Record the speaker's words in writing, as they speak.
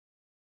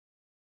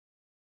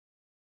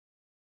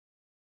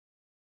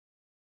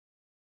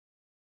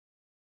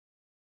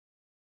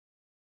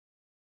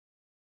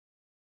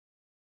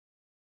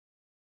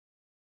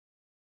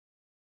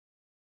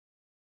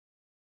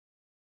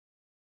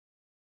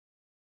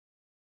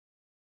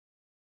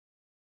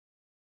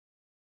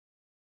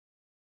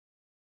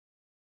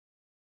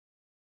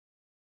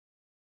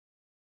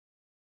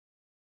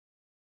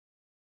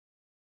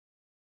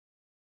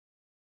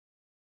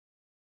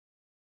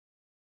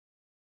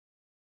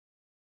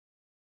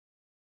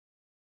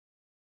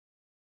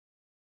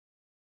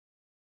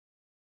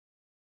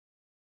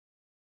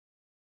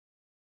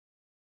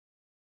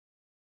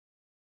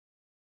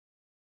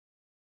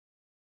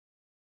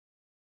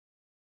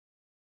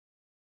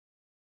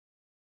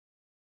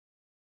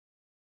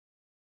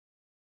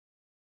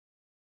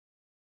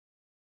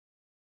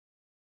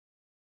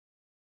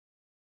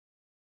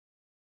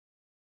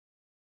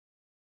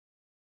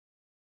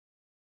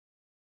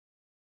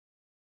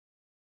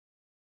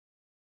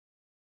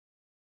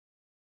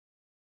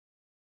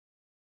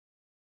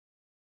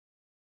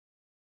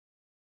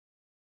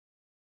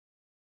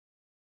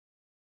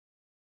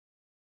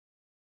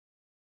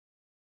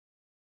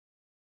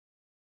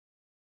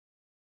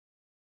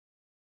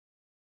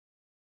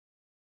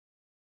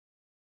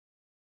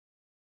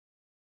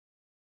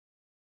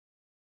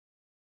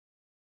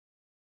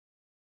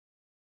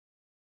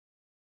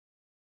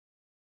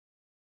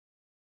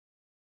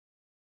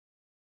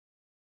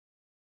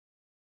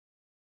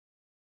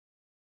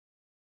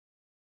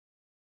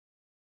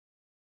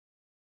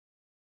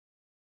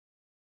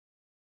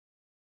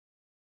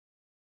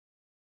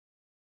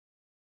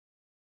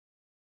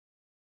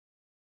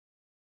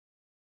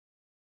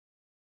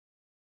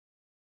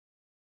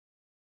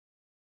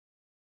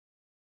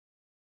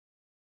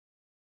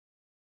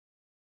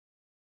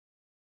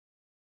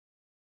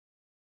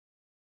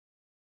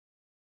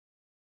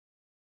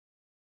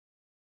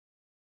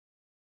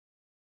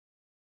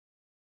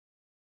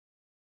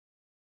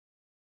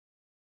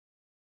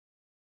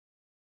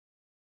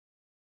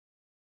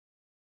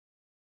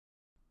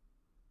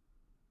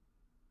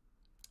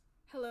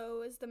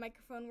Hello, is the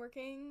microphone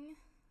working?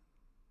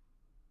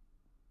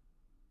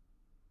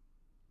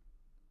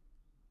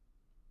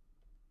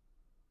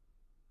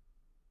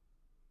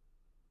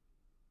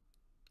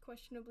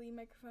 Questionably,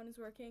 microphone is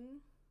working.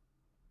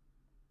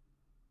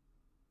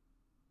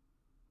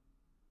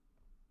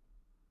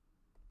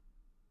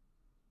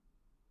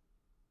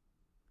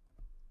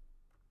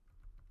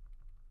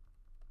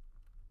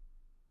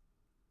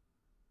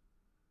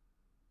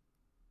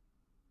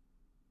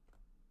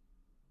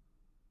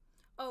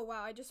 Oh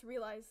wow, I just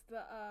realized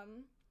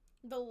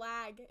the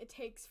lag it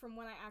takes from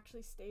when I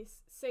actually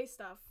say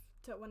stuff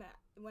to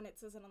when it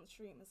says it on the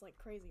stream is like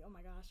crazy. Oh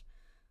my gosh.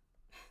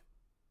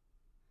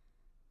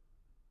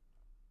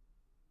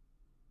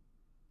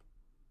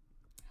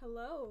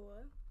 Hello.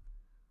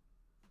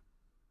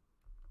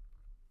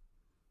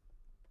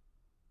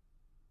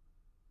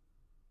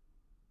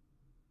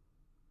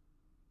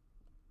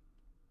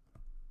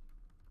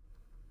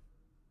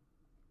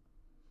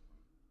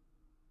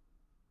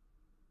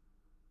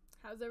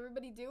 How's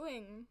everybody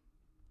doing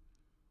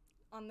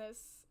on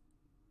this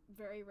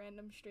very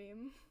random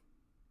stream?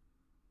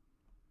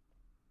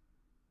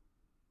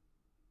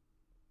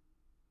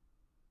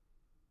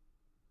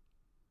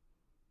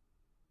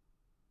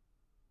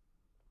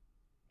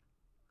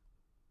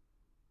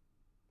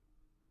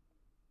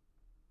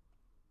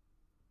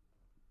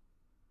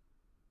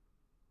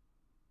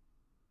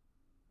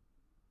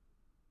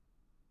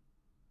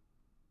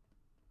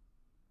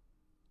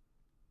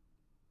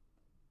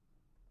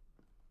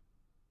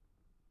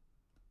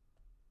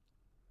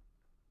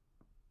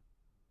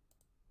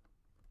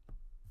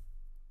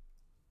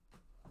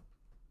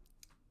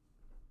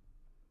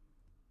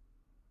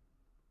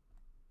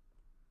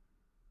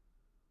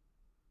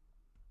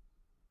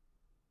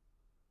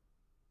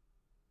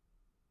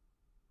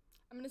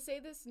 I'm gonna say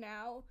this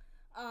now.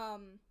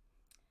 Um,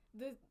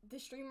 the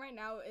stream right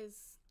now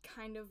is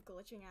kind of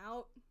glitching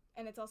out,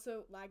 and it's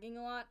also lagging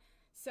a lot.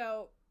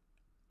 So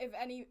if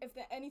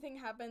anything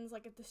happens,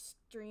 like if the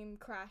stream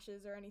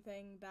crashes or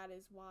anything, that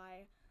is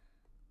why.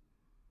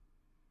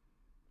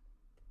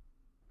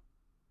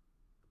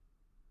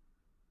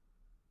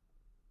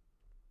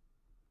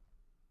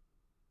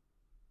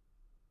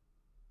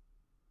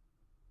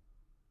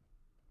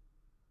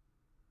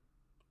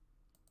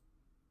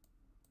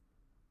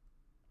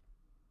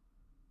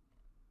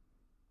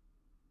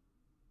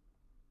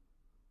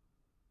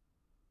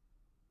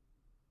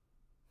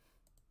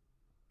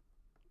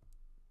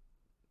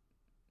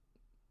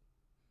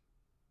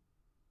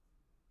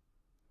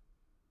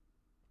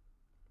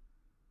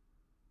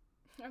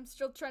 I'm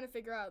still trying to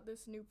figure out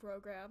this new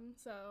program,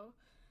 so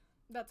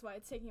that's why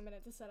it's taking a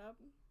minute to set up.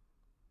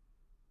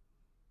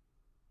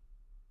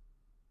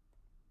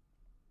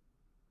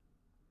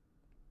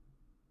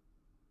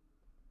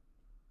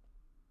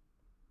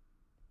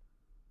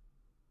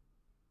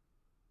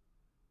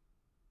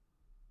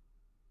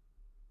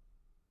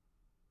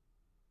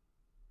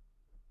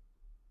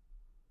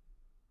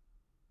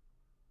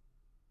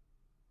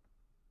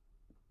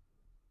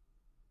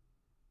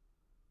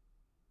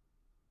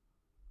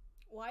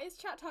 Why is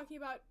chat talking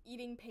about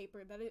eating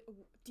paper?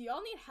 Do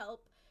y'all need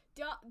help?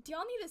 Do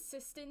y'all need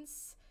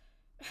assistance?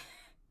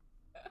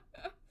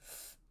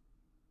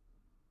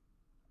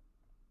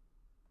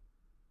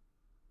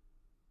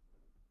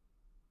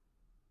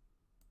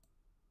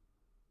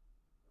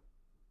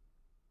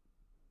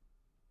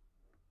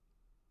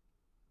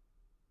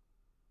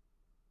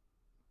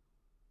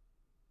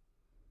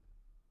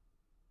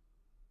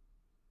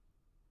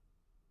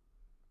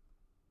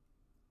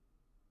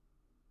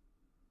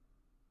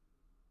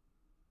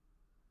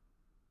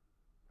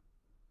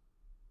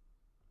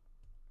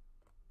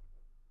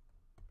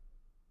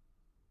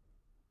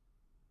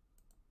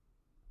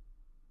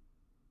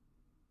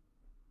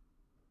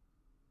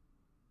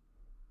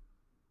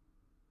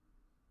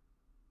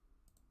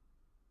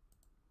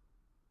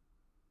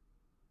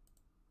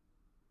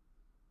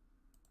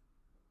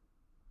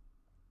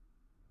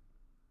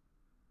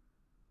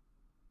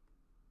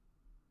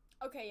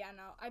 Okay, yeah,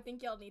 no, I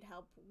think y'all need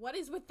help. What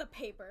is with the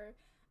paper?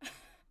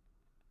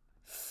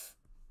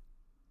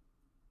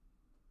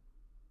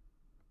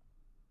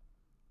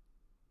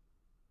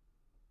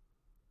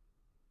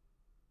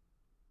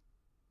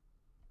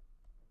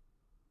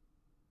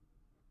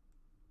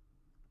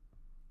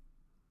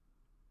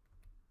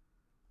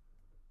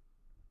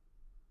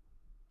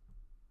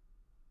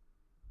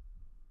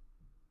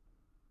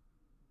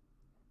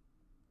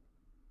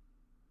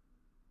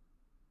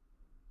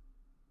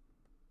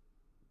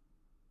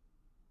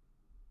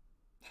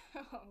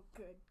 Oh,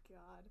 good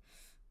God.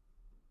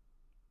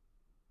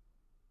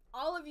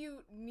 All of you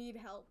need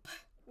help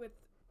with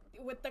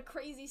with the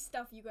crazy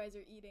stuff you guys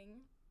are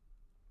eating.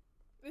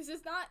 This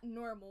is not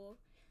normal.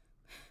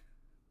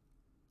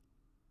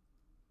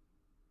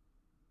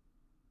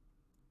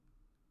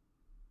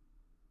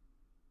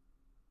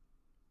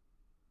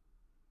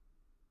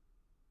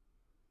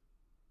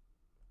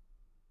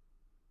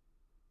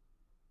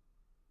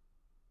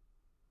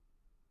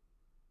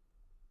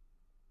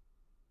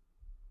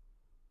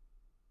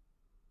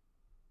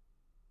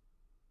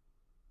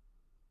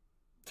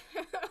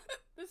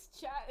 This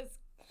chat is,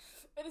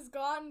 it has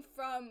gone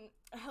from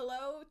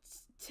hello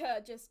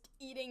to just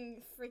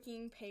eating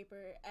freaking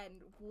paper and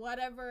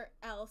whatever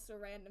else or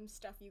random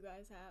stuff you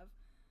guys have.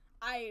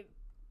 I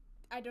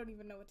don't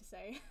even know what to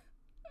say.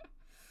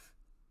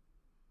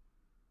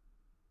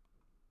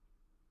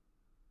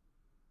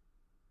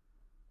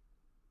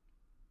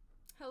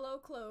 Hello,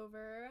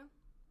 Clover.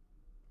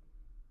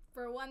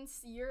 For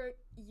once,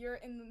 you're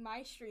in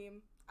my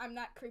stream. I'm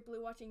not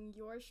creepily watching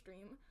your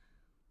stream.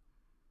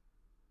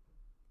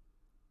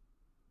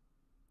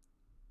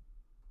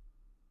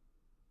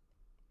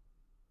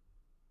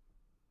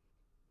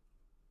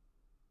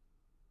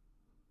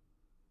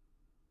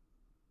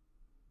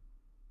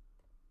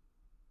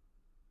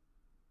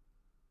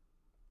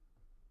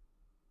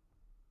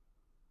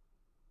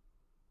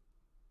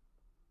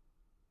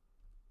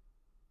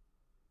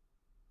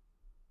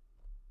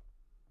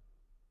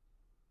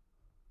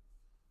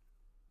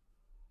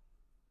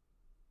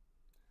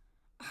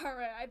 All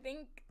right, I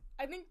think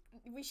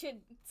we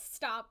should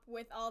stop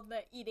with all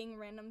the eating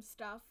random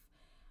stuff.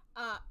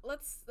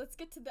 Let's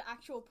get to the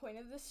actual point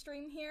of this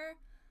stream here.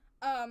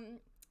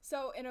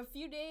 So in a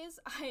few days,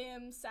 I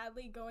am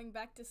sadly going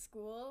back to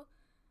school.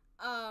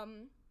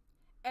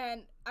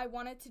 And I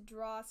wanted to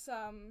draw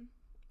some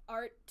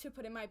art to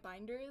put in my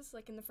binders,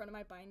 like in the front of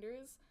my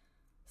binders.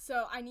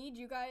 So I need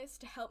you guys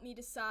to help me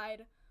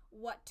decide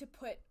what to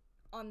put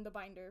on the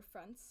binder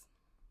fronts.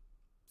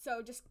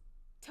 So just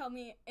tell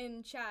me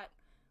in chat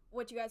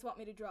what you guys want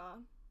me to draw.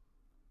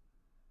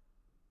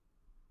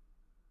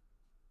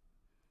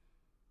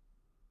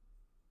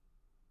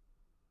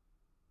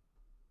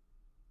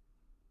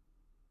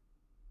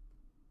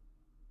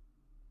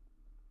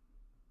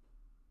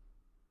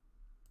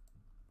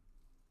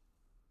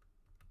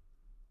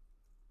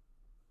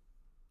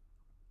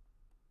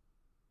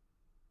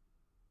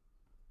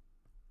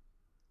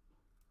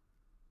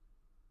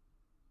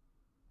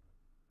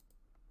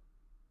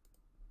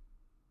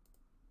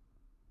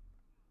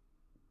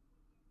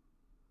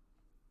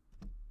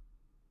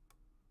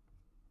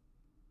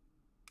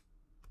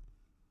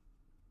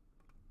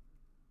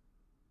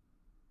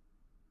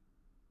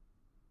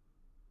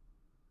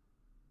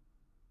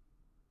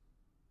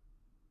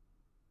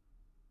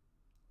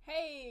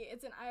 Hey,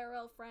 it's an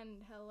IRL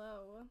friend.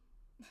 Hello.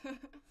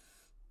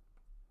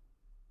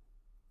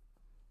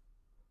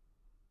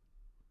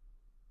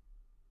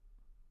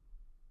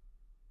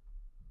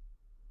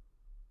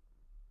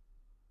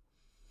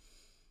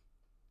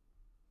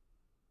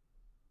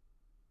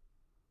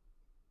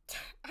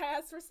 I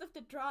asked for stuff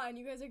to draw and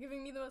you guys are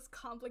giving me the most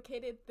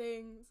complicated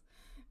things.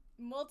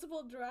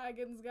 Multiple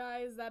dragons,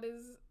 guys. That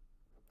is...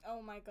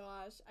 Oh my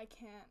gosh. I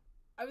can't.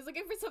 I was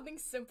looking for something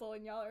simple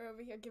and y'all are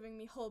over here giving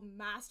me whole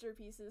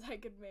masterpieces I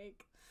could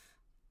make.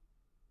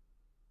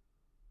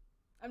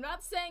 I'm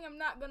not saying I'm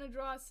not gonna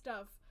draw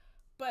stuff,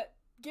 but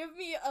give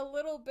me a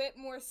little bit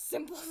more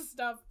simple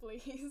stuff,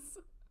 please.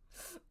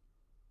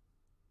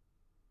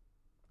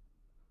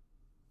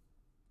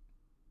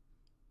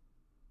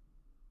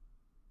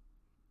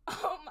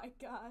 Oh my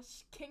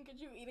gosh. King,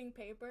 could you eating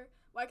paper?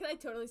 Why could I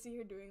totally see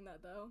her doing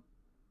that, though?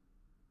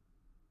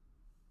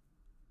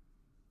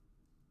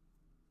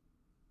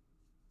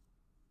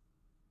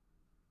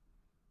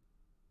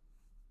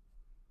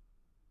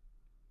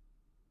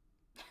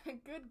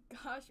 Good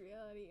gosh,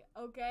 reality.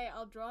 Okay,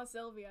 I'll draw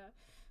Sylvia.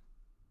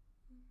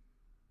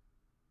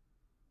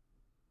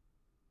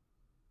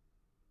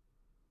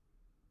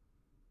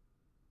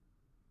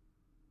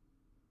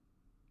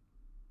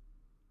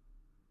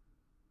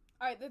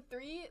 Alright, the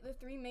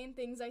three main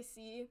things I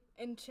see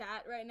in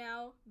chat right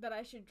now that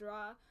I should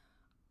draw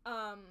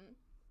are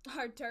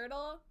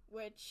turtle,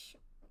 which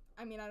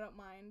I mean I don't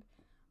mind.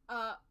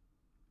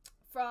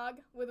 Frog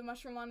with a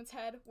mushroom on its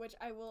head, which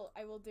I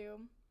will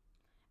do.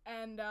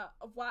 And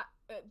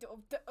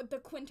the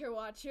Quinter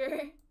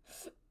Watcher.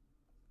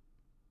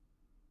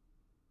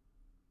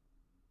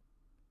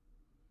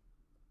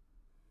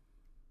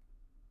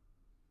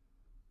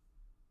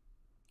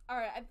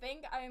 Alright, I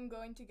think I am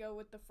going to go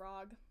with the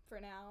frog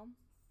for now.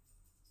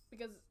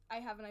 Because I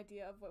have an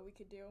idea of what we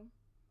could do.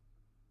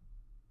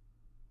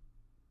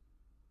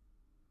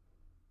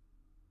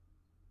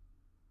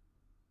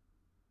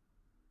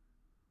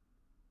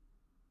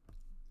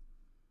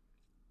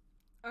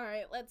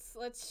 Alright, let's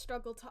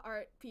struggle to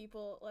art,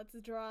 people. Let's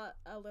draw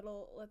a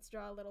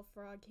little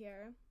frog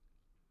here.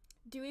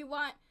 Do we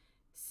want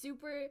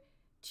super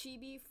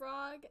chibi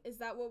frog? Is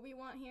that what we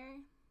want here?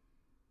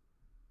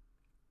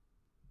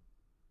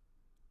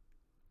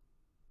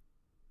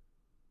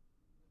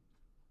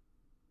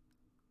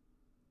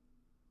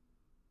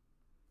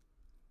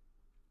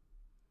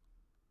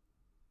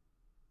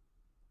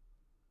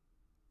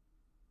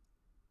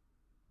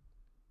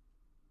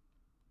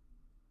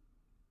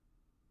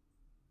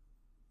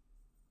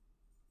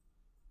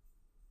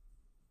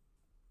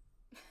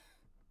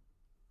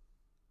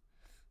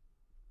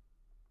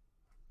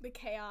 The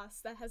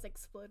chaos that has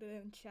exploded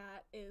in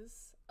chat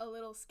is a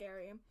little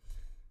scary.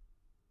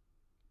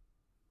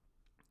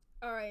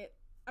 Alright,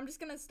 I'm just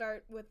gonna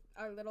start with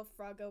our little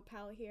Froggo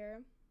pal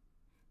here.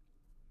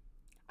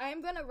 I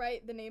am gonna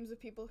write the names of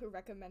people who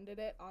recommended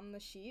it on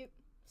the sheet.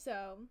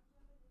 So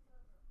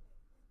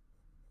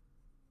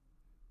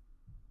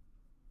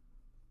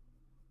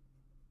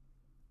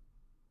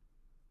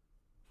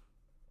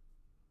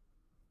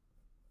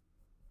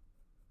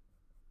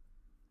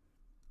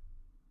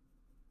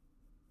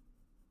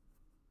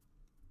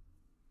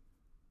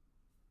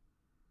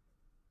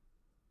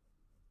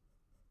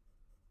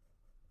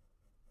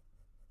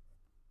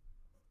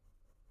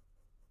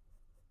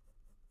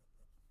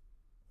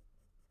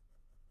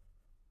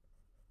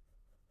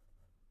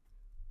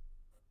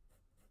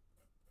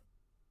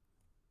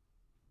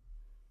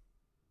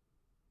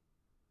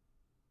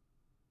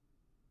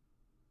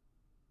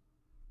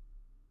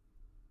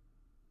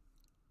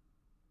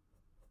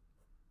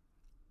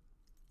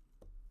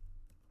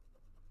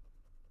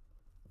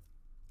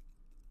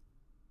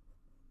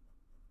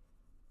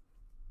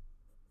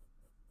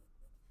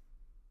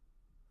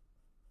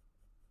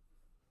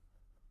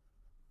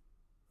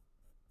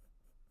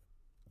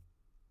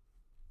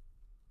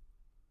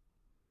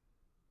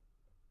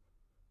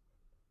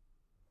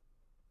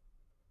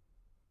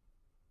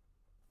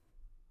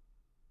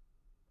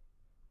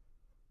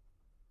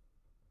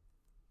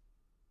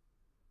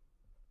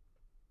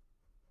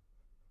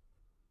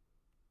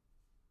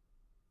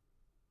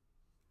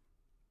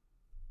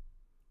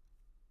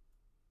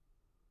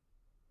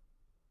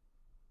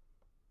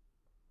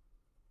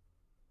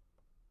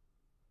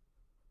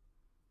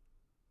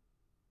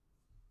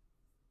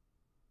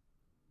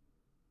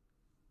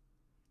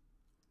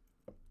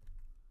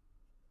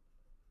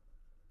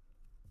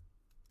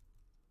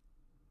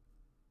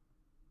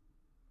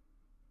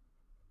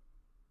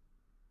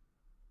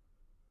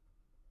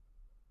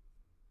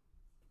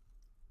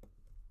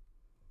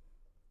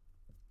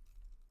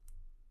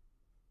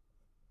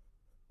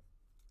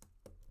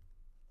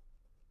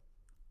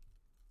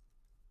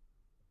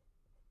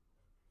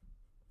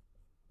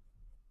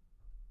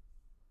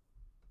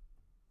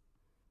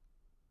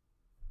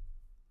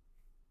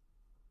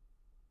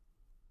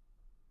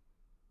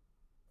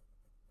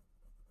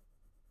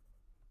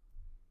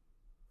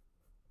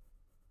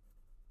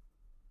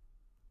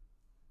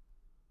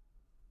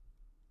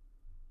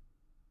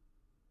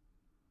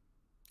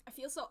I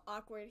feel so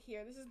awkward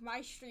here. This is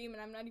my stream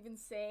and I'm not even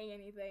saying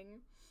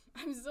anything.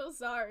 I'm so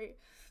sorry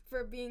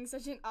for being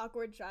such an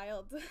awkward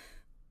child.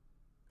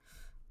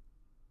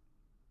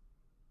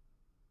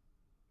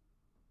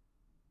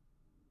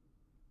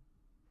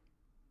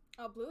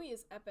 Oh, Bluey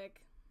is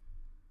epic.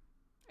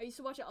 I used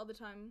to watch it all the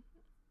time.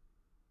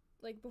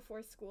 Like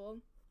before school.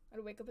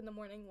 I'd wake up in the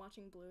morning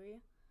watching Bluey.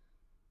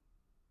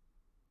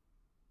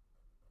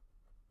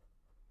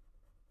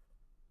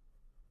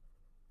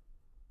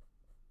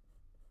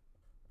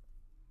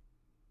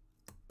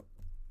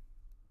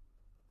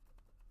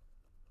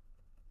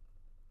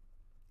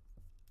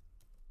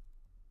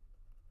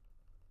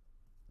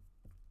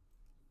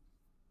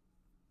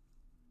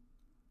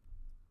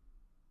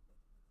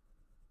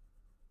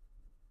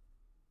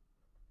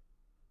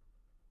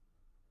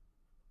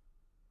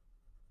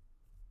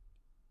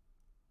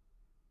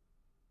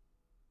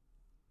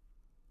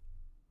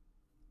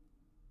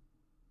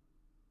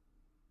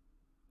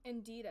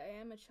 Indeed, I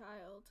am a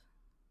child.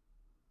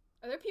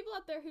 Are there people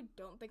out there who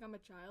don't think I'm a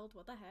child?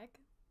 What the heck?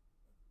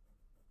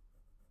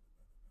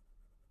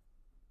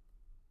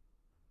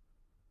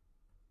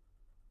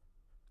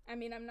 I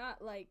mean, I'm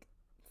not like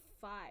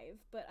 5,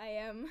 but I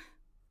am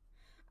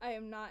I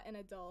am not an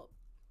adult.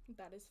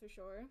 That is for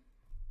sure.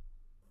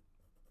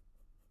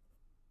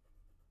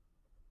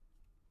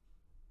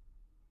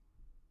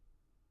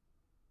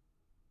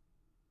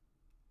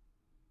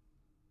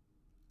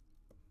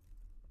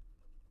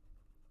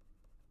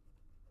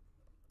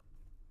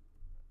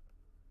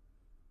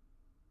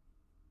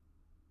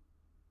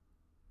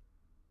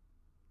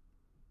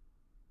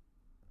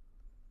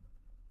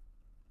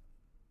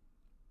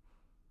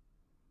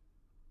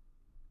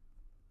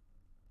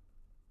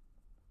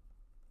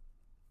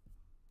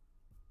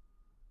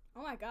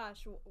 Oh my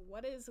gosh,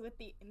 what is with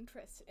the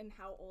interest in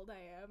how old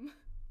I am?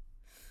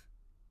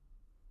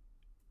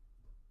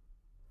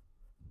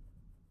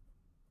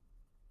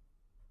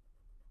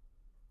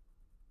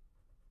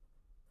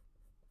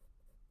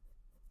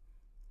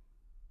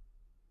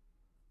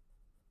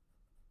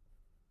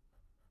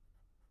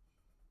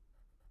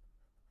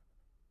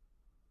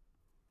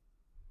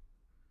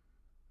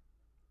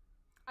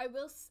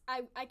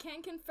 I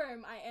can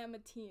confirm I am a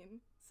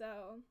teen,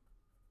 so.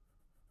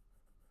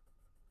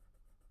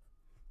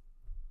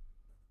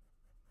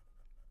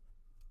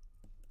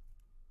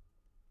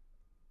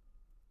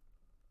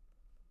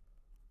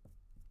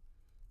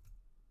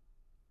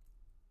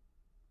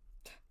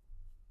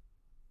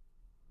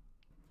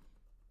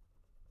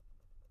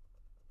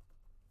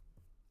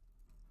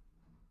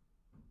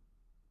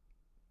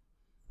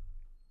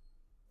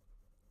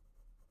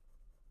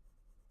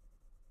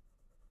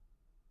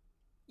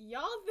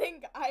 Y'all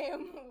think I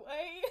am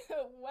way,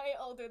 way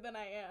older than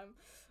I am.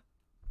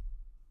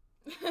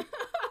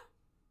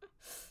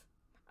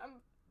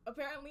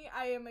 Apparently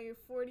I am a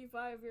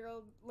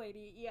 45-year-old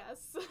lady,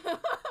 yes.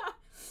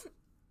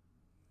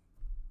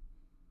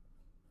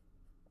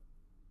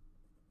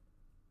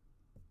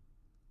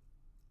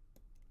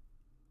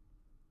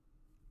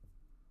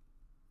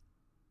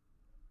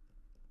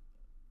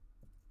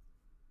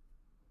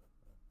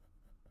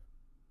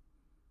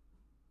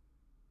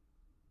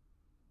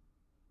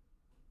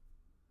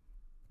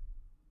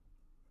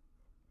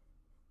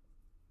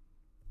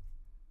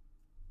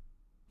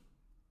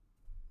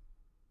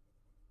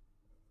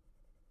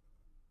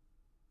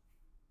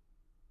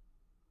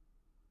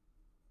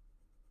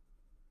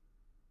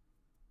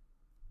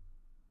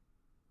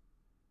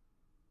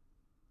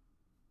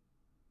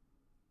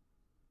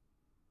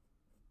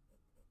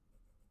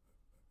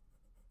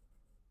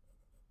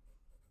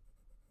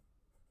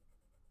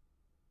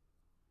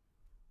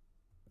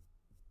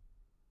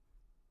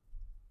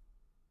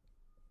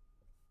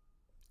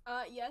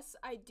 Yes,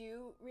 I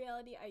do.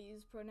 Reality, I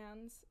use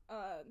pronouns.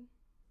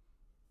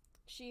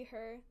 She,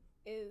 her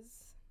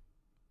is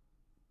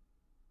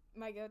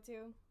my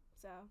go-to.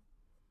 So.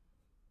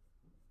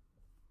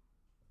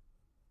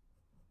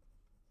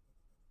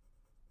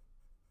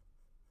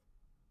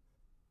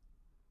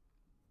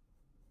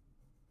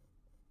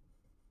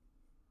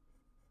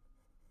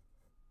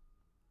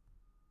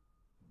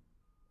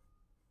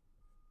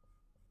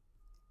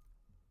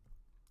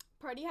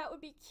 Party hat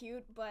would be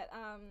cute, but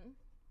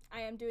I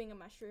am doing a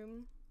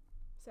mushroom,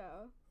 so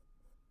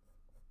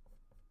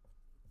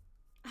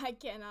I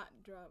cannot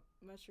draw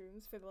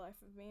mushrooms for the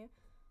life of me.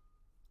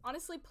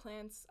 Honestly,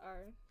 plants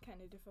are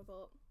kind of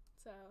difficult,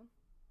 so.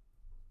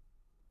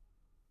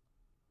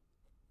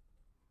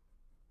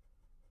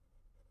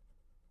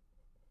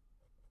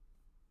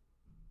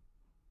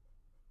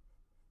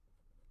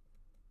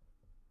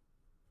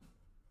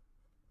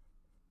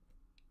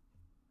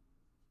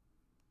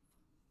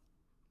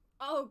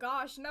 Oh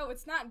gosh, no,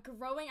 it's not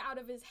growing out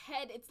of his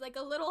head. It's like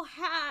a little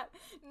hat.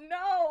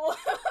 No!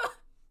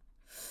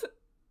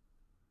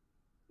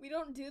 We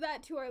don't do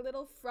that to our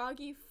little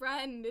froggy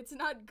friend. It's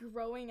not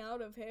growing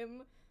out of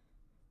him.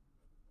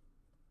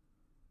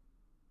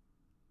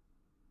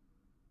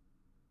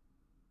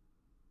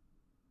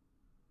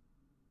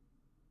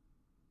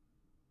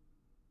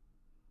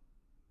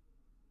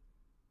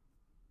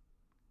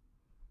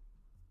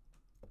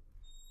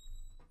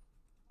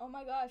 Oh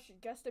my gosh,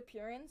 guest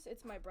appearance.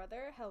 It's my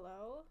brother.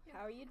 Hello. No.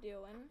 How are you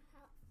doing?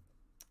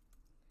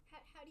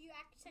 How do you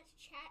access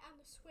chat on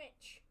the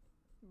Switch?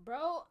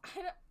 Bro,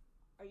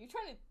 are you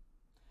trying to...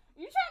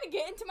 Are you trying to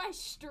get into my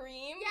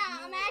stream?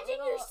 Yeah,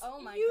 Oh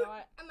my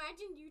god.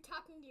 Imagine you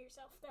talking to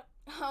yourself though.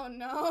 Oh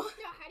no. No,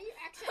 how do you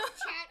access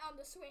chat on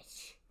the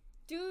Switch?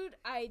 Dude,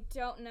 I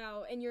don't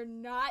know. And you're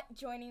not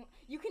joining...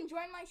 You can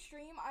join my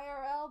stream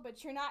IRL,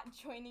 but you're not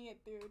joining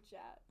it through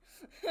chat.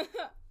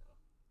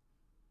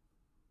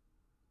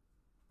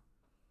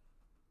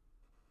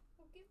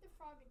 We'll give the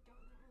frog a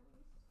donut.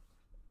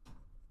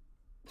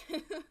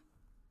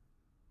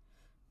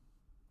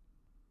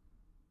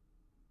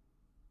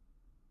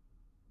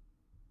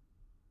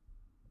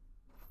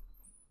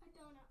 A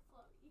donut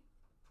floaty.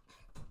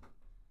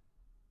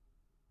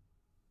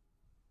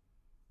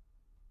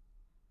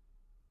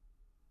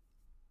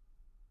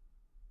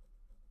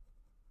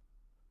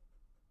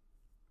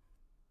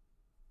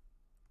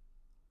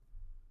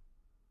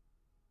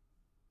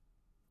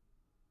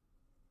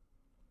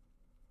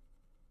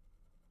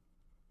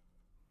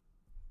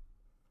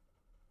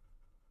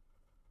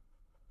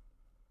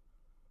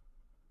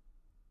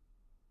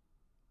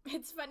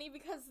 It's funny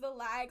because the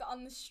lag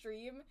on the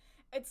stream,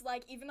 it's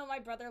like, even though my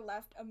brother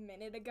left a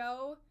minute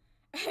ago,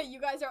 you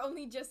guys are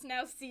only just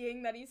now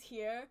seeing that he's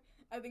here.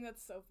 I think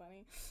that's so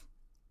funny.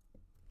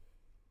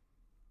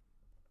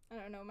 I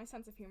don't know, my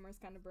sense of humor is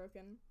kind of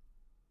broken.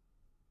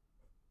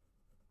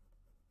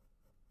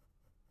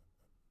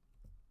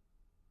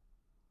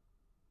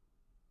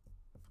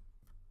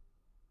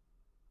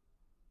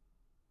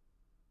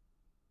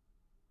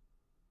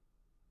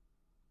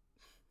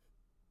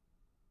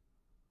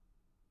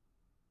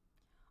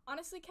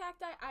 Honestly,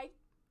 Cacti, I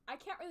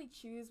can't really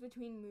choose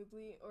between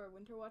Moobly or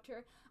Winter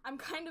Watcher. I'm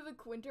kind of a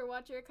Winter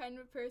Watcher kind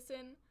of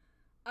person.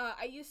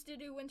 I used to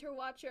do Winter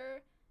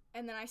Watcher,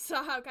 and then I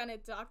saw how kind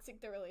of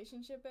toxic the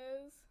relationship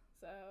is,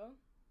 so...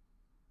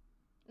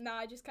 Nah,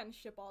 I just kind of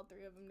ship all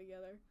three of them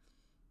together.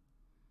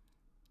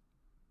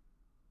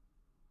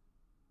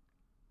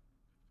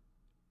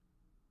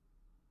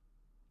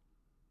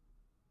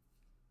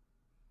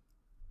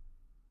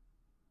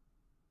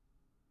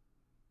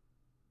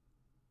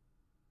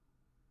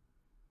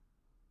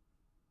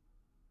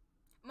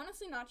 I'm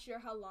honestly not sure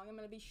how long I'm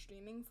gonna be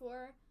streaming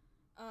for.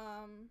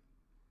 I'm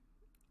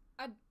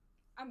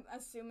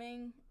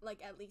assuming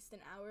like at least an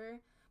hour,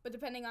 but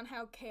depending on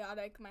how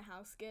chaotic my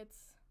house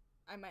gets,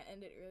 I might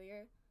end it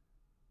earlier.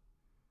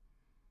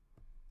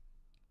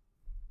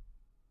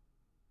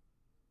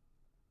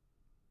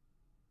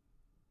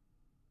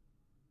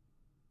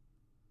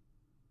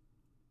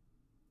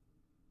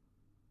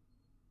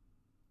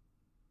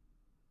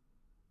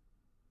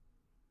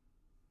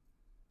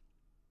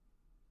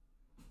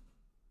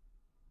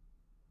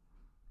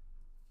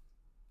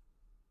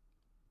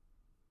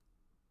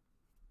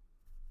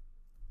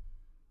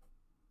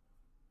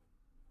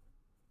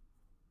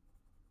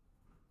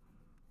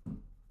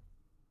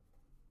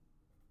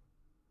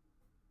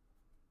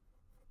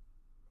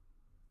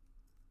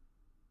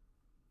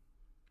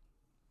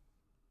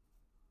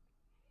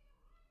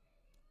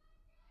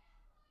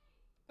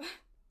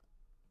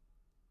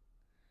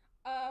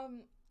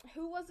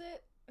 Who was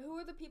it? Who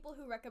were the people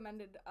who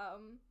recommended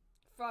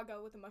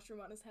Froggo with a mushroom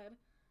on his head?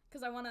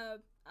 Because I want to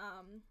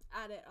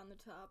add it on the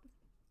top.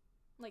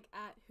 Like,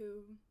 at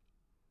who.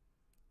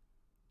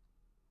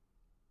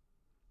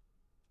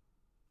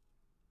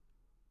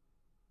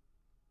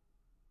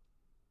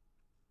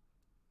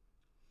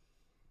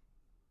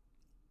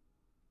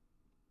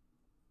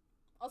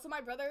 Also,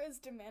 my brother is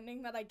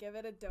demanding that I give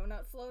it a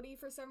donut floaty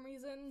for some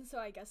reason, so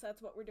I guess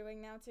that's what we're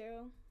doing now,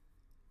 too.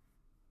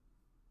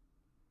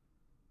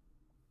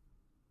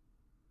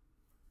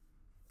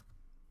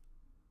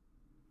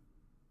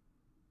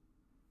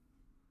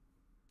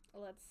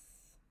 let's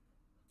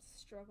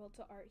struggle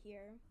to art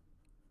here.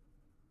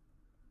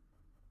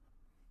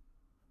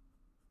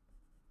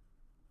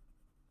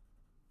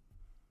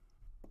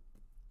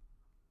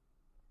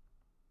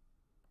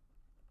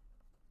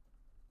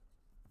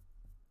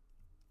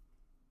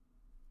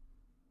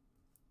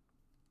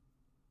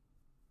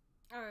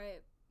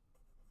 Alright.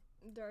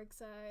 Dark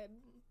side.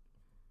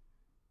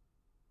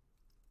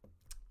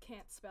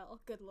 Can't spell.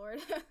 Good lord.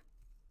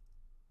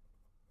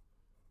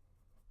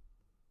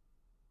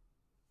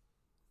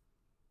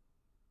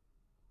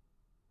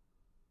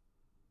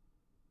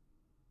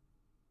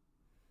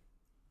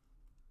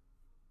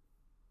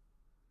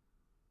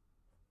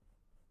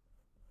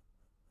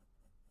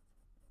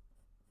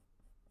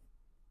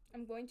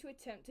 I'm going to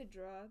attempt to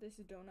draw this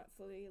donut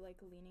fully, like,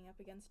 leaning up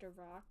against a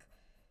rock.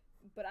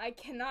 But I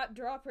cannot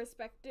draw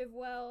perspective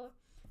well.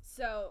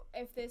 So,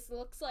 if this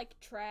looks like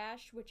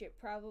trash, which it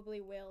probably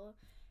will,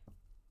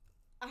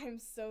 I'm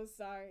so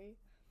sorry.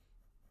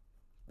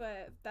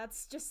 But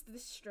that's just the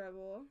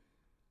struggle.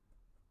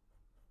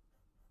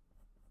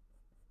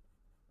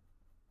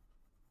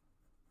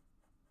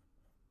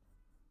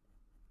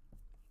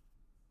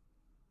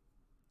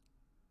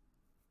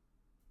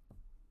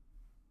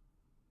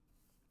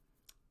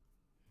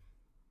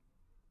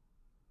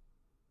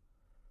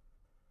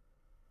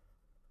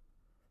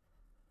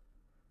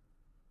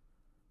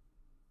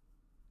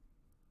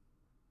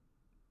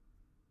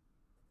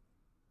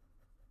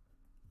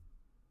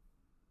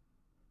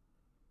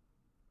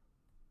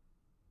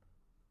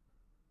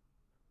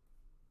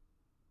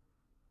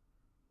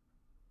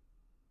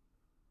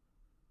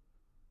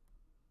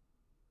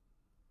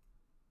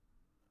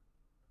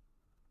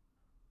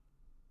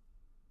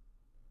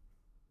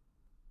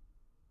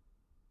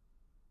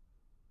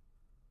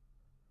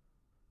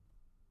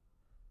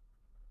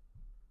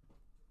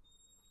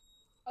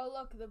 Oh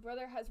look, the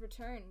brother has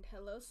returned.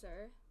 Hello,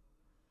 sir.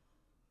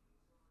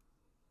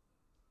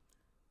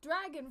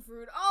 Dragon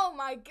fruit. Oh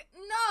my god.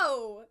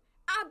 No!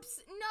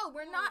 No,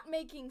 we're not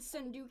making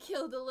Sendu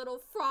kill the little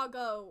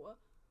froggo.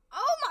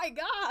 Oh my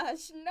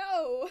gosh,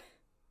 no.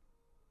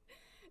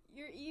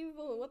 You're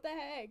evil. What the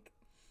heck?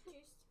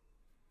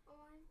 I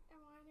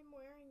want him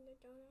wearing the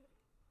donut.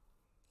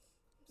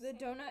 The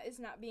donut is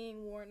not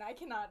being worn. I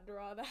cannot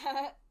draw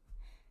that.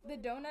 The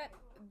donut,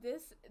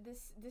 this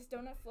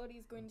donut floaty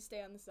is going to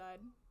stay on the side.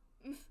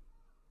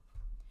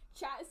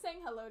 Chat is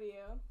saying hello to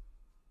you.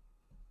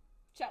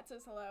 Chat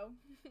says hello.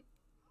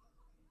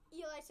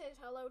 Eli says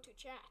hello to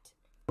chat.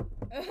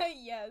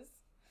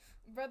 Yes.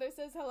 Brother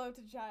says hello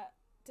to chat.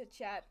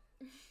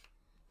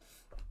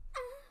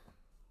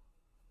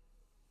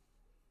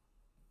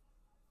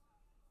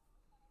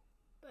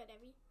 But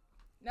Evie.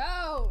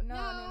 No.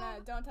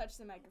 Don't touch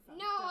the microphone.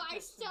 No, I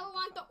still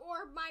want the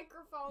orb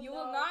microphone. You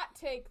will not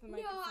take the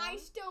microphone. No, I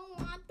still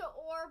want the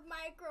orb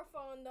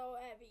microphone though,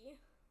 Evie.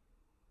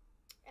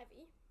 I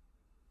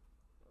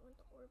want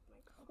the orb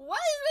microphone.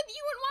 What is with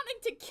you and wanting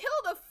to kill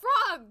the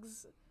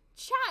frogs?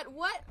 Chat,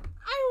 what?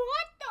 I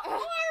want the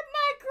orb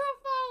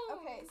microphone!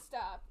 Okay,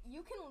 stop.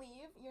 You can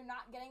leave. You're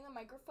not getting the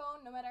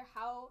microphone no matter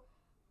how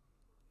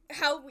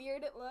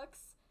weird it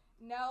looks.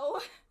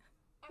 No.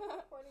 I'm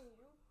recording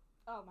you.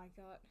 Oh my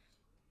god.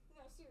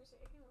 No, seriously,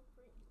 I can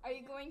record you. Are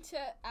you going to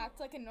act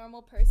like a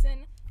normal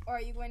person, or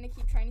are you going to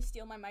keep trying to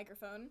steal my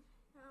microphone?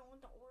 I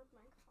want the orb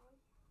microphone.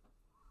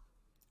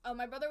 Oh,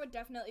 my brother would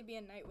definitely be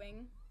a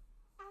Nightwing.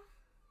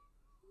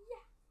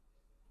 Yeah.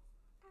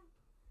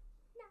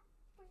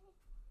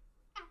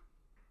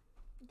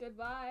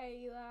 Goodbye,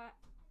 Eli.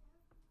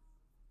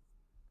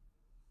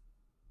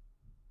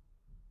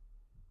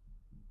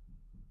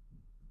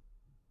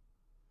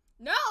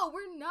 No,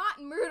 we're not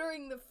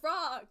murdering the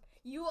frog.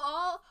 You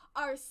all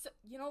are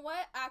you know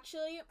what?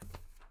 Actually,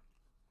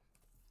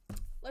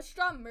 let's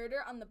draw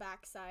murder on the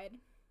backside.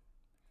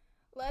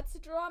 Let's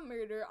draw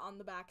murder on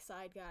the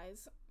backside,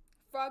 guys.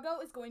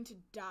 Froggo is going to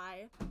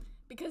die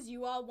because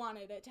you all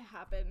wanted it to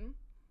happen.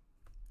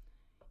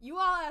 You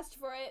all asked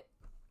for it.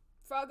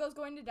 Froggo's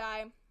going to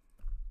die.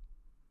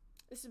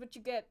 This is what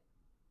you get.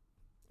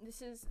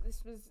 This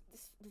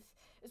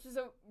was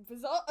a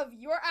result of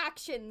your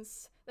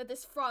actions that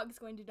this frog's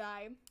going to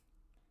die.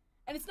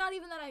 And it's not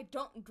even that I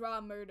don't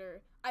draw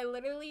murder. I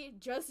literally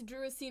just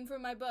drew a scene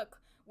from my book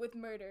with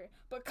murder.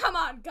 But come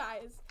on,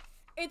 guys.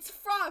 It's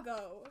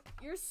Froggo.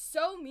 You're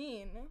so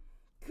mean.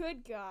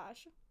 Good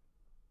gosh.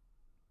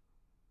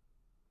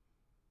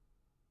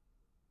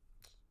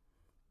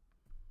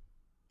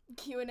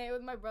 Q&A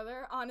with my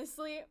brother?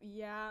 Honestly,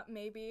 yeah,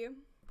 maybe.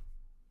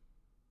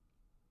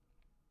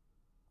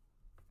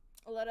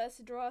 Let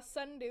us draw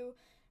Sendu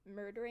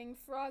murdering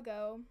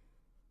Froggo.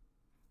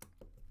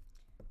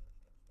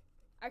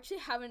 I actually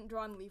haven't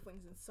drawn leaf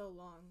wings in so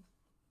long.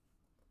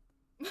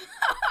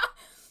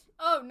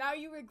 Oh, now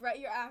you regret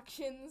your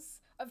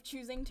actions of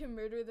choosing to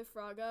murder the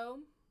Froggo?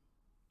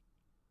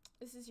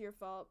 This is your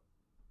fault.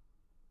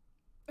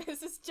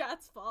 This is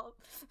chat's fault.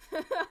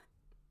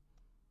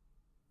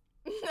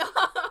 No,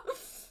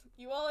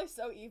 you all are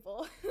so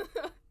evil.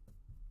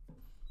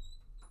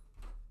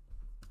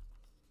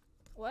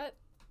 What?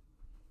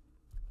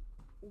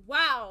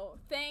 Wow,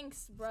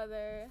 thanks,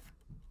 brother.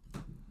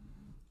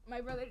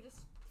 My brother just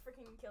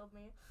freaking killed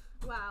me.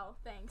 Wow,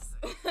 thanks.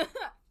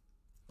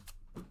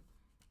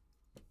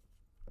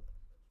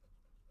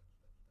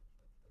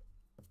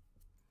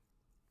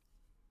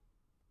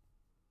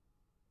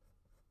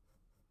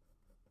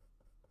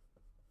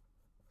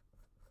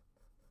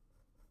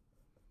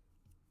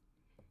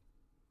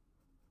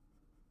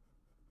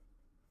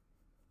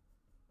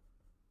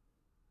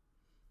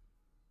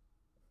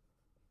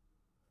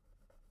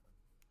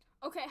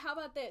 Okay, how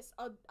about this?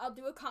 I'll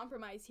do a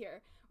compromise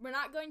here. We're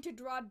not going to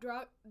draw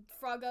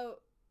Froggo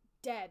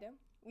dead.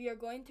 We are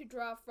going to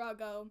draw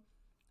Froggo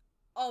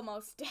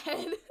almost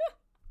dead.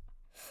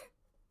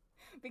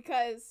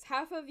 Because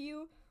half of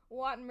you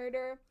want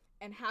murder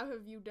and half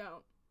of you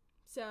don't.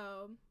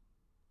 So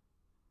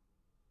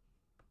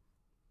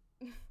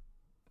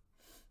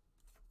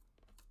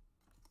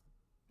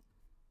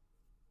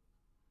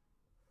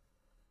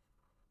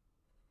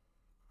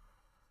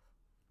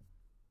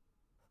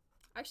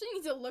I actually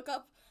need to look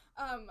up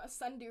a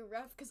Sundew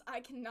ref because I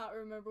cannot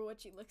remember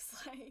what she looks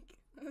like.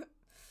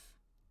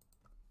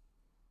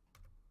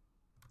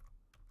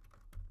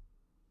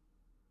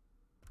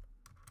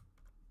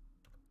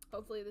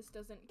 Hopefully this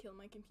doesn't kill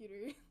my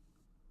computer.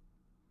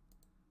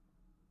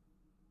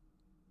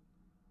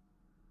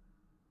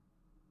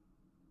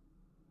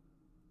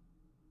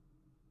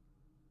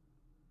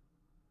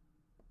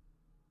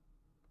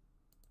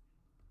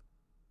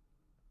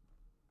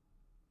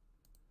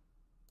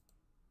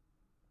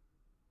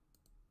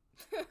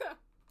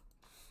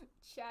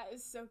 Chat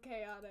is so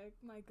chaotic,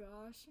 my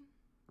gosh.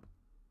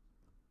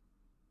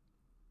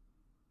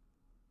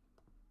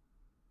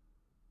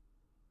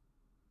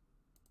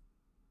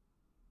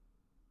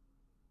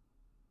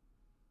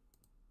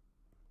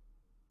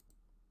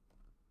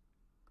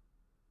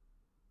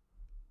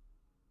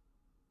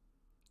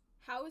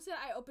 How is it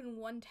I open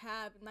one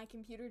tab and my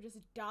computer just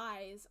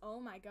dies? Oh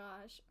my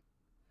gosh.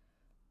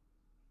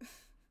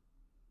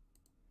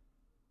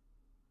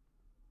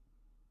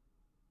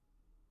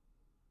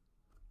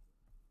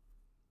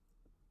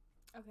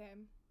 Okay.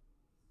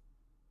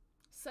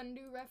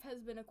 Sundew ref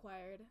has been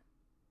acquired.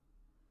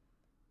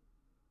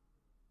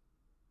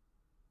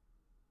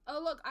 Oh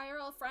look,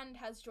 IRL friend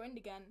has joined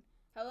again.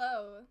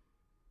 Hello.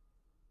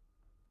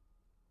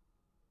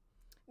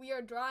 We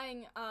are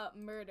drawing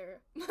murder.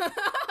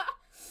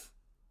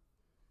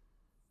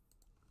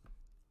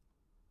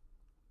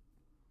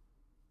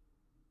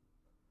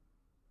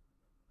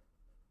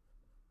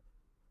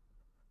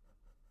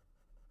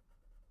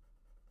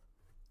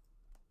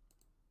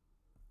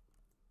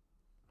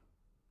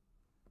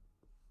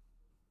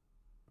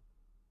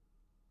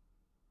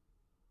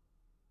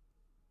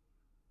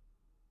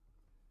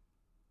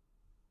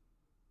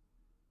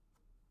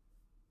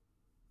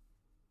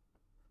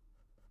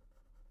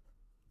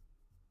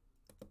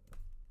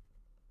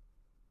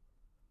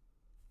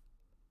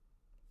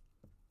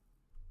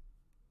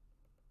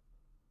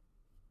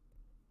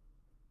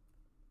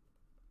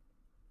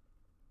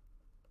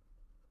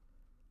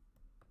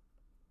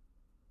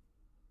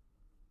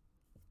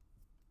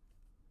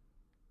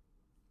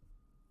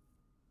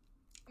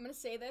 I'm gonna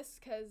say this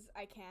because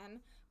I can,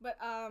 but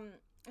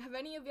have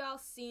any of y'all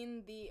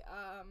seen the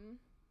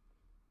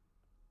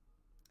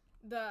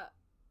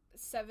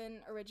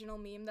 7 original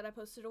meme that I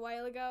posted a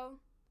while ago?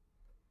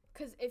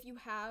 Because if you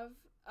have,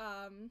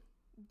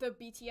 the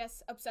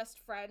BTS obsessed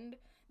friend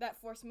that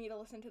forced me to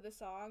listen to the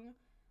song,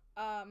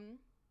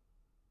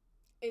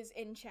 is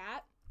in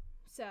chat,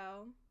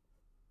 so...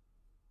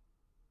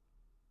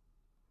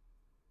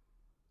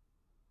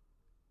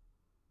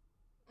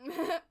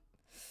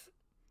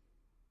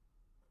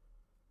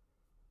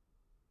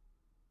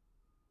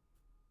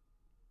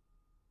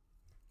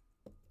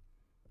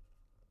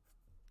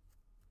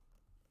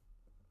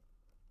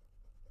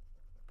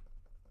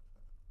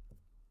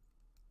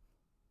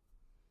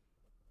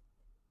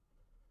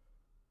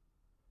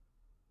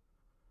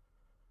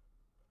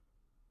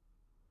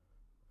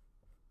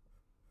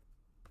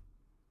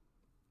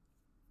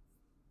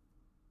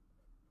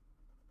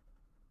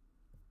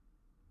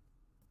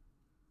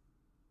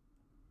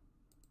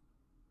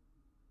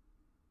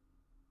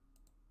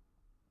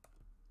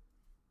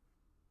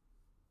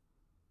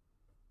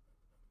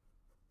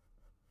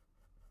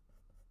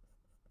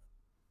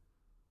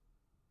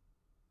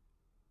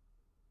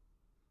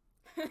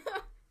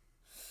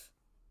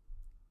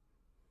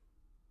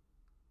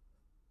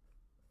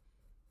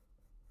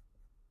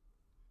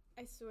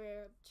 I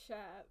swear,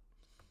 chat,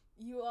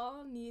 you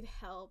all need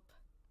help.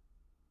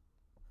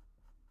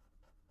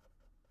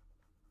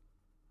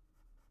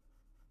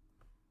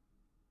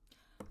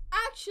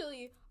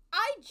 Actually,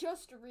 I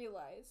just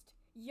realized,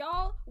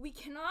 y'all, we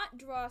cannot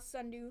draw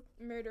Sundew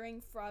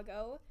murdering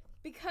Froggo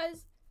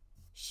because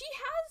she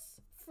has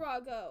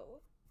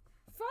Froggo.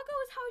 Froggo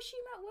is how she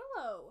met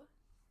Willow.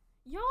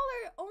 Y'all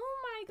are, oh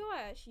my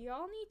gosh,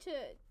 y'all need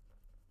to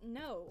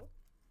know.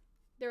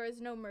 There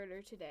is no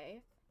murder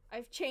today.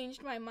 I've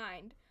changed my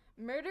mind.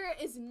 Murder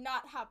is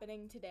not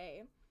happening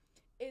today.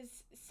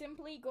 Is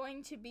simply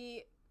going to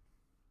be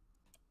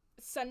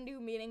Sundew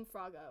meeting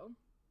Froggo.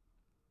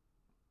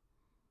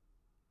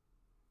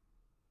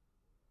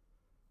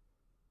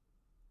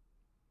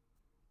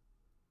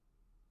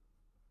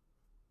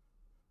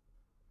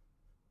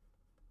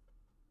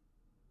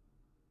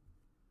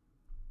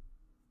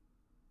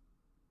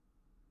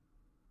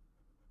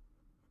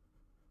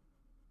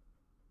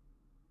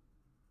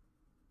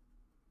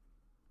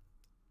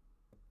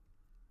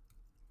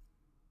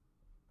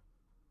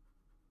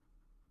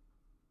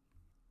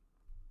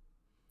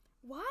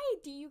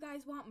 do you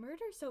guys want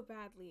murder so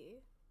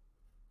badly?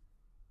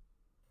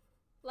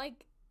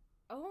 Like,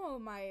 oh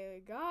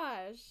my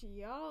gosh,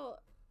 y'all.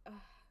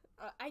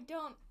 I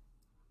don't.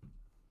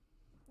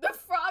 The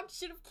frog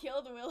should have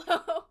killed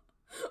Willow.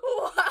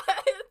 What?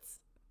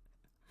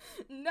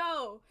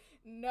 No,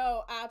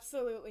 no,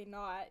 absolutely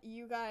not.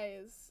 You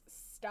guys,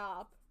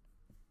 stop.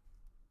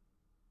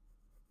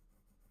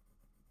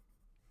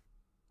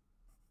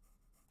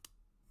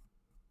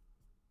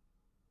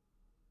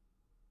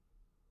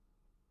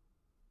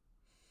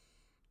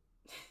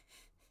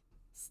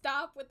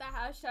 Stop with the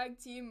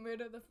hashtag team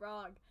murder the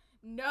frog.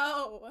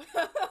 No.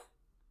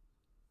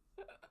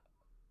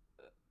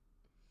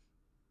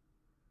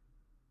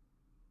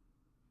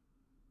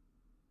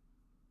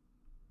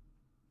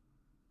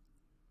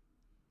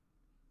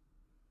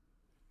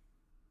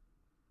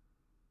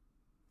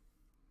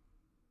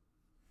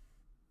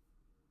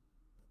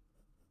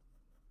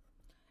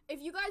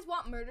 If you guys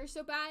want murder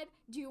so bad,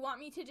 do you want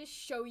me to just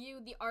show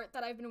you the art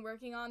that I've been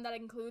working on that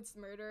includes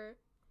murder?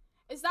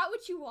 Is that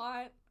what you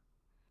want?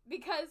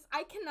 Because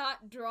I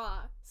cannot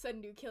draw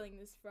Sundu killing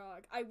this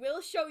frog. I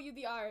will show you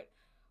the art,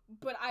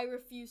 but I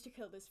refuse to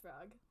kill this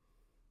frog.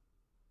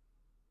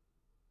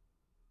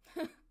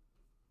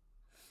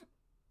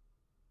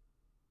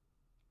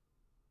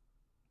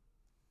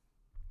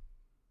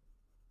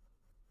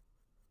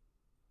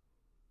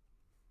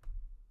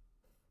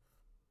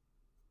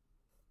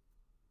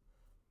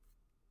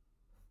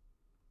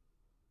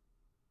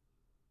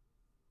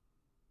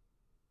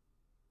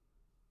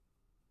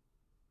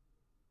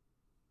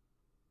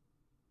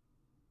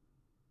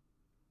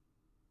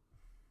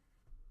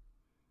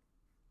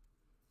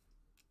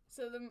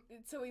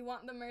 So we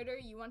want the murder.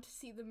 You want to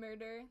see the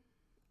murder?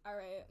 All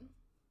right.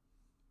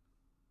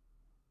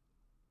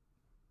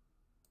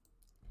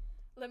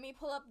 Let me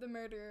pull up the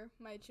murder,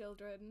 my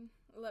children.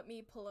 Let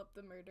me pull up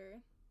the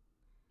murder.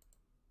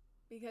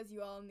 Because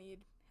you all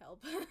need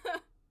help.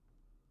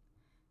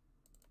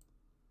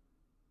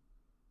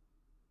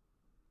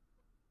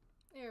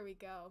 There we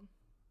go.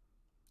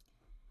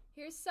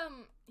 Here's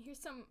some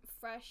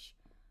fresh,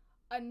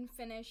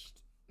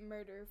 unfinished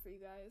murder for you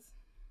guys.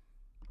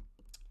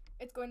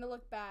 It's going to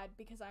look bad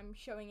because I'm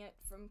showing it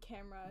from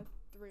camera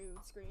through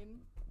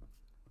screen.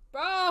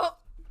 Bro!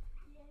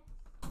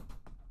 Yes.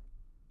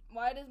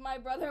 Why does my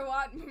brother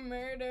want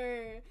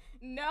murder?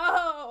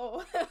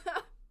 No!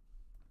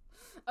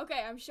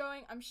 Okay, I'm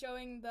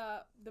showing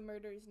the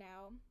murders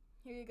now.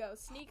 Here you go.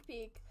 Sneak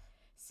peek.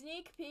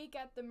 Sneak peek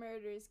at the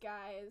murders,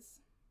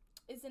 guys.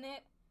 Isn't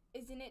it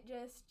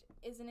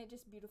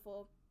just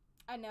beautiful?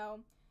 I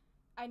know,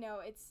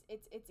 it's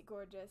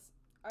gorgeous.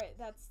 Alright,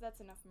 that's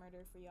enough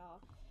murder for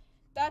y'all.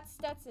 That's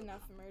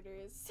enough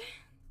murders.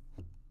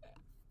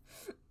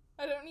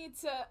 I don't need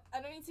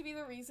to be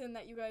the reason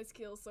that you guys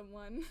kill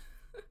someone.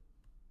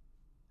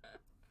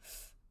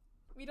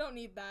 We don't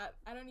need that.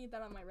 I don't need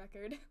that on my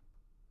record.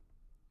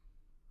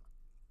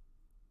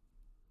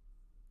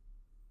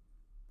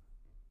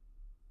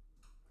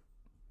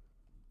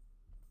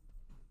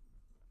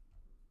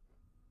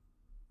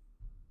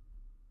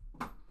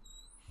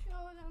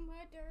 Show the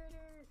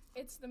murderer.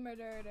 It's the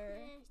murderer.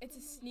 Yes, It's a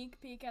the sneak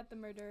peek at the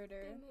murderer. The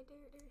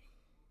murderer.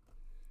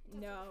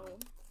 No.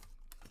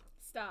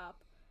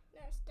 Stop.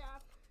 No,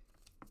 stop.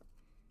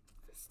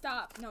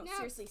 Stop. No,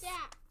 seriously.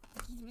 Stop.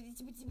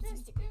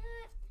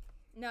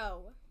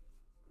 No.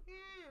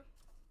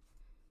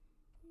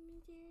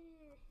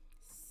 Murderer.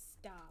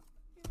 Stop.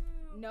 No.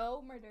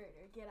 No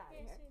murderer. Get out of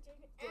Yes, here. you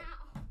did it.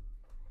 Ow.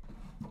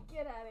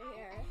 Get out of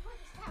here. I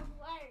just have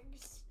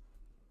legs.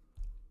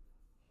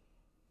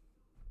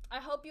 I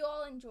hope you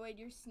all enjoyed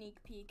your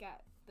sneak peek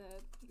at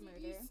the murder.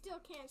 You still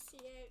can't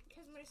see it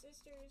because my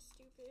sister is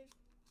stupid.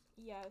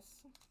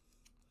 Yes.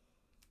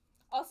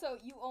 Also,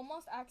 you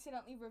almost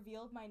accidentally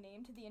revealed my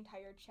name to the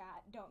entire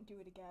chat. Don't do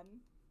it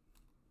again.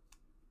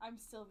 I'm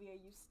Sylvia,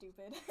 you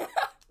stupid.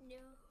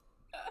 No.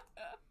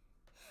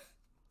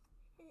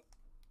 Evie.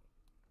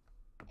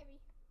 I'm sorry. I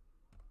didn't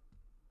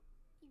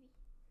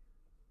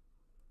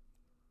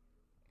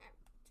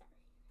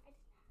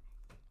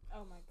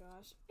Oh my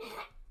gosh.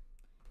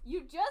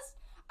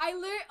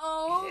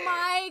 Oh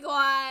my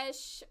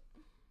gosh.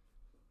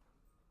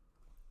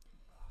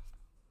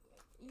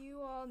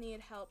 You all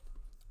need help.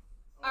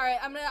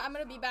 Alright, I'm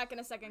gonna be back in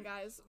a second,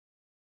 guys.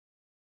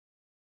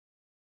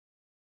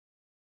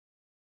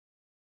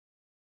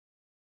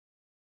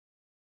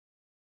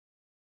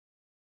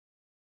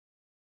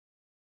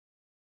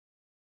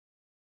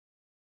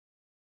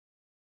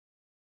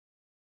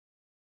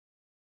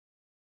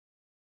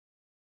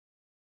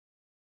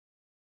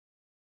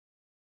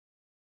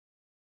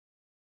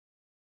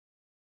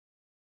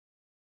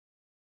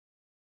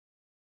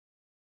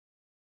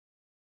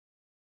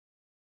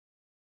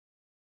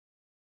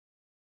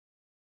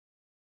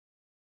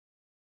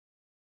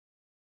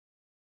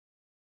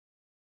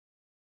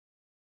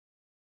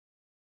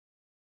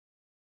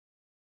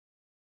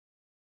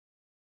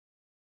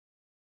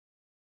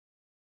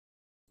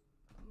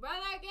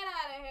 Brother, get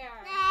out of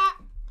here.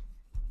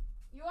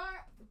 You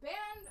are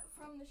banned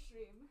from the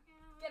stream.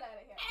 Get out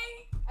of here.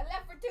 I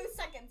left for 2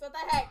 seconds. What the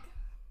heck?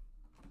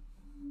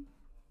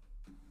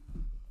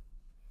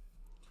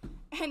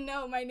 And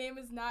no, my name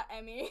is not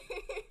Emmy.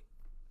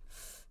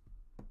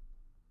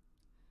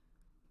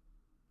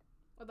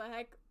 What the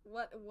heck?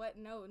 What?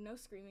 No, no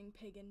screaming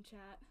pig in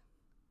chat.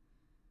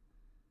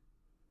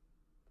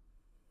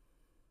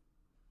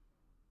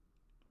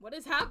 What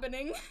is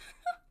happening?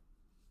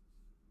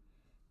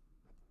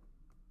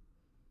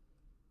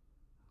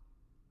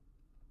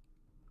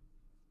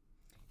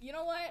 You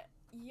know what?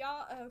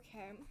 Y'all,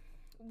 okay.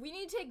 We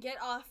need to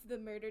get off the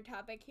murder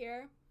topic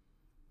here.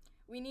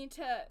 We need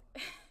to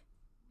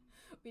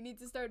we need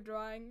to start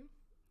drawing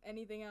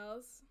anything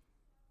else.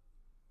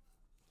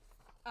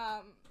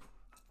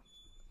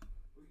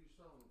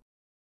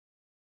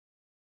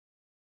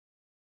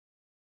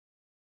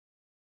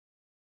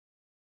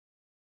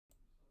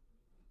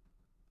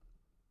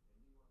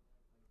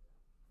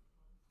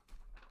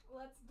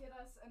 Let's get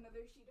us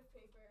another sheet of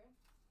paper.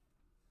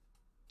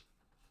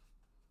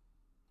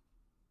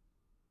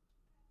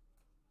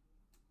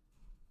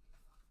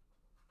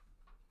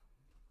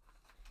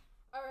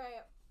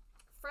 Alright,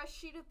 fresh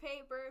sheet of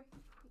paper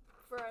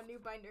for a new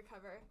binder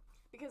cover.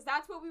 Because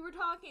that's what we were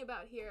talking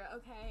about here,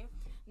 okay?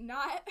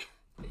 Not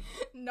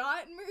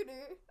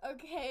murder,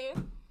 okay?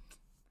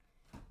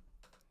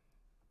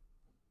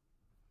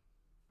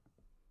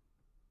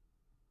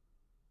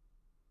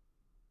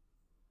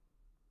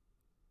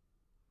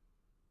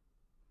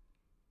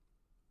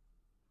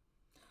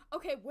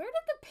 Okay, where did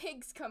the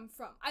pigs come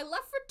from? I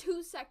left for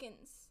 2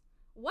 seconds.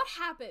 What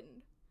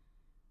happened?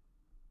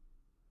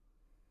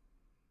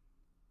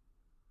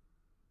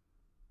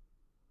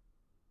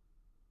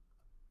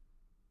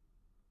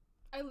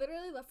 I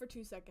literally left for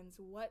 2 seconds.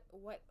 What?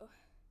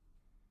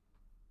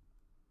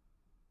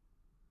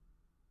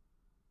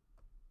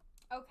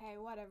 Okay,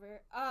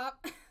 whatever.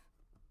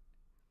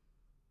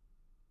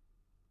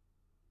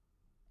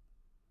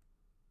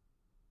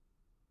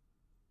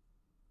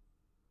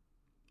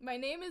 My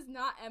name is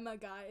not Emma,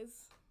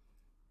 guys.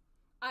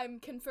 I'm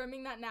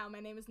confirming that now. My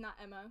name is not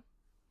Emma.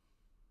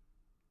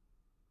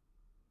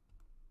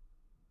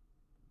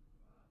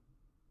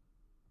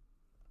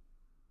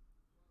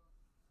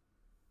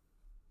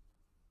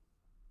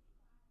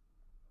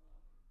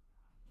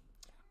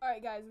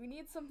 Alright, guys, we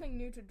need something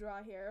new to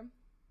draw here.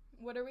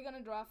 What are we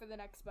gonna draw for the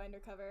next binder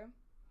cover?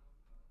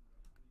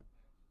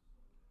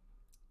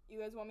 You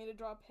guys want me to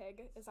draw a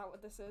pig? Is that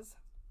what this is?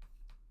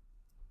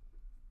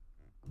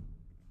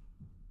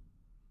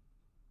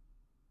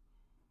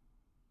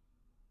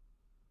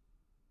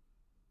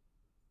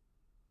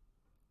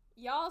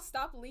 Y'all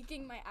stop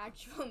leaking my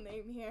actual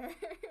name here.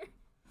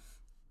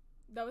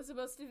 That was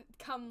supposed to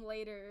come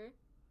later.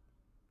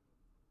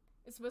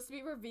 It's supposed to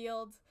be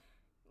revealed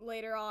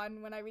later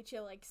on when I reach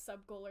a like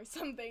sub goal or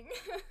something.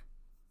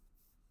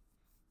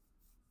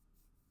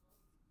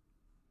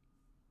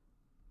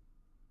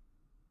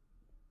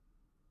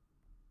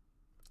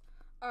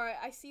 Alright,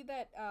 I see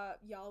that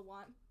y'all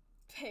want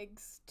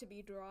pigs to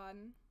be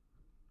drawn.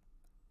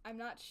 I'm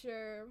not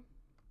sure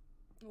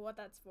what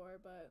that's for,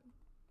 but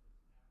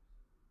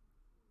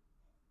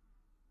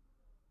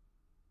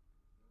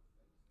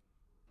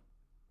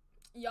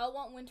y'all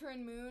want winter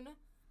and moon?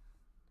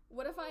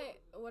 What if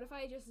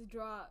I just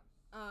draw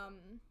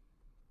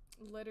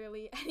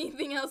literally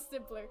anything else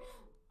simpler?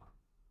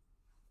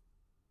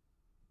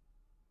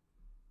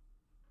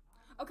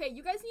 Okay,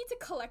 you guys need to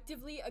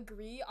collectively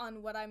agree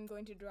on what I'm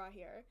going to draw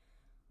here.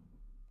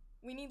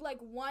 We need like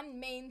one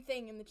main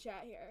thing in the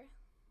chat here.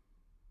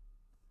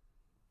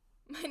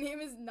 My name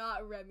is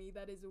not Remy,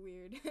 that is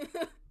weird.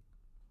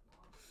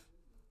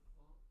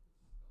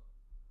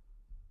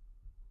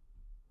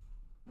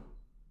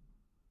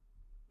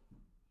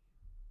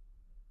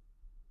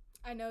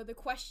 I know, the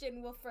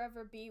question will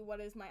forever be, what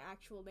is my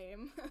actual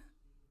name?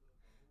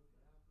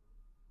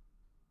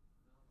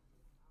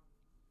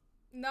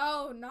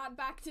 No, not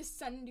back to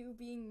Sundew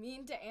being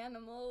mean to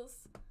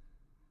animals.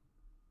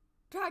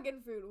 Dragon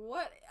fruit,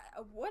 what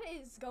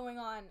is going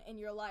on in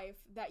your life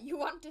that you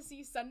want to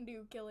see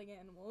Sundew killing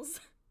animals?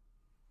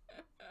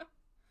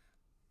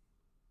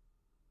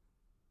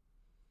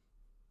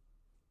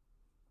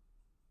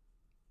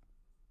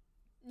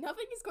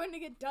 Nothing is going to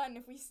get done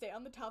if we stay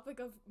on the topic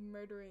of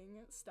murdering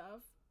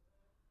stuff.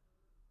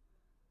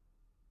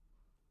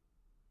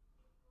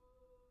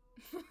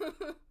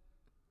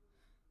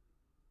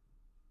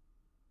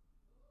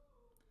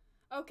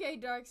 Okay,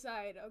 dark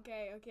side.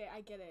 Okay,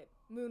 I get it.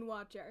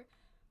 Moonwatcher.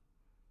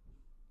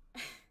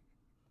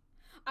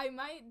 I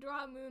might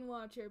draw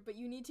Moonwatcher, but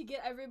you need to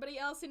get everybody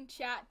else in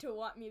chat to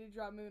want me to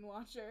draw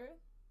Moonwatcher.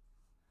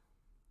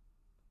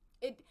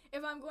 If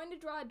I'm going to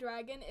draw a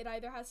dragon, it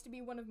either has to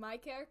be one of my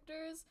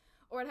characters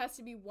or it has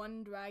to be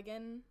one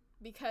dragon,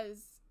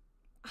 because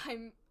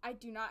I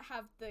do not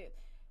have the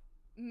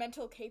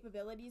mental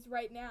capabilities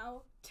right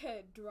now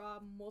to draw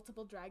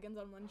multiple dragons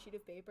on one sheet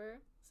of paper.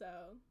 So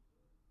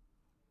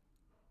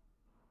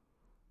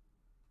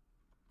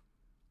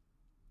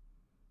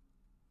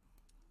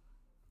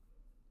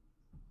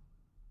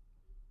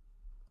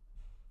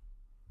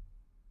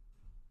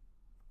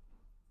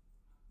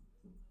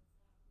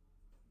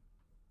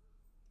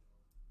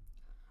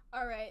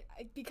alright,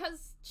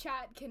 because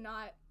chat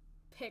cannot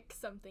pick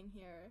something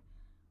here.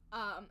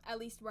 At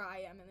least where I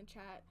am in the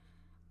chat.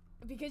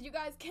 Because you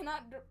guys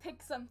cannot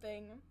pick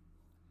something.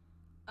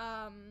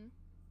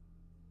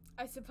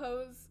 I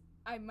suppose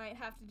I might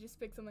have to just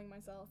pick something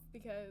myself,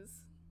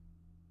 because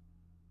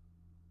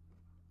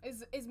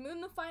is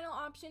Moon the final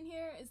option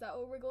here? Is that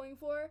what we're going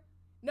for?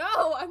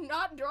 No, I'm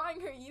not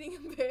drawing her eating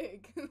a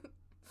pig.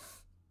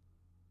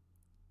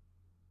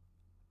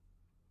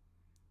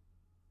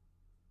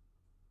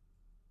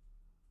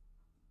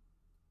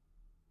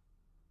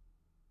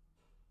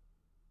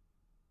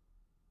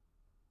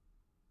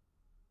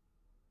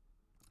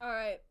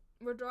 Alright,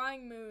 we're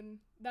drawing Moon.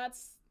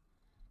 That's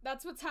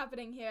what's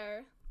happening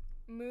here.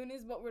 Moon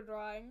is what we're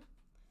drawing.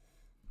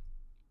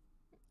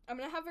 I'm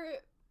gonna have her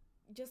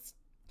just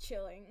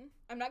chilling.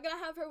 I'm not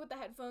gonna have her with the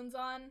headphones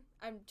on.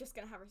 I'm just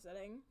gonna have her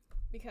sitting.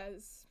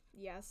 Because,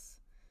 yes.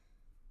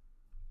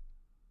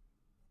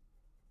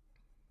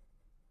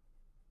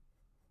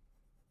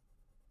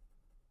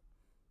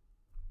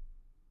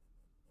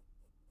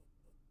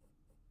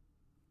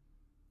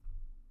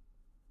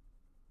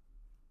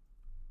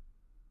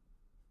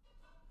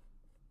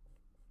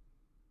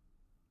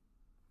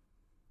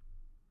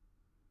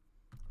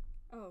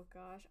 Oh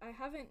gosh, I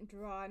haven't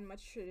drawn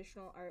much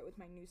traditional art with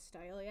my new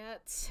style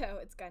yet, so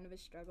it's kind of a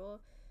struggle,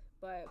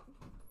 but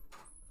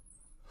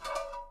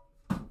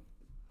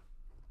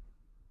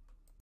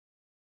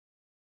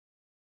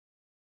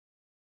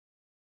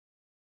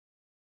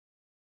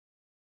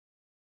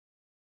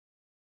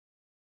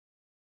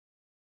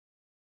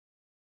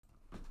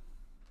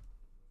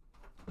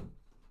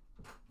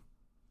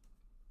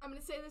I'm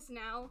gonna say this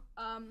now.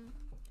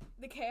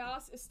 The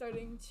chaos is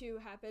starting to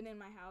happen in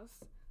my house.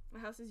 My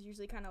house is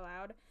usually kind of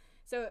loud,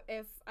 so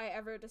if I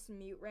ever just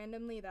mute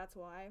randomly, that's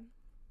why.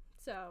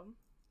 So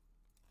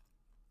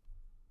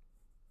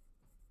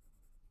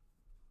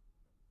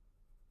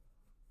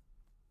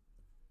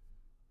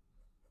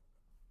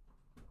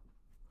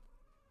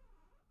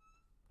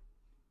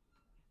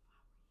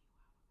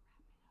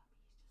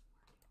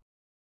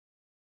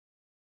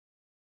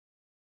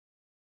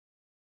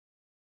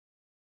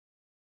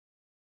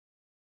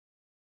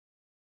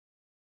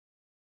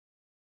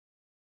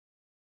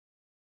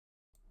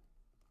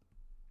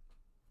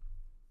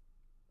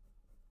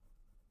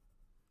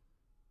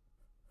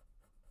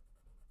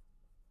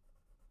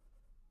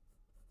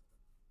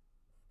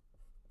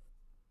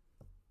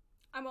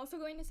I'm also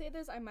going to say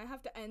this, I might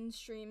have to end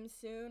stream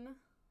soon,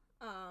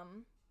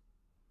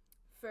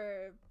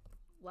 for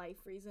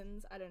life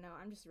reasons. I don't know,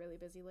 I'm just really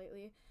busy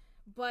lately.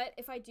 But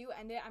if I do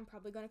end it, I'm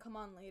probably going to come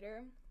on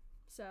later,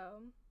 so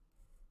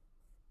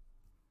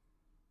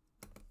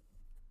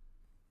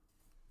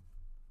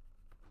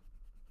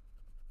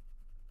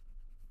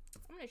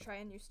I'm going to try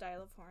a new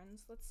style of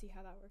horns. Let's see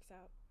how that works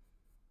out.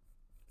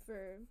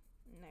 For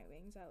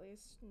Nightwings, at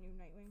least. New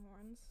Nightwing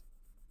horns.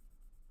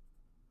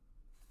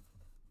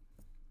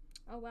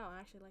 Oh wow, I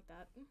actually like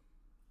that. I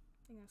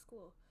think that's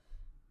cool.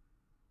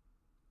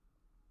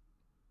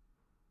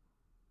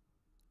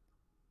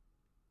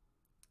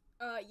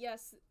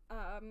 Yes,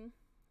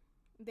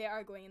 they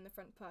are going in the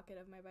front pocket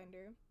of my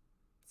binder.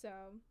 So,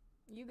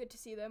 you get to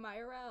see them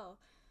IRL.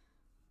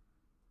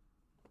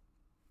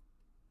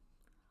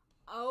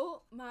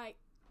 Oh my...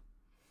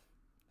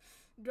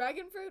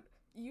 Dragon fruit,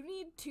 you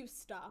need to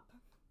stop.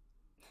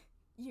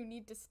 You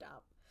need to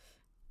stop.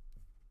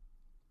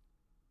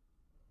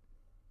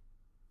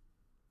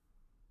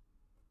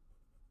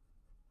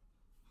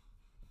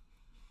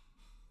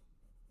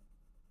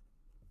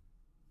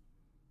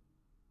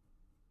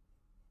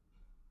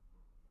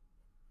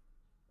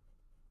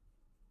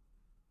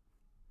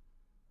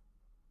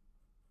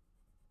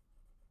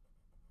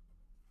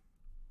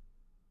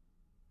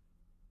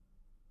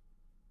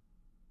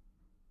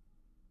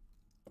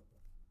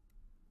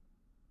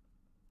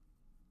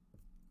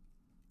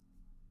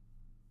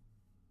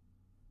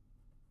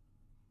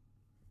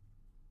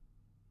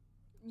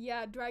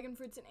 Yeah, dragon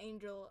fruit's an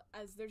angel,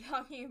 as they're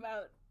talking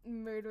about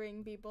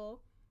murdering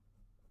people.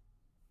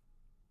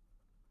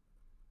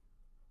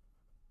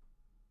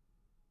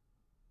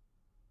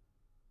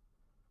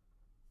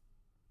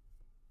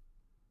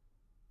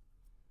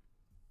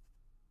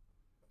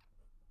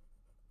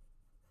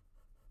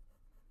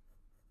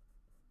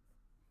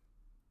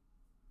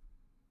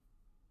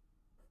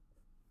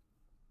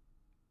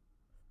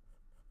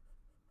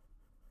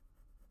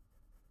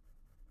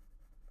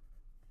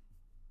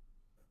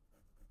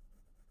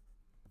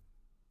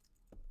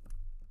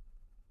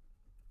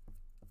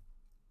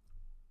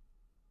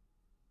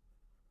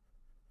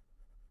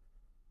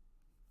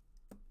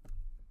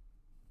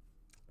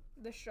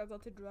 The struggle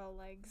to draw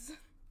legs.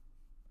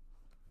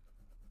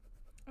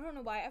 I don't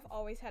know why, I've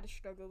always had a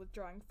struggle with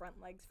drawing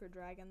front legs for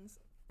dragons.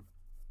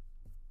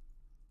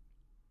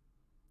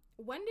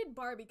 When did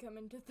Barbie come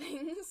into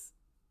things?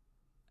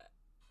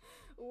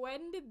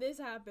 When did this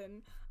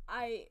happen?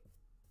 I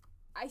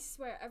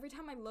swear, every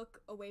time I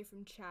look away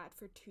from chat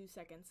for 2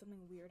 seconds, something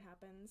weird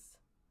happens.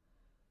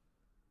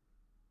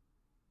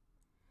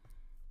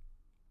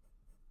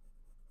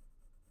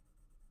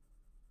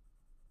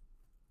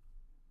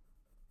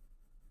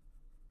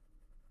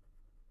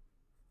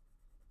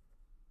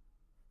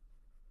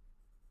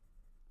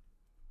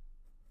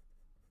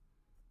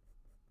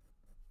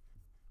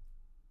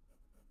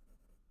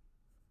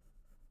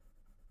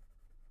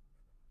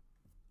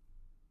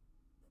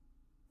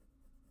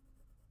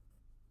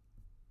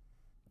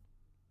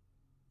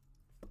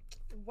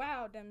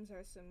 Wow, Dems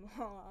are some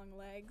long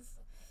legs.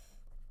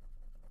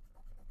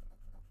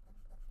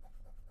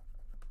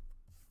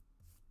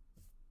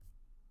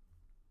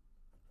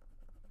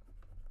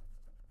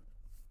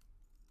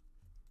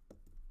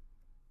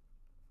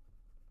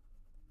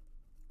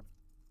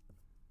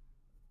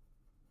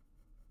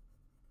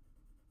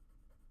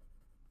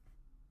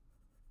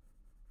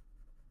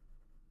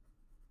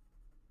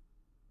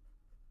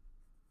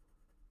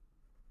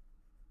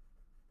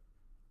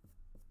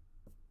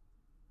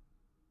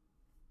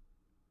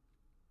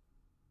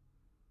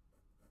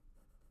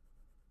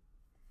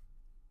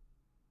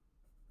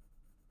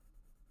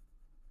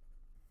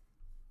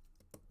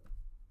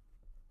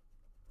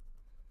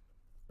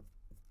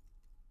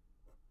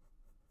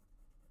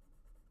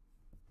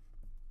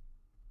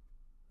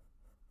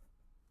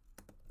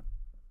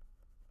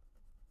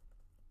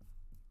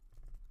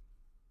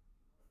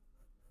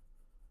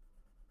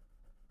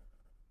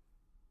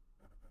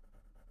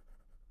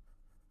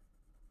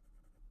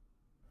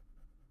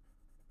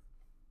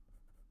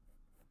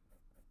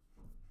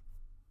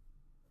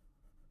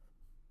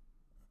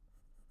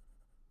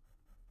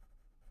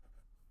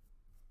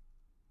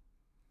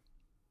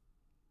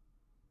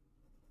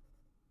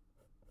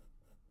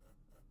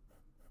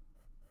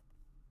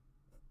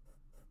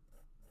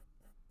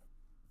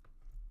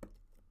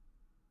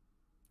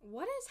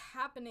 What is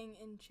happening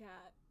in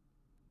chat?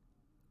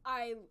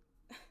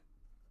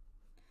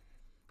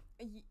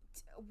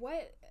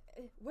 What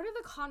are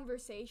the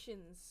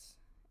conversations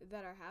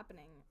that are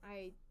happening?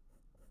 I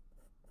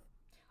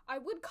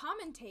would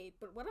commentate,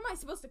 but what am I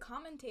supposed to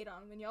commentate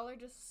on when y'all are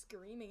just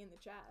screaming in the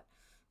chat?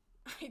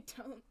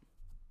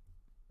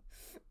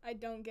 I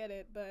don't get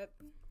it, but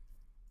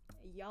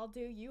y'all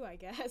do you, I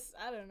guess.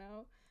 I don't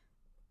know.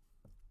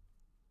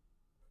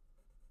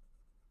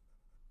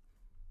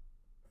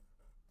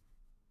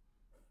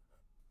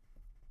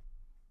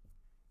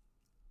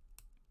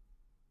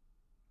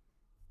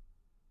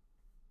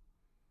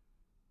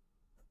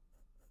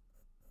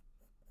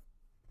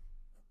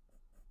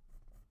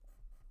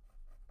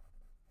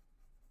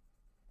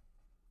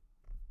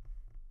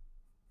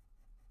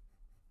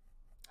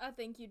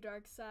 Thank you,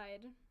 Dark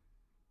Side.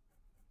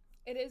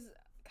 It is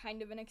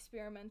kind of an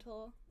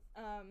experimental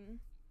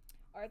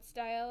art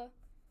style.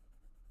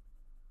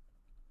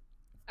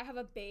 I have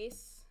a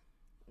base,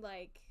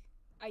 like,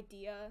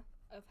 idea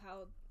of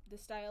how the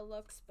style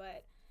looks,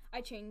 but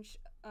I change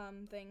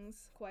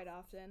things quite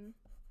often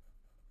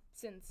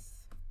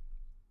since,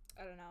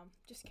 I don't know,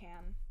 just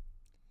can.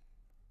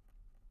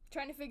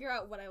 Trying to figure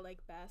out what I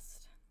like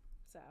best,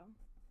 so.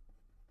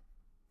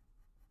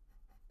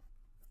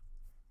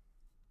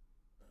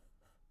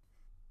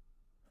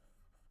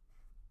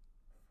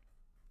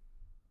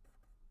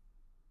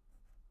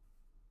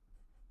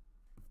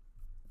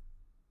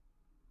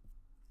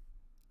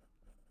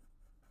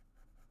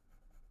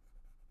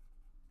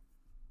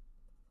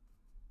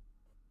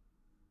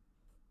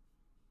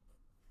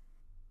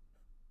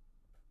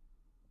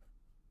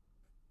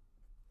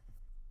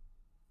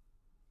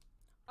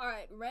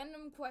 Alright,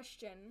 random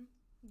question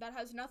that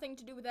has nothing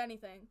to do with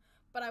anything,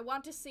 but I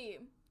want to see,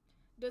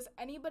 does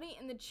anybody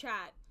in the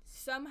chat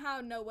somehow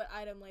know what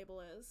item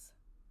label is?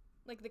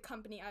 Like the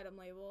company item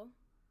label?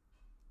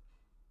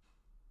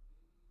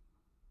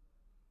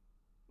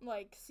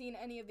 Like, seen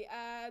any of the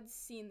ads,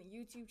 seen the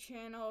YouTube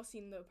channel,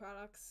 seen the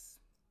products,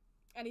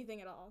 anything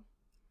at all?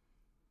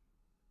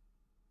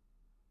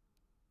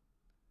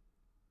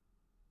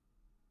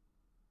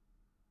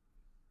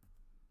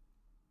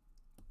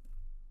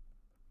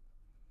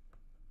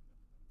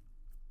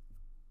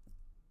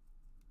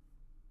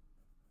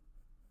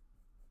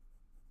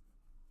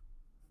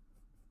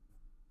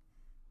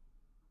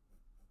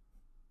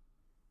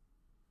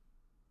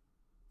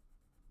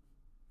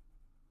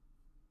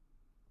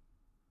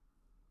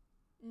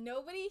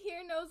 Nobody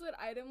here knows what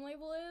item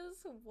label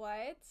is?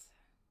 What?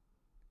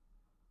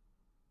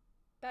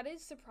 That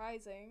is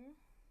surprising.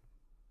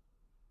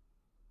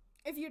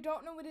 If you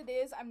don't know what it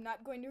is, I'm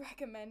not going to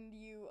recommend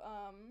you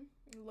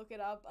look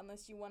it up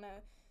unless you want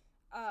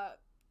to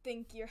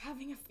think you're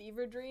having a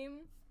fever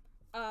dream.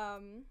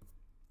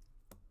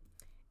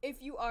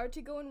 If you are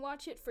to go and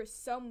watch it for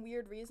some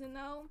weird reason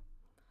though,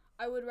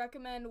 I would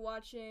recommend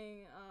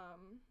watching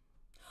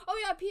oh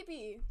yeah,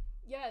 Pee-Pee.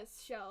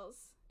 Yes,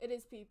 Shells. It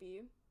is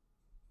Pee-Pee.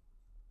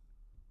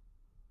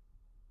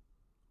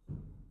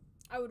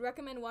 I would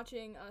recommend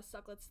watching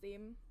Sucklet's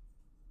theme.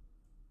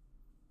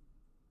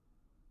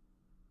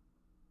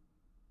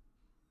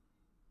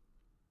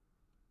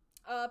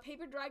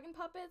 Paper Dragon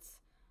puppets.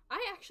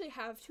 I actually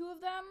have 2 of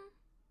them.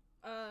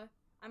 I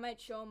might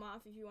show them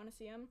off if you want to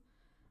see them.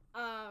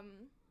 I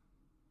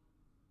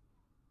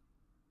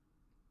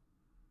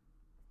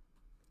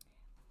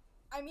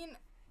mean,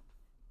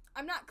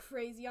 I'm not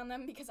crazy on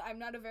them because I'm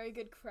not a very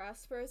good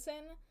crafts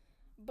person,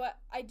 but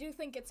I do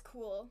think it's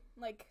cool,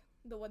 like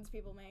the ones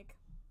people make.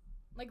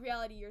 Like,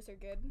 reality years are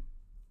good.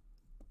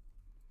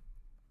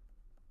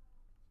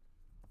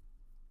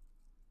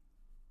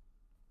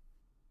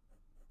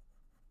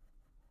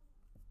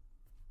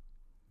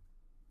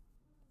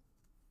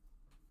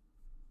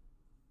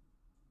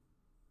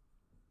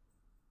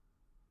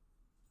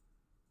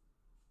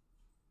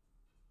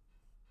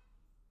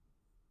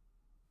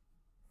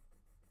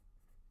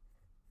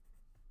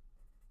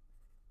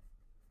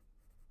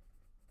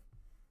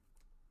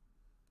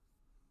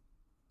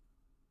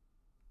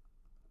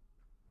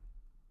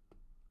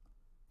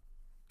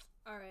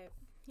 Alright,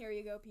 here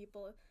you go,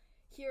 people.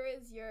 Here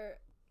is your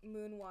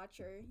moon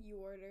watcher you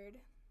ordered.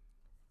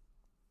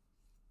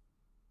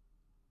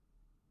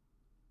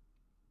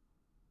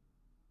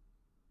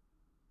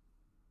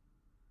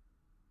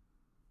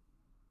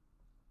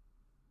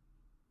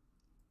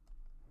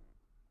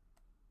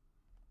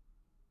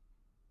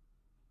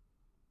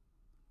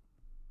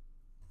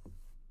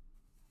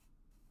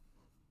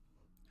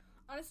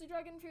 Honestly,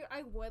 Dragon Fruit,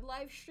 I would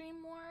live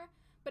stream more,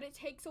 but it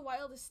takes a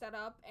while to set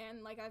up,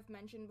 and like I've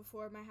mentioned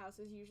before, my house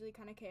is usually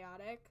kind of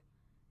chaotic.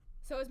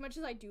 So as much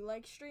as I do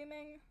like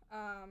streaming,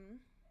 I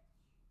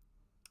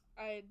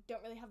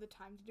don't really have the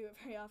time to do it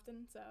very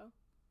often, so.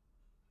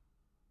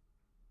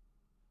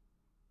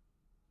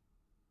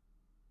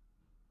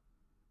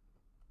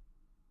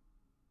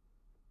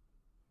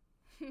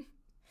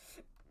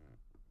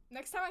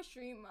 Next time I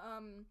stream,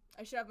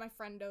 I should have my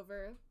friend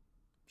over.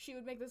 She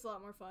would make this a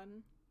lot more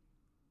fun.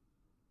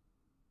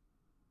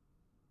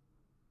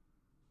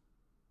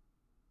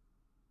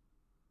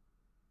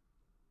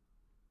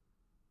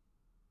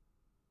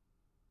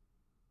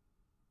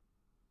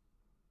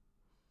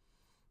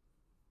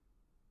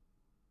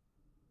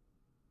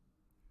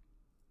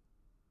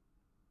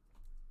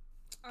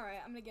 Alright,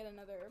 I'm gonna get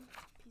another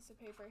piece of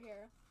paper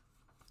here.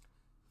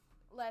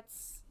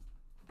 Let's,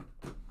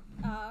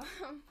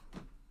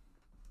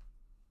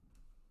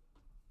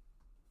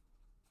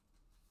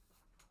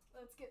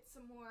 let's get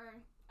some more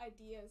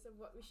ideas of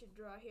what we should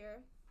draw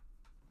here.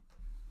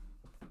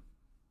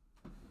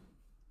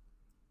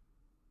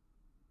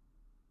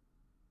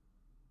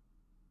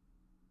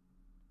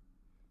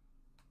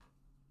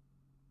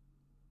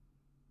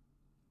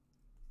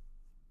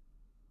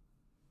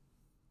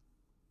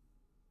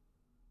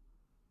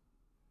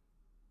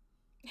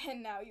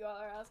 And now you all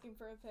are asking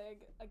for a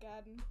pig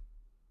again.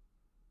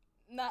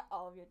 Not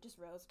all of you, just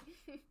Rose.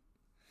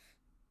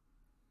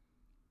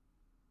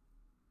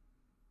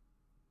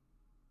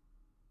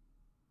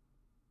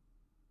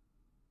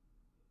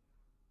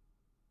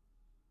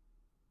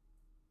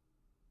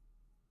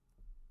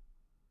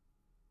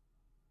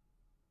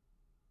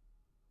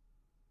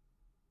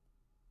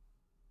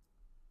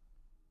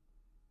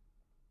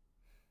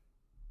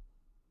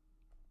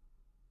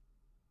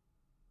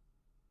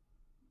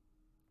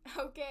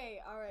 Okay,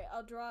 alright,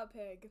 I'll draw a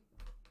pig.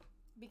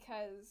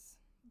 Because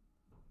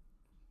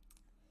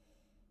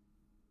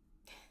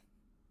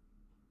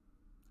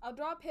I'll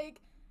draw a pig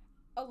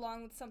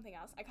along with something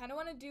else. I kind of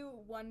want to do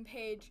one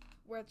page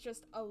where it's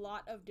just a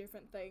lot of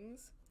different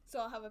things. So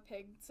I'll have a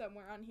pig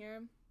somewhere on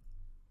here.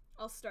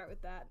 I'll start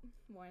with that.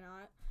 Why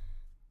not?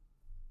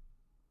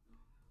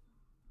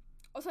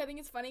 Also, I think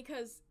it's funny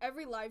because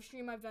every live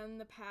stream I've done in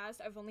the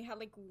past, I've only had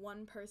like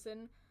one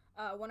person,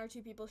 one or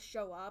two people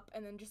show up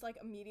and then just like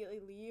immediately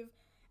leave.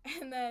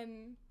 And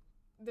then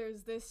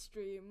there's this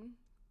stream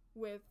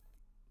with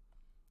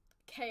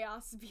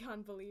chaos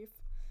beyond belief.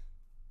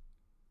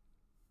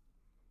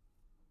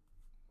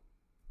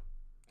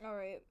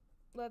 Alright,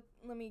 let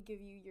me give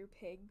you your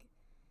pig,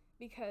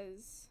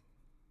 because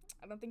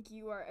I don't think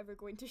you are ever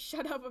going to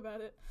shut up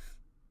about it.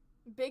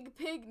 Big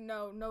pig?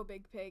 No, no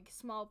big pig.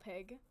 Small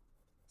pig.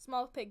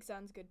 Small pig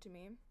sounds good to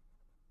me.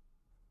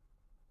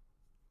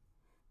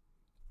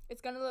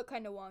 It's gonna look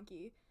kind of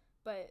wonky,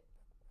 but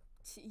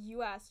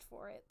you asked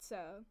for it,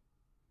 so.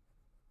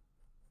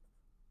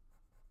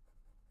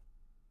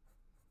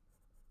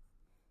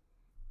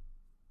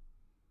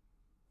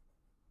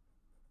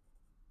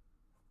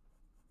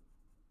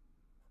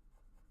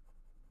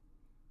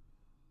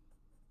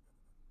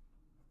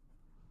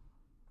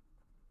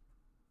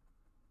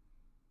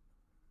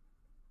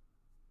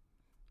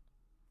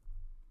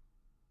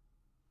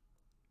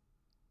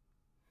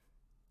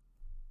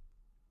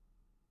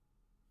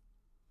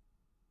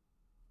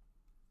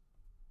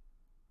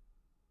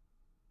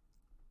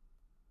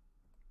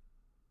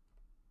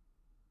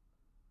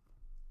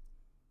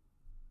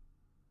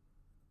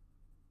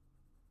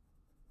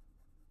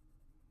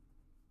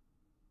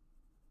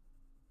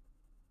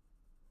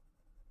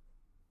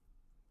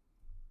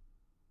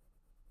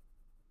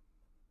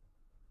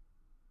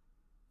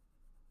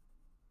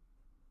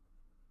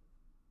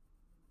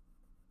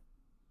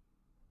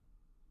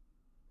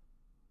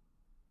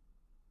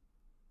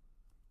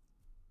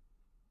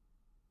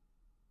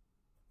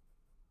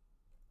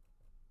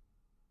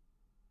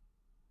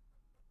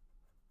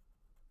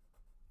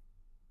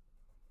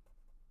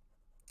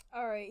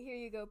 Alright, here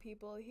you go,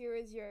 people. Here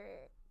is your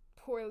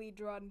poorly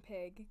drawn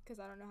pig, because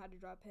I don't know how to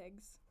draw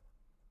pigs.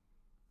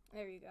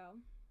 There you go.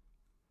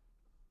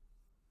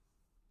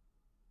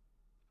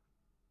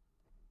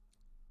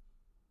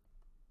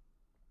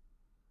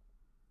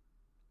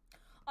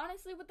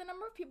 Honestly, with the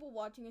number of people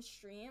watching a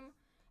stream,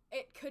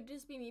 it could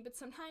just be me, but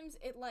sometimes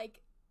it, like,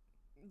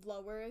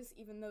 lowers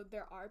even though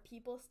there are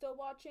people still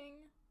watching.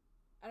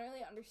 I don't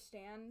really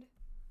understand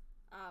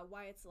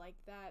why it's like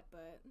that,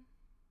 but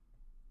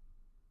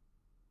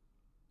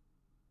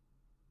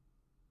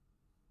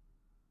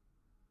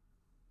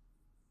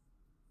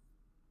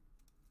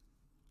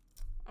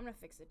I'm gonna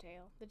fix the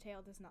tail. The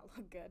tail does not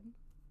look good.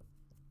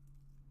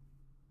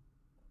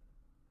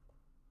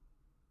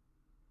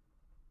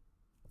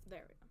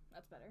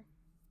 better.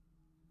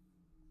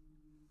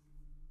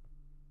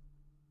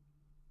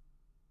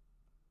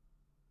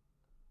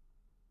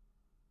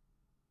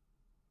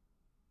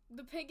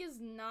 The pig is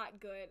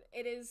not good.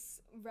 It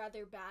is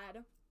rather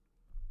bad.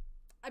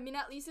 I mean,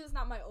 at least it's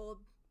not my old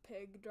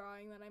pig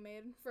drawing that I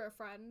made for a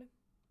friend.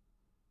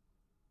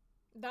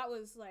 That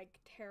was, like,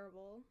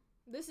 terrible.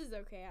 This is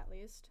okay, at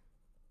least.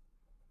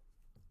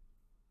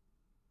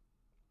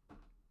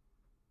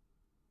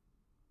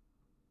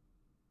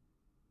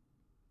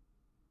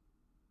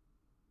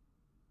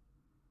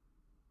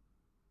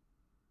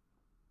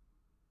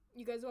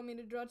 You guys want me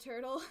to draw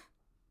turtle?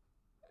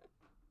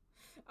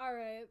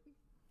 Alright.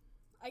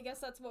 I guess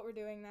that's what we're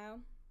doing now.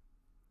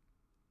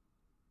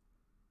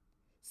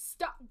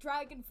 Stop,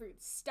 dragon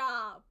fruit,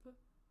 stop.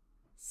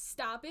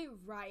 Stop it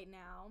right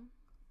now.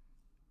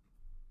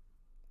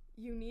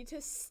 You need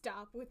to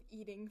stop with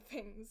eating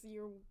things.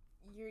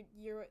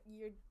 You're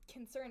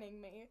concerning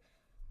me.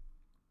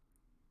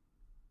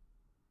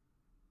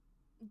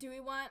 Do we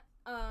want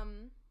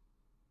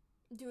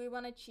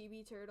a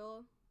chibi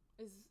turtle?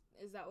 Is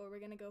that what we're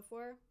gonna go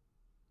for?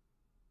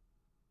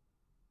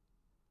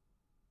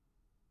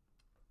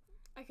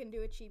 I can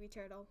do a chibi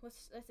turtle.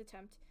 Let's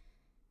attempt.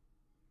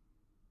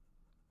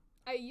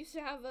 I used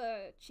to have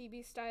a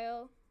chibi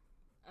style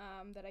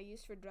that I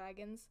used for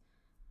dragons.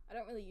 I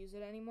don't really use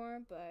it anymore,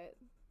 but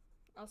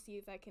I'll see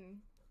if I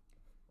can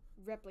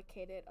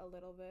replicate it a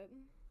little bit.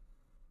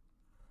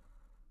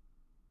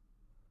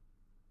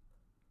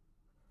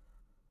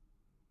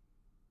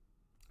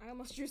 I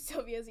almost drew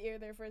Sylvia's ear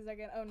there for a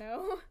second. Oh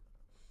no.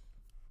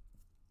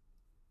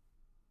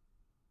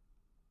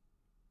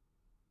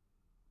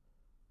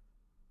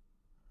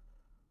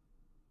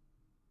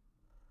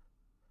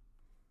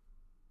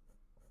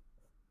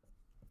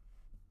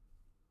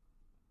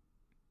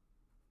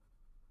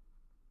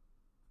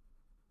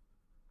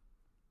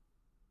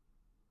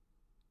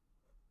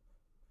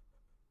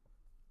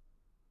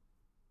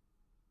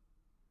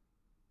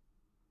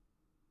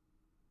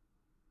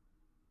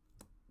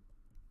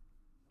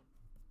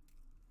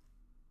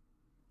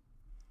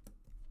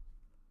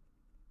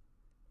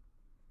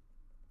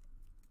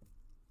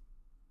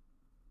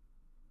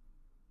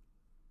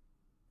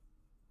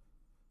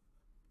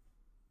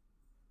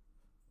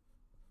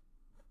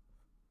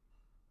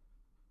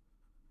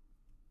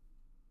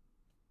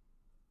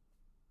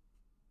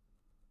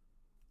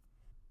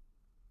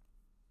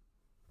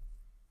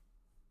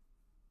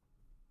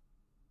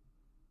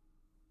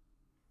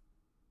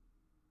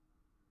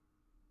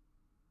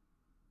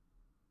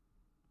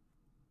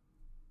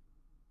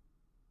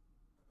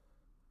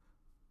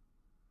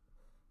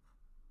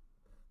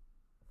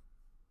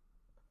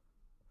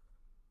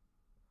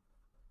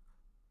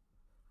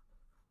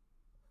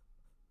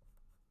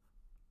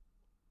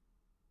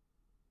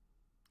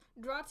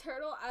 Draw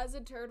turtle as a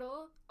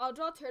turtle. I'll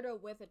draw turtle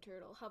with a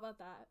turtle. How about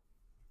that?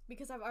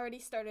 Because I've already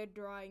started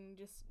drawing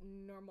just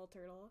normal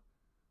turtle.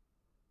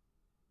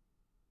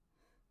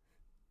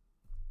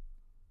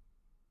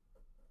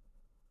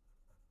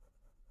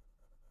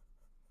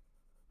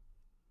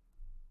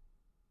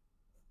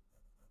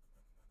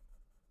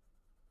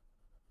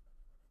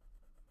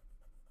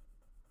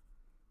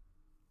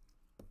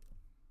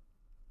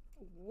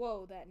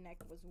 Whoa, that neck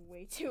was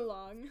way too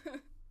long.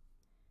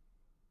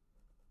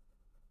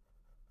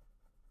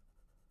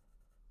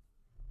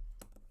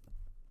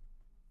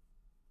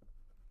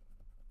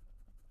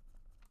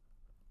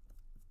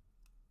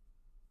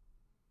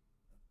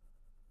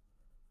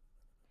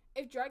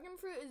 If dragon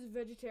fruit is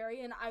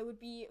vegetarian, I would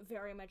be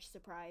very much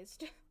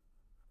surprised.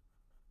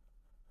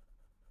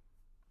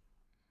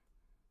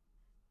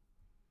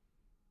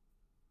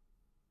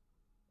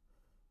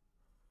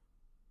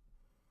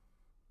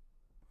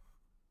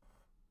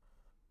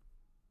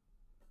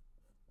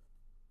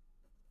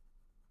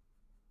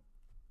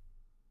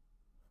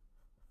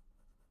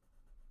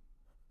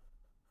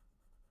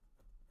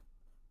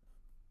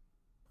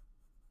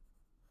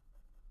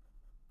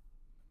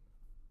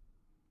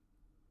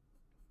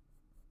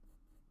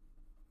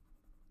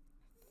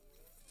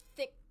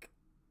 Thick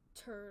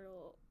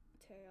turtle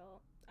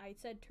tail. I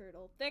said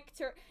turtle.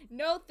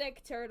 No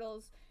thick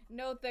turtles.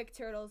 No thick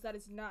turtles. That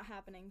is not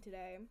happening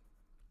today.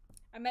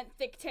 I meant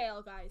thick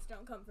tail, guys.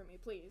 Don't come for me,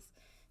 please.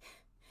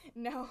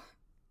 No.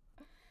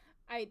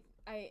 I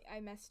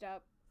messed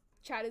up.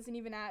 Chat isn't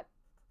even at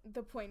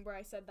the point where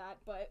I said that,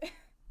 but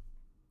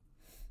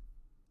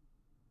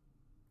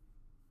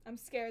I'm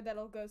scared that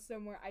it'll go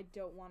somewhere I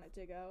don't want it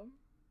to go.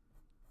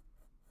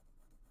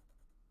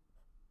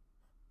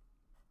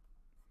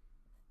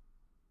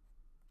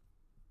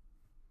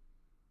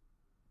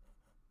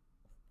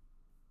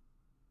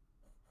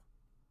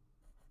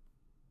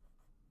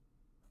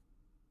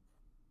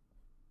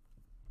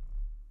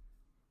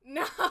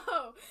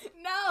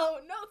 No,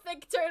 no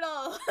thick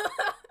turtle.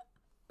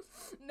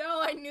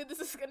 No, I knew this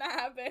was gonna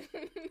happen.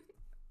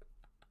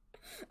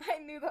 I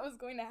knew that was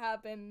going to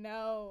happen.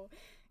 No,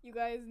 you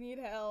guys need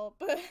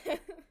help.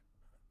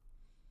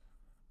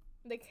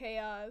 The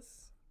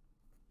chaos.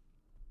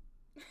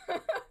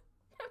 That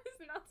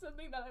is not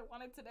something that I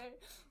wanted today.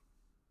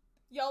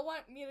 Y'all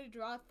want me to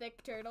draw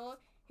thick turtle?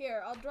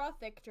 Here, I'll draw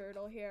thick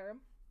turtle here.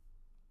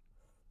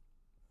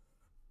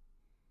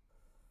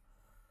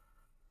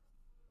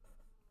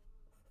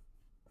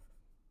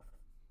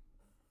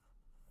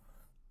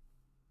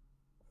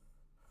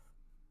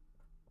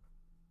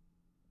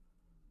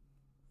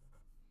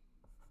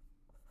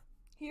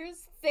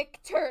 Here's thick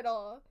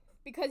turtle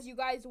because you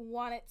guys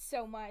want it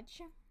so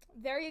much.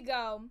 There you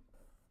go.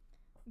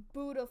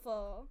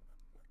 Beautiful.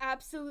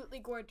 Absolutely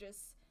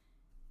gorgeous.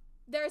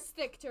 There's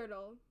thick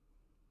turtle.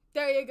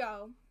 There you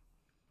go.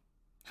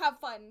 Have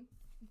fun.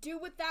 Do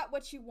with that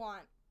what you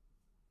want.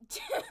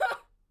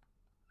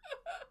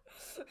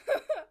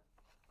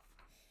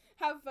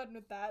 Have fun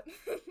with that.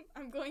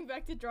 I'm going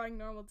back to drawing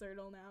normal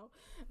turtle now.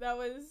 That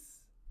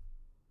was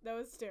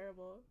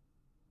terrible.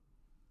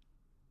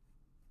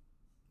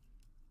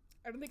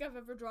 I don't think I've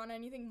ever drawn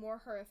anything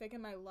more horrific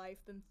in my life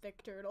than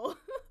thick turtle.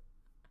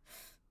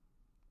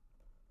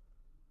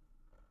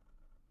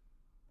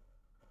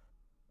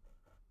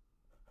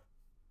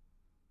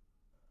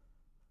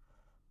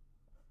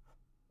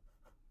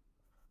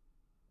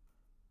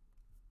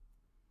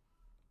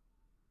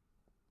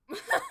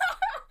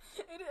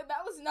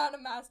 That was not a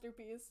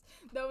masterpiece.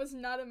 That was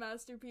not a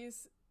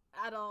masterpiece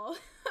at all.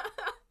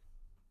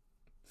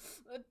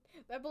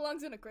 That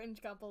belongs in a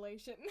cringe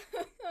compilation.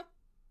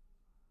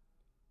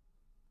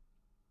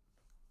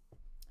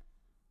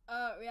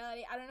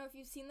 Reality, I don't know if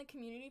you've seen the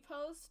community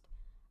post,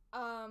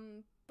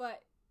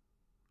 but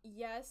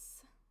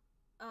yes,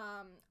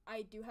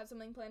 I do have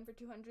something planned for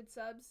 200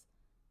 subs,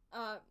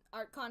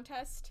 art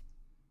contest.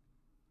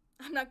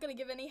 I'm not gonna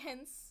give any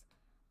hints,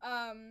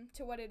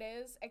 to what it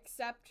is,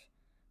 except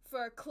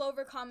for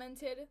Clover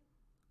commented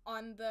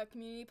on the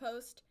community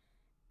post,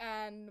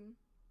 and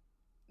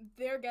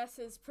their guess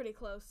is pretty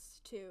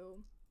close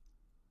to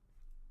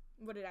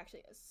what it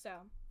actually is, so.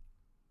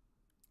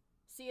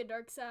 See you,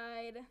 Dark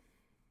Side.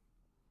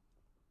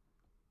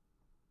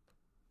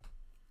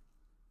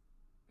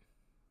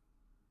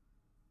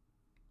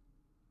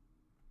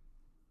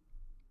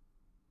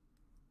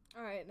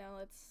 Alright, now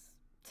let's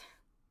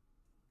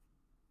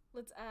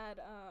add,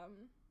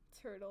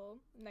 turtle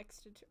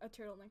next to, a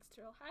turtle next to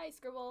turtle. Hi,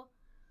 Scribble!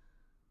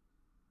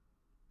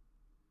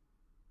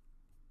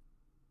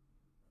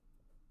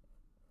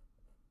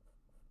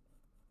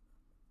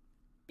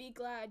 Be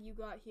glad you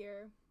got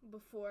here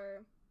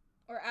before,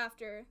 or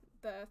after,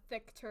 the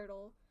thick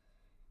turtle.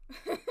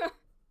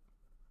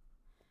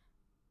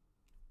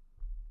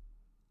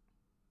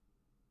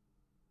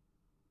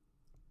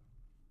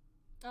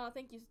 Oh,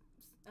 thank you,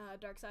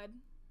 Dark Side.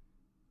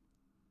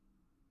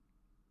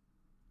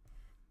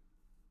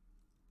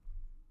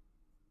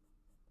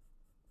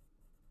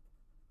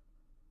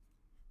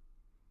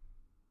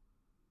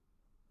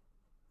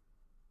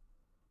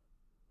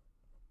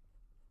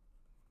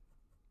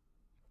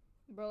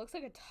 Bro, looks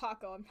like a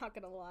taco, I'm not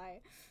gonna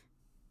lie.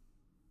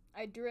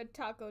 I drew a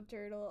taco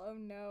turtle, oh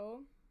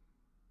no.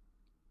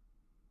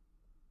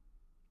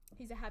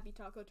 He's a happy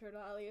taco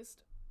turtle, at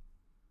least.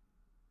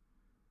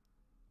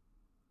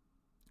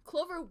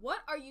 Clover, what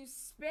are you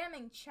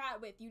spamming chat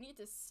with? You need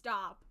to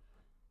stop.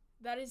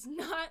 That is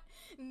not,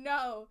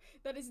 no,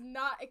 that is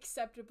not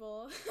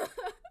acceptable.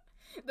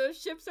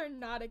 Those ships are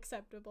not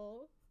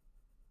acceptable.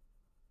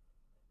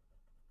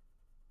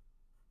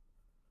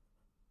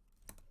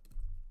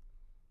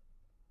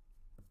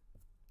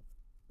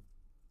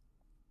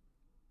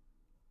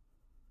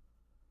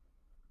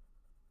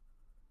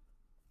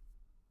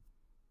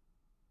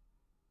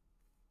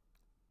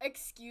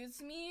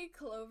 Excuse me,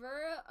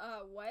 Clover,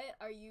 what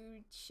are you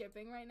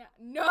shipping right now?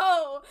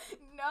 No,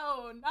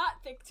 no,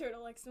 not thick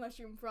turtle X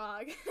mushroom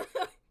frog.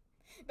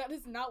 That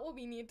is not what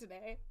we need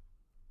today.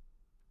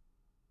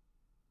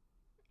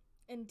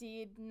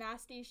 Indeed,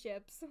 nasty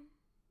ships.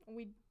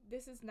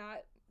 This is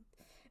not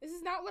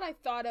what I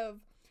thought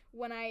of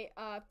when I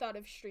thought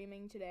of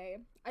streaming today.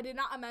 I did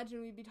not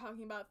imagine we'd be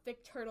talking about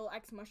thick turtle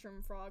X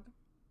mushroom frog.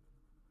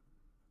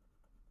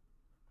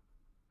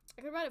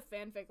 I could write a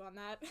fanfic on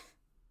that.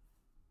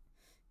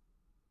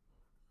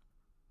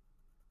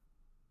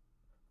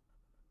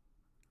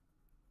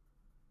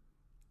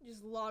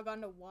 Just log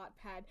on to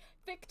Wattpad.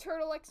 Thick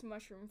turtle X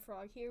mushroom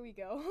frog. Here we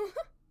go.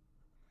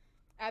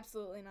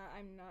 Absolutely not.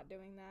 I'm not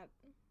doing that.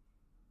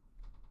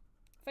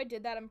 If I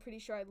did that, I'm pretty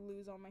sure I'd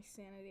lose all my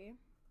sanity.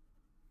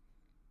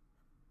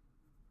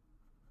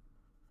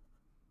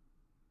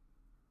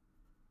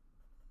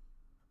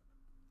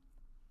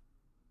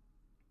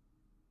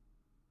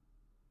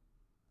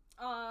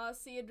 Aw,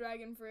 see a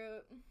dragon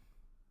fruit.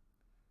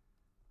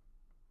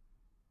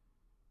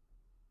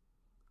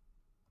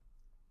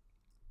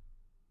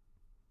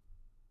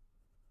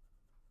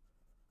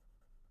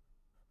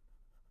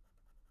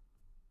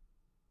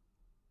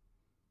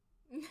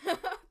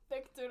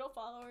 Thick turtle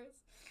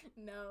followers?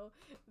 No,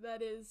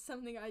 that is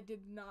something I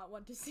did not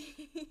want to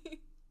see.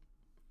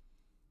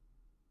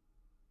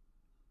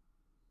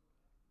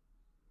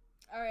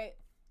 Alright,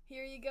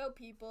 here you go,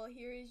 people.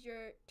 Here is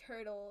your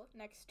turtle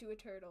next to a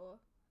turtle.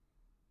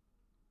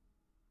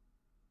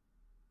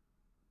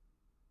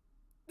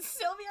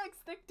 Sylvia X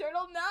thick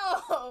turtle?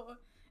 No!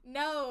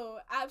 No,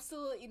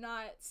 absolutely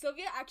not.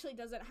 Sylvia actually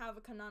doesn't have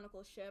a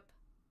canonical ship.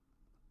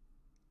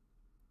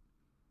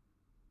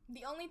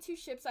 The only two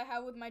ships I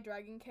have with my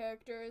dragon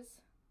characters,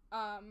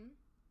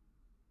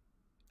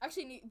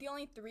 actually the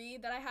only three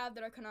that I have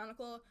that are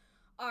canonical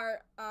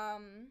are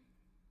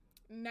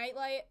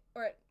Nightlight,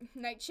 or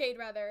Nightshade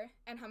rather,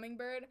 and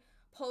Hummingbird,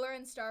 Polar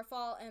and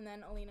Starfall, and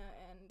then Alina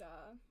and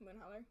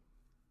Moonhowler.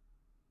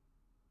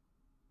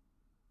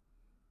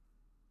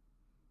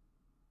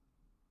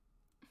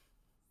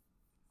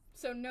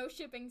 So no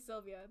shipping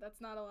Sylvia.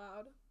 That's not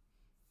allowed.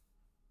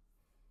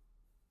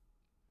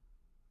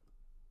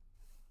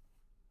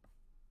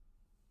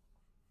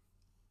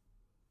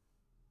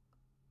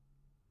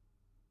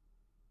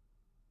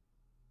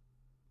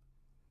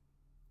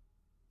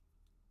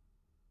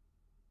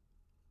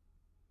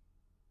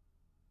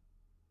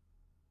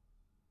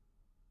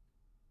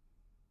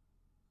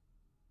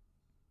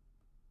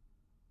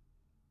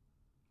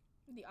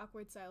 The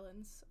awkward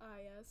silence. Ah,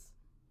 yes.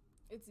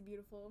 It's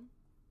beautiful.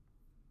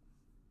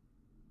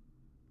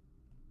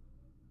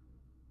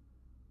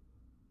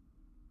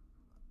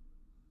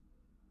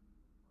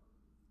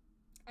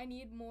 I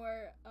need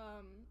more,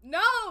 no!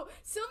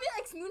 Sylvia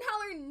X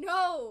Moonhowler,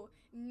 no!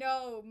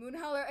 No,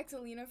 Moonhowler X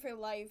Alina for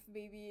life,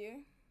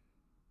 baby.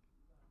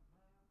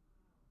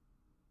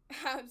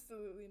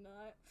 Absolutely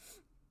not.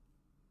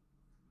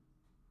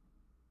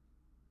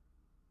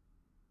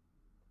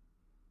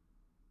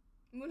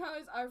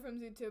 Moonhowlers are from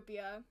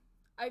Zootopia.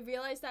 I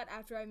realized that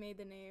after I made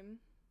the name.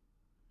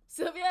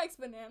 Sylvia X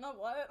Banana,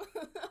 what?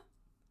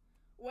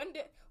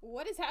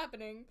 What is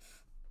happening?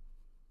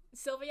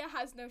 Sylvia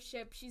has no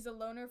ship. She's a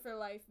loner for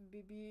life,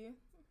 baby.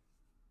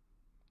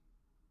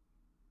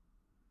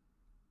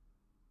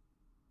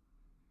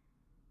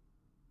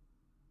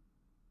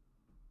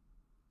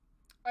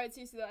 Alright,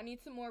 seriously though, I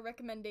need some more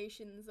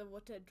recommendations of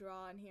what to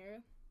draw in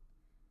here.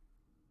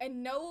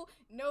 And no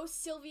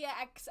Sylvia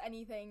X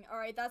anything.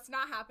 Alright, that's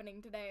not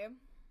happening today.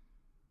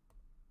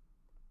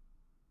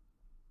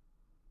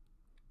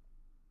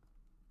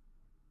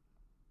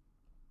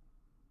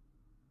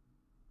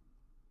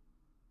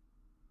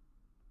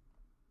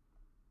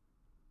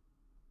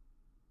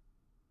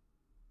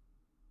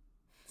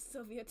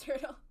 Sylvia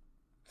Turtle.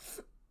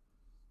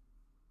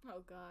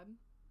 Oh god.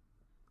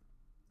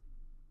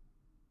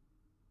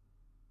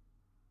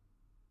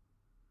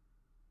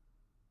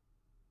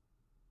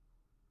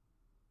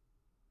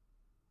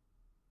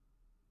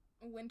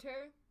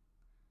 Winter.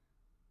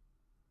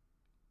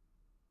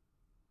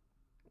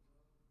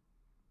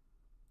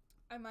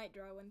 I might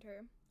draw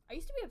Winter. I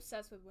used to be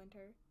obsessed with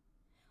Winter.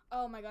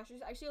 Oh my gosh,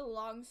 there's actually a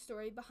long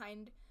story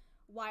behind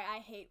why I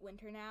hate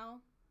Winter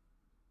now.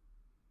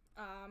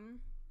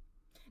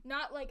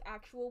 Not like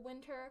actual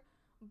Winter,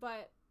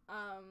 but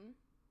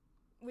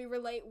we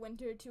relate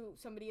Winter to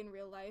somebody in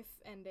real life,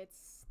 and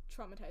it's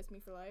traumatized me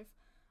for life.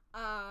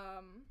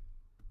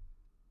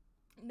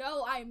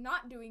 No, I'm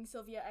not doing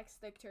Sylvia X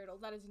Thick Turtle.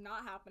 That is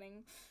not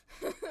happening.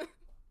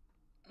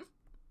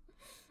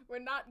 We're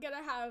not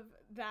gonna have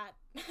that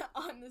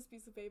on this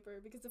piece of paper,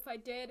 because if I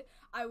did,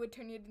 I would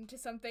turn it into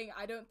something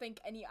I don't think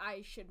any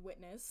eyes should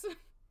witness.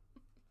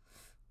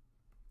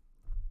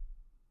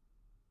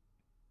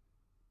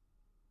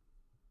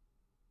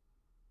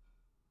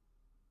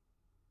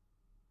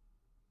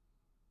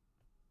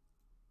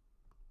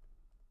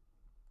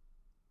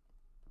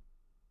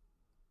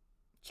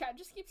 Chat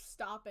just keeps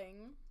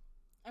stopping.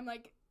 I'm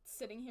like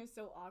sitting here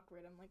so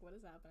awkward. I'm like, what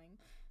is happening?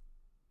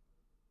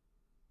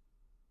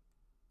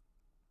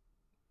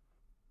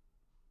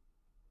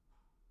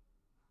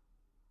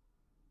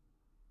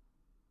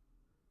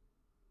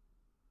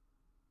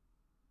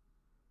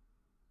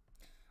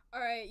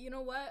 Alright, you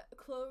know what?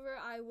 Clover,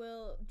 I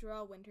will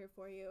draw Winter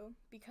for you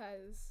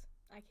because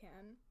I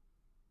can.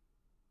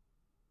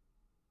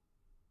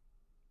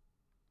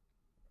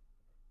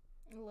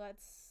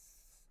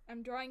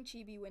 I'm drawing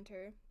Chibi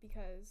Winter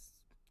because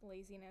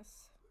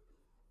laziness.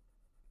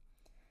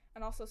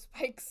 And also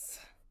spikes.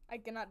 I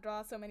cannot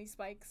draw so many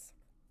spikes.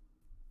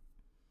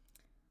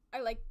 I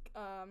like,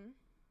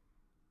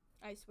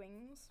 Ice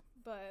Wings,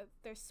 but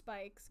they're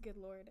spikes, good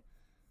lord.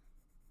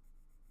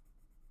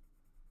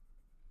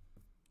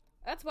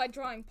 That's why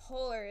drawing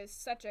Polar is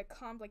such a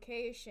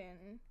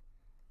complication.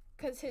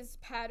 Because his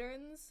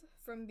patterns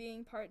from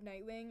being part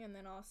Nightwing and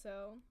then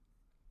also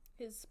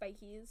his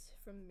spikies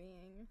from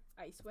being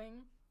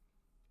Icewing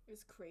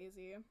is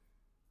crazy.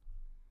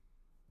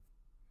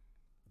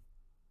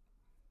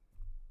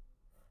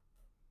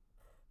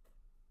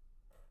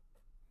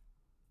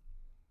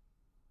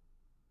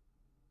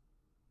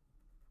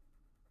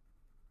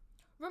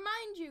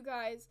 Remind you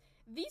guys,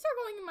 these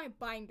are going in my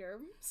binder,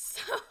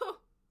 so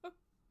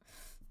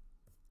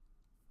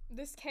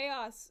this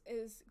chaos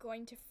is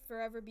going to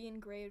forever be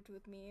engraved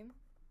with me.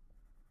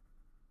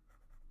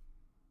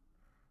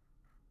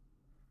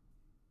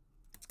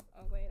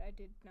 Oh wait, I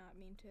did not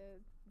mean to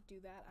do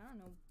that. I don't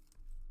know.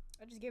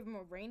 I just gave him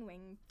a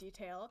Rainwing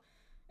detail.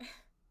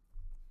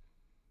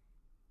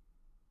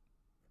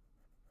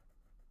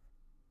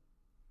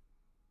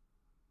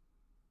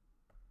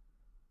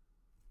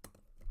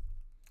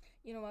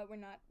 You know what? We're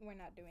not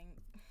doing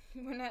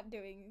we're not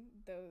doing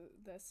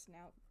the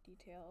snout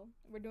detail.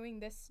 We're doing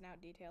this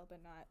snout detail,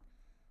 but not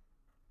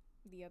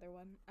the other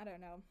one. I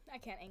don't know. I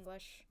can't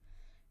English.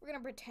 We're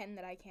gonna pretend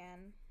that I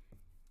can.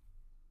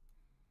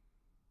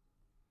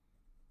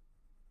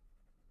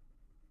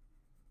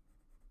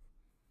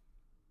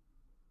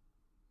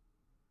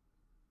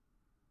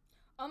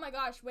 Oh my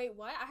gosh, wait,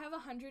 what? I have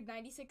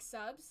 196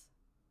 subs?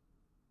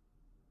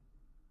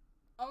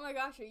 Oh my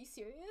gosh, are you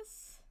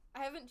serious?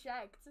 I haven't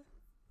checked.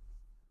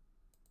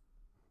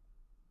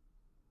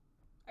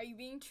 Are you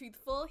being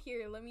truthful?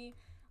 Here, let me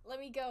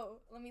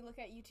go. Let me look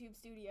at YouTube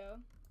Studio.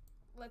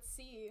 Let's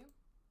see.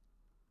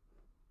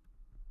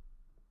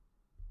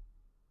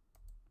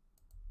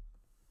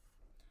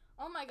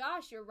 Oh my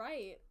gosh, you're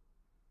right.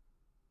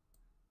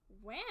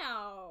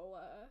 Wow.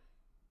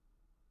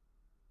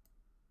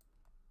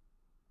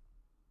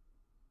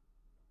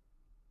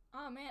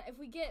 Oh man, if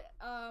we get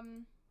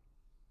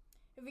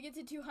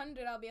to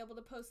 200, I'll be able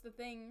to post the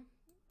thing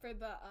for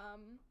the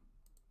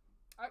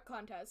art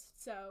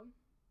contest. So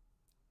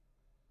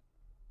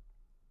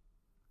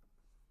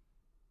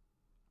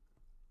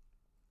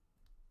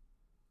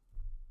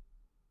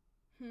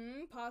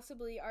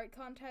possibly art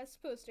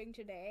contest posting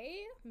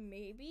today.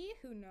 Maybe,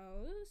 who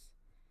knows?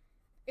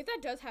 If that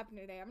does happen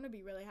today, I'm gonna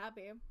be really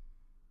happy.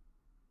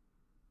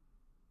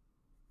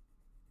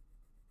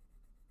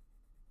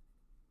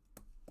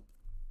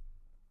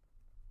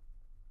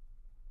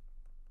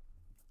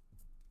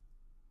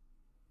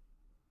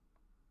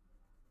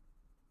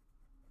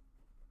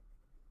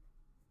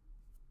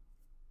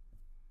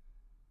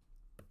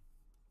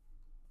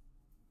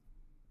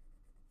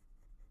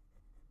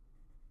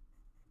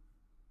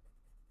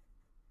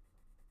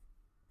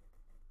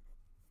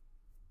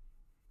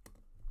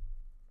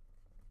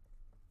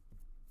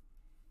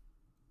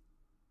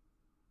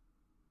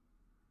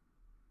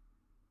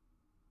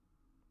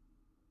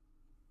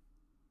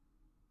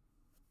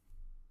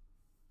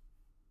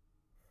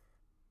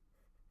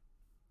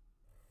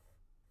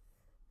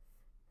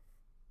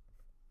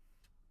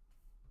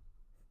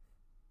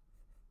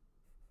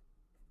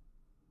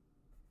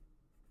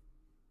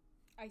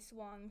 Ice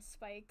Wong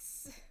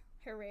spikes.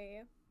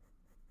 Hooray.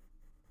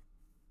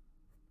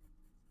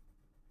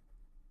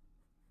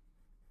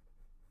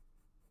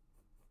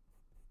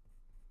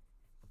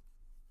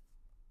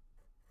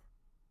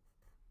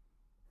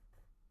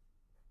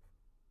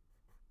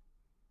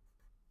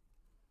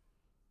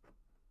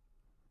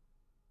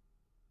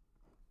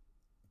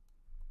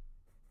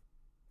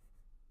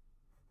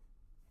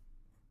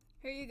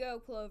 Here you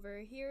go, Clover.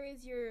 Here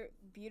is your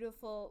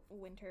beautiful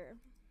winter.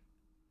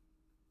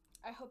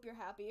 I hope you're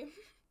happy.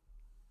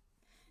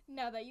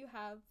 Now that you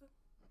have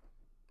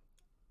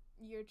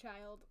your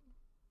child.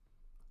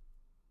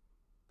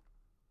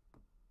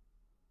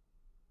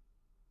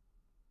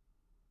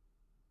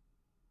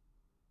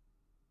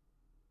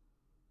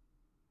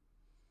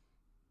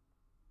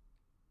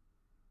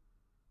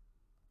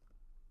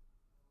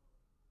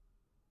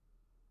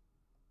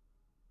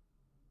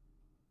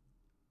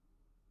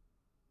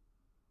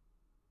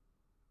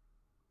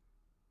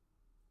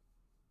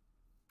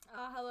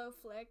 Hello,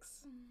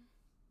 Flix.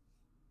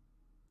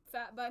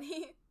 Fat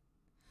Bunny.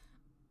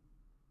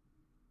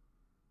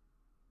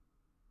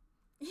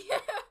 Yeah.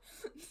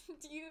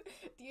 Do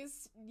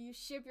you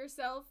ship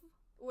yourself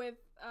with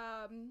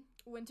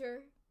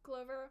Winter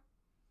Clover?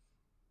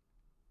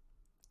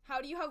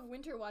 How do you have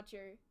Winter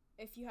Watcher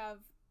if you have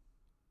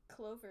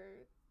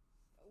Clover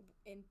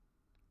in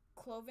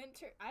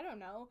Clovinter? I don't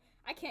know.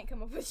 I can't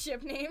come up with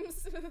ship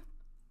names.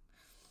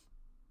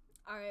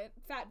 Alright,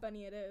 Fat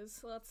Bunny it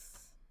is.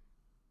 Let's...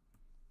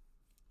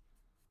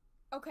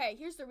 Okay,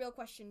 here's the real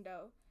question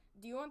though.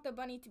 Do you want the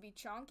bunny to be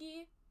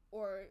chonky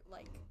or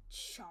like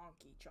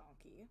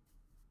chonky?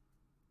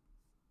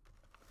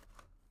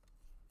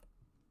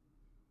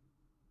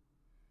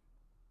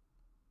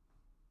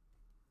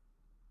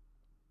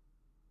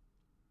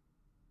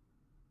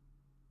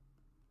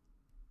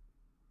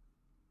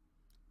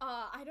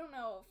 I don't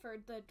know for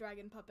the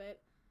dragon puppet.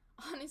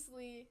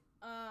 Honestly,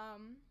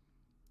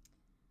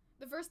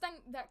 the first thing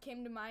that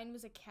came to mind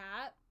was a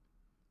cat,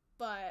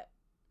 but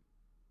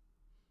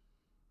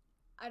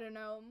I don't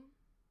know.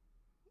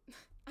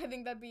 I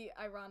think that'd be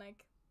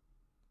ironic.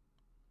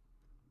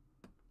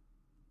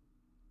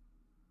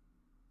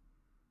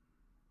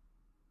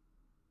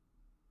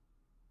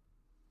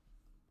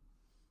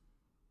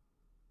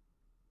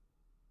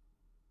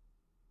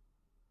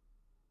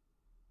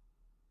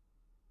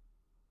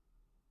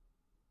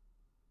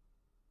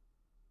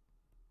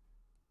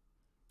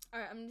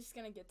 Alright, I'm just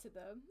gonna get to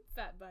the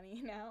Fat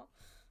Bunny now.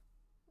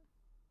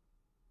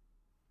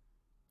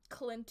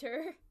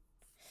 Clinter.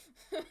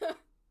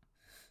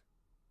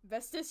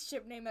 Bestest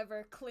ship name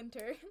ever,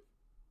 Clinter.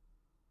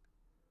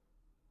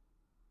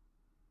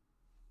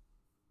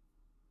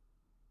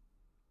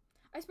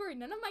 I swear,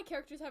 none of my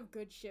characters have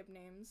good ship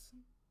names.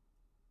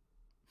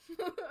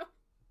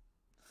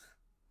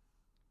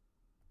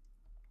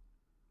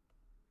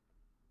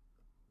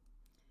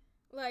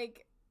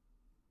 Like,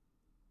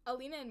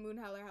 Alina and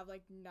Moonhowler have,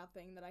 like,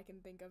 nothing that I can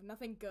think of.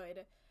 Nothing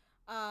good.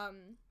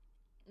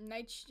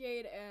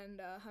 Nightshade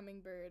and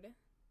Hummingbird.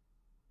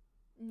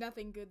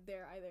 Nothing good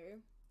there either.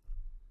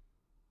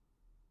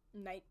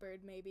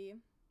 Nightbird maybe.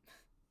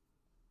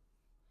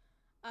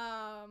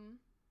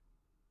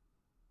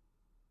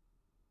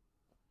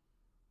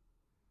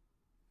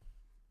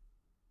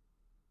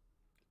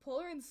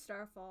 Polar and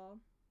Starfall.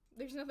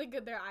 There's nothing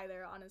good there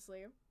either,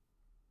 honestly.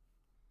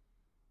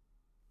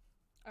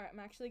 Alright, I'm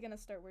actually gonna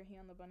start working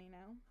on the bunny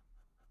now.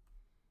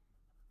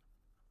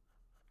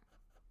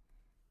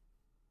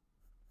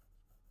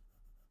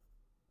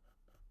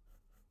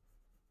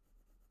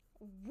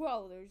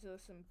 Whoa,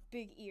 there's some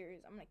big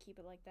ears. I'm gonna keep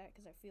it like that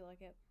because I feel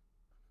like it.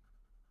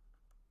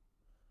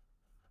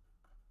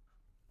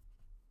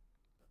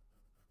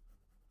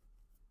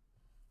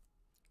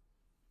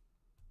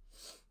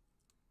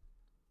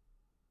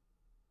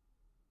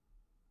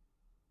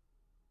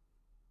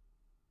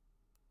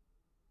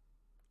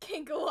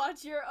 Can't go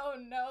watch your, oh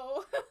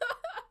no.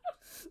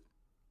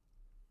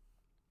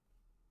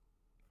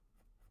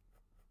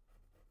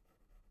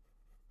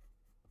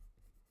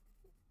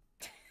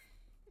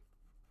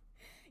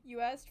 You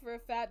asked for a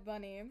fat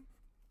bunny,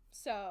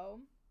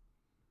 so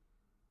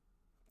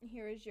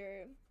here is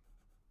your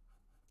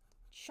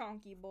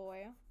chonky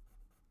boy.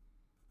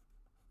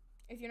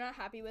 If you're not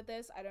happy with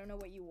this, I don't know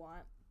what you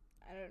want.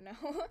 I don't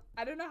know.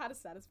 I don't know how to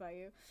satisfy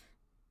you.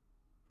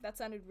 That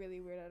sounded really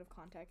weird out of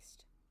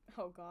context.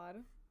 Oh god.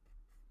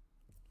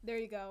 There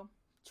you go.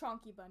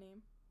 Chonky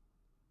bunny.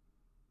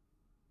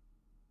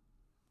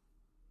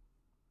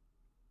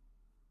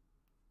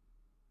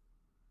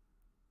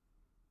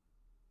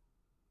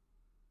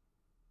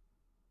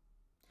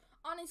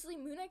 Honestly,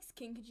 Moon X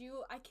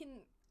Kinkajou,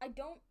 I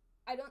don't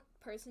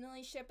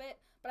personally ship it,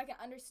 but I can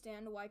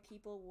understand why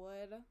people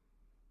would.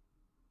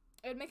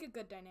 It would make a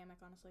good dynamic,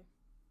 honestly.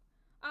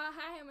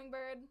 Hi,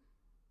 Hummingbird.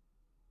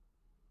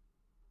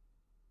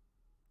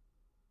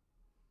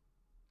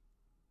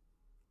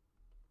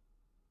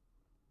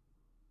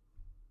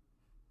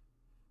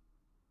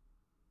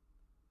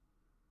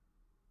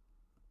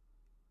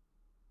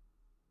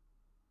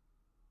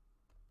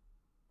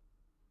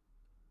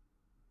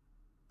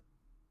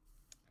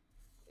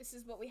 This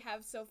is what we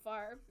have so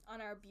far on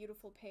our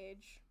beautiful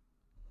page.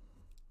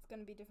 It's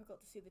gonna be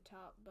difficult to see the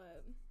top,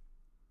 but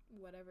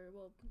whatever,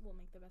 we'll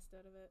make the best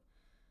out of it.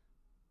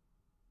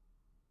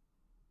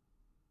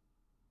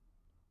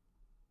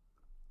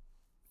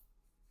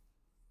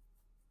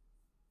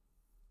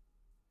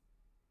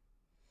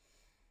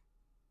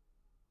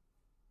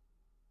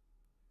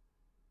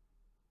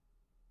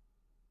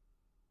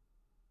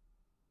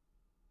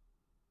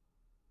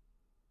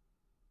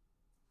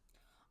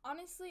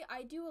 Honestly,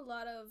 I do a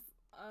lot of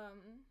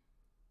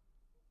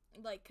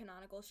like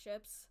canonical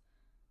ships,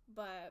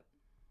 but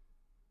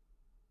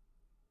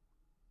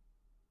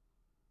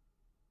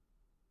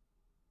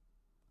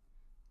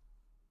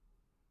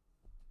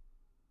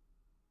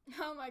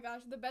oh my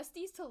gosh, the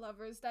besties to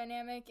lovers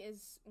dynamic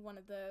is one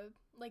of the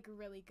like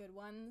really good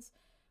ones,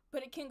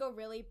 but it can go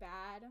really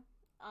bad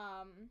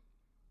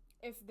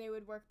if they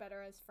would work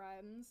better as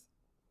friends.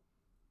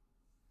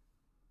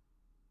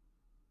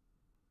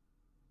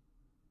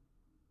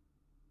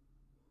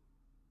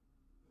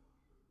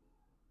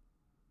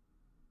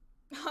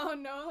 Oh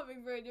no,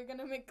 Hummingbird, you're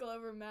gonna make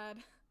Glover mad.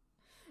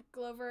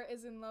 Glover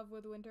is in love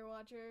with Winter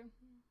Watcher.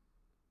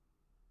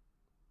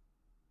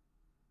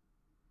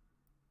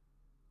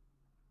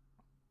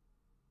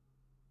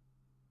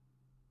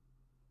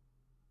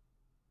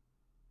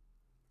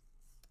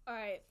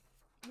 Alright,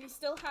 we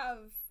still have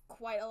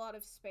quite a lot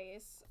of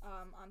space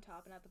on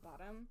top and at the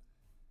bottom.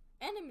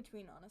 And in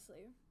between,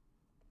 honestly.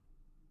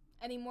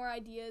 Any more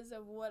ideas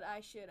of what I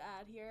should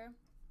add here?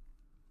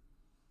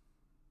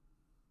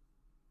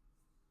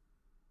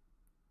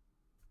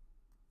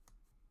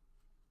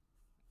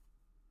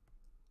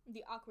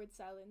 The awkward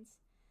silence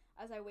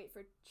as I wait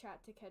for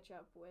chat to catch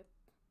up with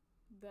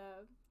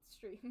the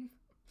stream.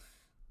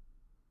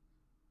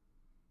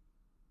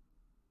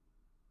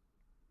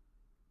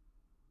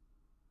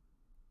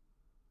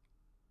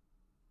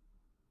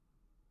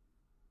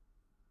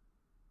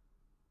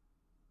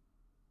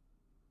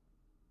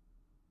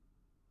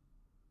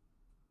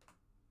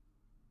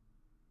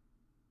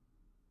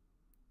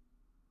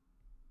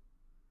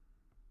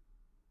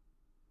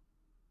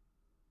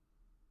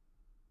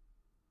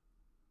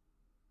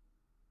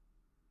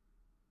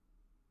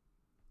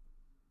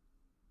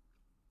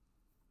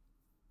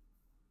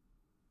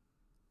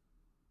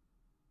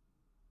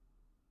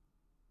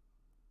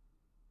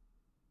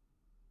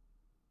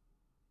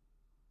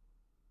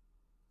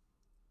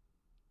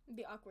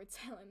 The awkward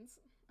silence.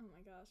 Oh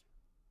my gosh.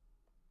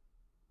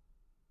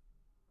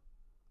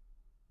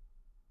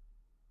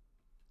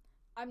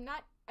 I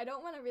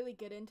don't want to really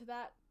get into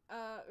that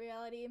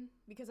reality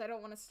because I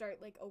don't want to start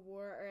like a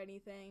war or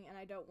anything, and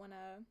I don't want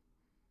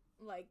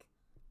to like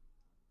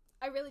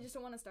I really just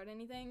don't want to start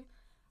anything.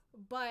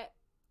 But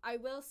I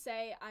will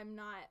say I'm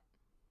not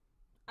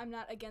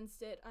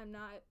against it. I'm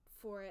not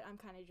for it. I'm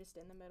kind of just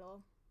in the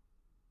middle.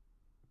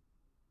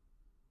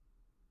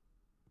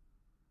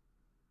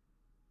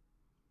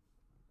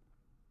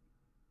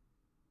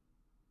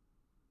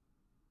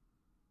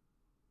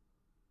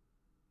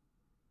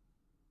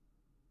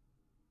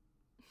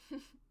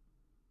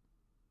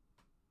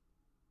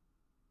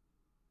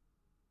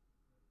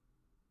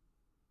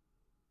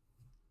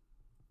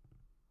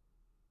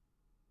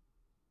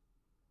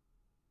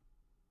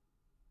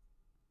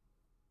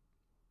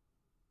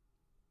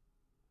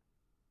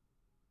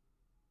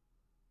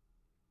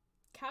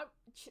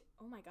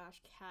 Oh my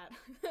gosh, cat.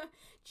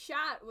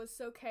 Chat was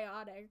so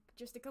chaotic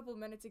just a couple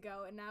minutes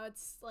ago, and now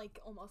it's like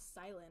almost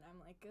silent. I'm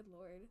like, good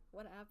lord,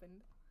 what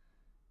happened?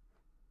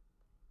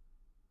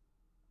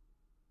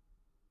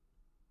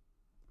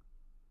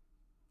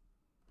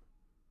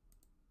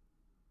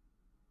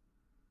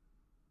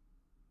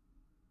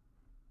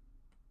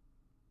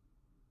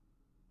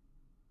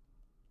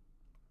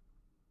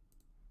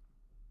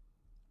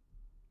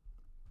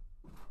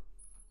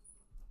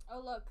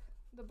 Oh look,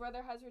 the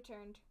brother has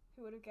returned.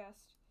 Who would have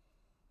guessed?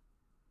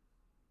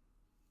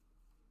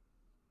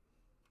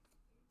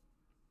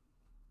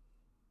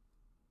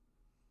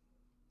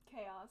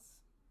 Chaos.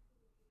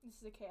 This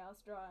is a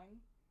chaos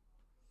drawing.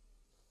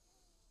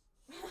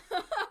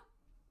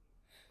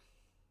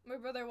 My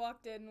brother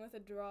walked in with a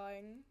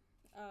drawing,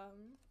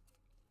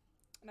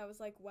 and I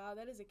was like, wow,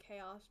 that is a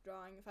chaos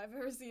drawing if I've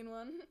ever seen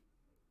one.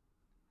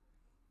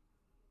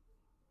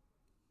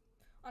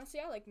 Honestly,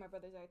 I like my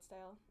brother's art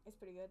style. It's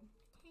pretty good.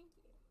 Thank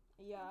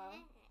you. Yeah.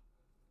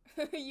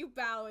 You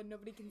bow and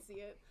nobody can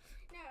see it.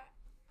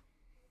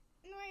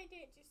 No, I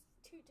did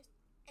just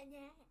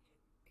yeah.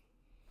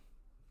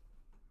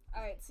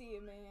 Alright, see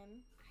you,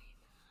 man.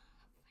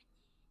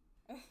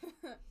 Said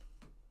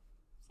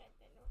that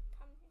no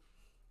come here.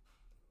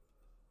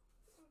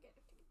 I'm gonna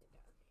have to get the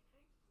dog, ain't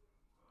I?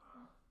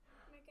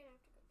 Am I gonna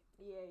have to go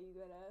get Yeah, you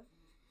gotta.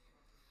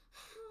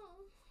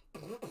 Oh.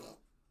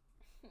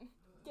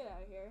 Get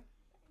out of here.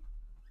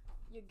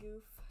 You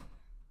goof.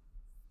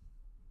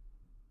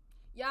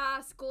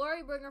 Yes,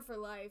 Glorybringer for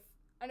life.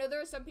 I know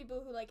there are some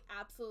people who like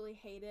absolutely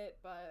hate it,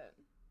 but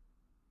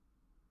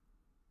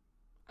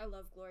I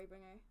love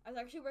Glorybringer. I was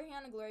actually working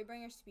on a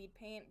Glorybringer speed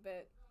paint,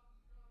 but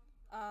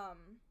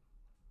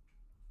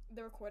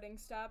the recording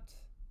stopped,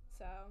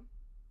 so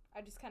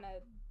I just kind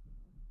of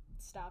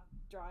stopped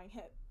drawing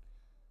it.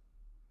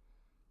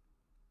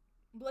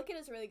 Blicket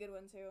is a really good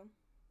one too.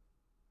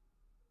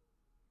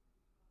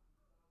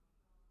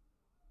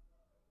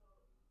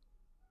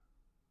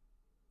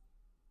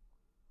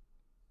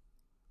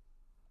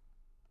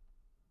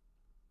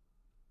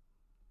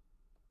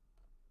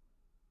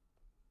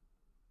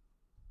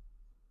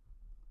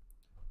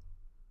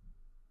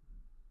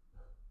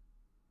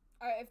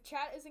 Alright, if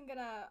chat isn't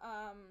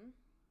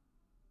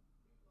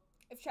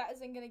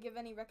gonna give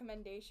any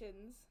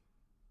recommendations.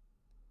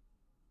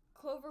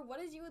 Clover, what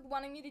is you with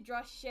wanting me to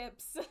draw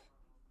ships?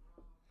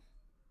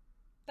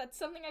 That's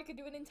something I could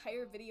do an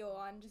entire video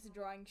on, just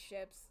drawing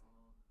ships.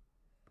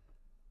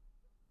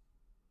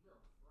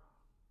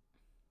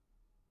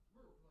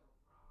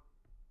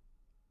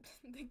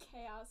 The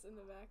chaos in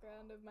the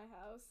background of my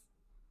house.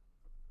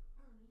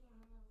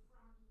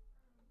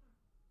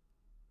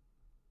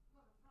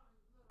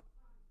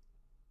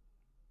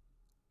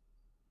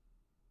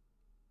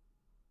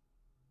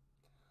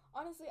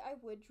 Honestly, I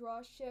would draw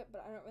a ship,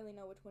 but I don't really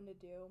know which one to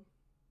do.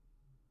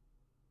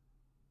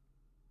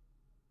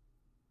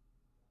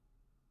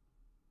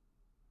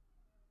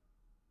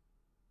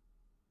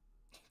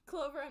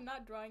 Clover, I'm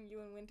not drawing you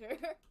in winter.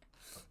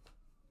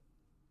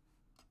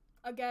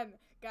 Again,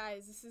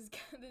 guys, this is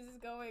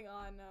going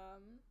on,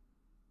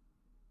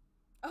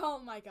 Oh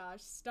my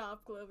gosh,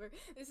 stop, Clover.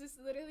 This is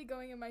literally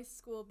going in my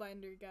school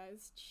binder,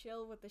 guys.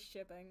 Chill with the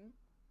shipping.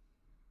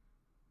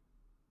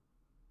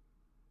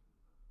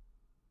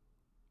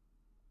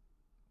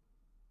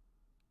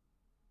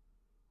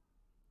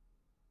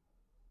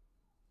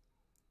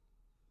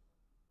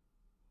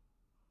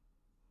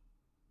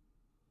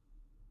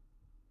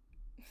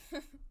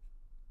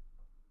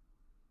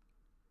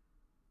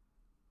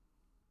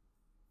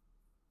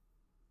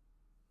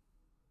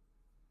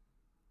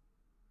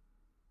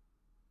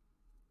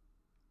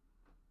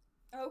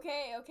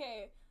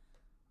 Okay.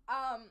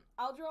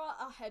 I'll draw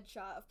a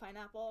headshot of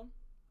Pineapple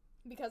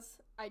because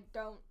I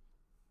don't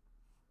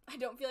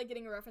feel like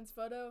getting a reference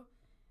photo,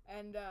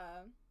 and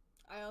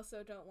I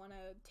also don't want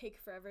to take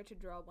forever to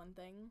draw one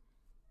thing.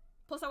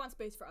 Plus, I want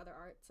space for other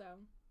art, so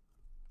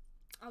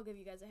I'll give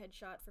you guys a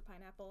headshot for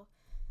Pineapple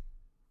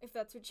if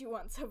that's what you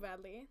want so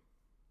badly.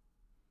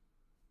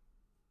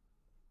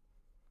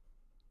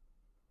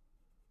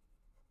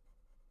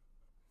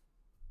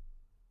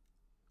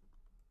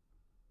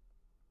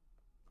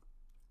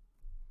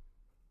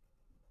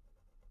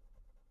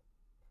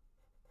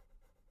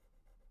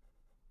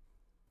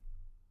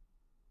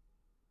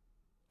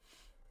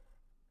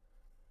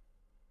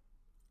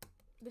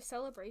 The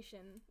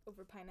celebration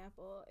over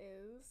Pineapple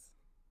is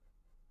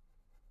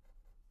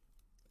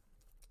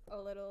a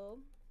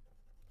little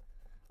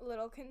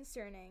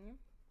concerning.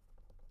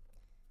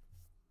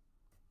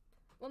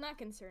 Well, not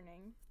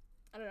concerning.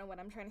 I don't know what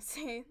I'm trying to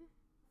say.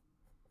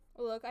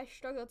 Look, I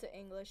struggle to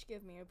English.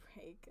 Give me a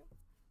break.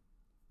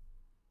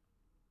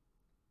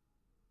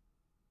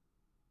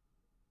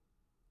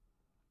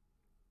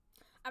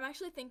 I'm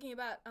actually thinking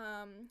about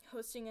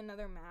hosting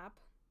another map.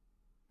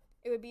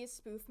 It would be a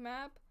spoof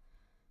map.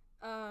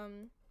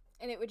 And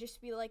it would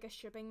just be like a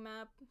shipping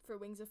map for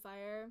Wings of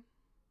Fire.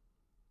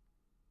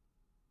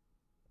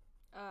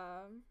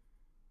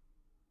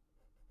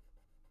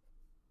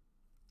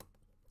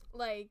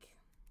 Like,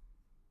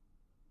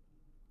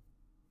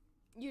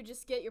 you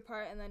just get your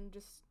part and then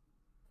just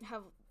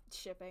have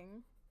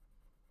shipping.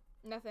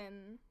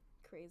 Nothing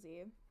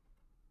crazy.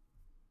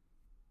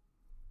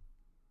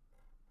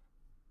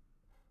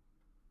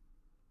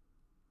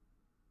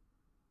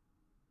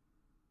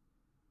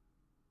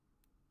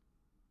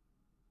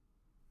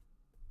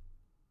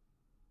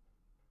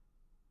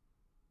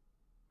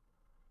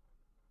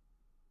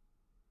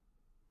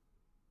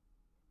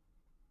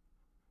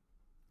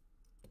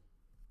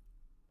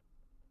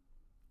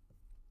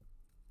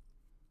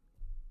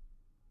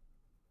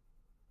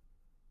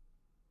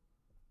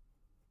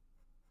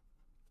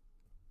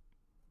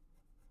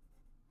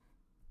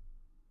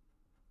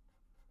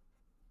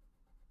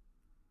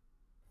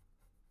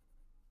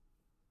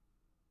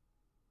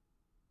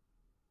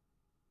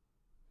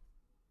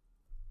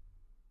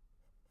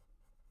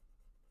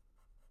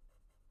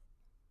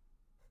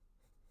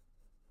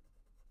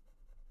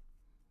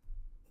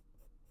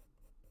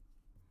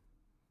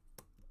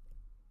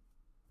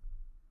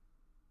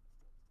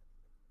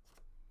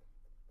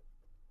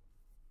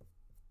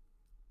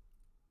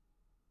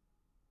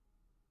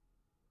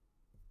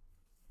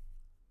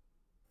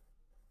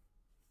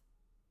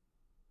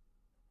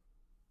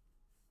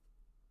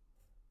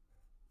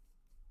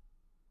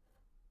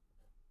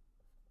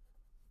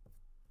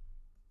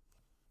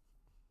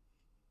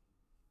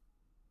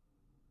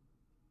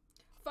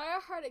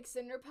 Fireheart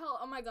Cinderpelt.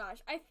 Oh my gosh,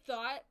 I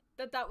thought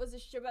that was a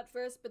ship at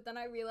first, but then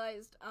I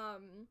realized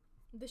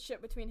the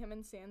ship between him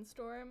and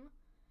Sandstorm.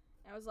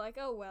 I was like,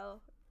 oh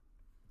well,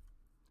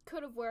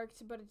 could have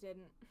worked, but it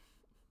didn't.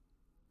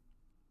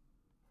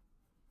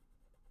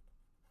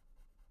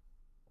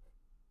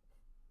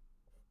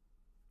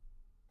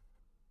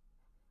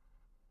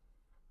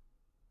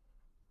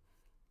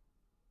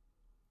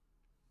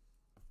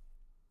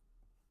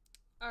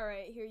 All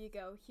right, here you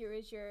go. Here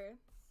is your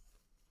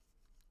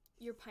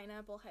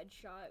pineapple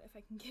headshot, if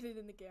I can get it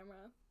in the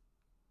camera.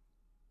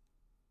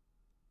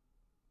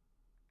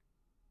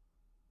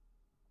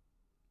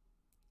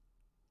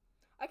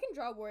 I can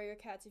draw warrior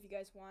cats if you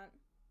guys want.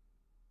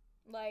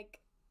 Like,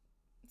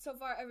 so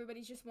far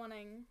everybody's just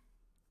wanting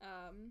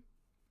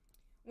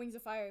Wings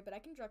of Fire, but I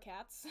can draw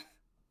cats.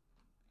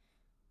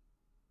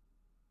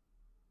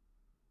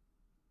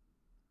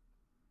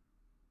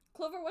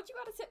 Clover, what you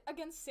got to say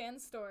against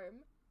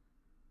Sandstorm?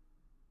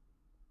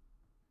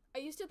 I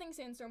used to think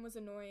Sandstorm was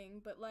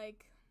annoying, but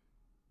like,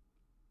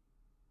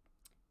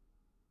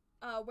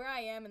 where I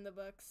am in the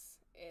books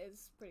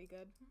is pretty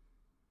good.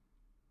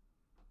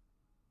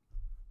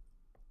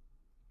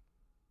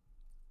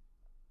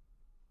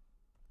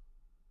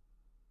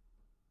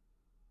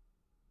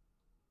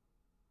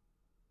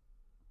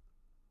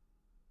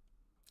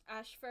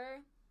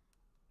 Ashfur.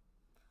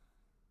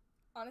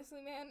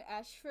 Honestly, man,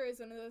 Ashfur is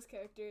one of those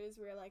characters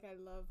where like I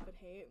love but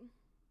hate.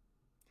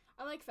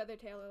 I like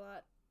Feathertail a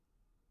lot.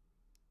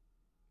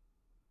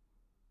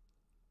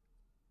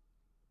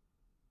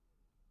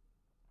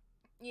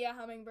 Yeah,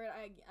 Hummingbird,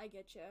 I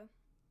get you.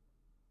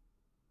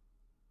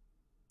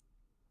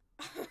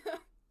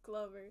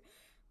 Clover.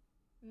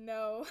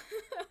 No.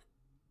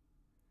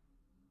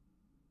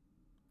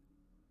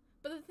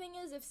 But the thing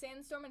is, if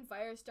Sandstorm and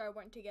Firestar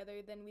weren't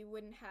together, then we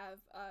wouldn't have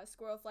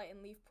Squirrelflight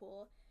and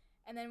Leafpool.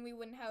 And then we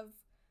wouldn't have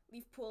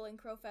Leafpool and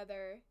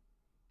Crowfeather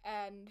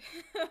and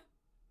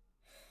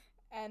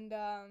and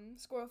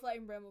Squirrelflight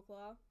and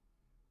Brambleclaw.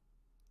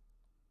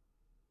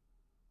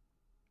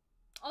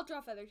 I'll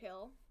draw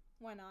Feathertail.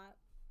 Why not?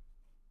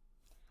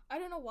 I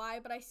don't know why,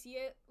 but I see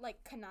it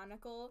like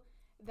canonical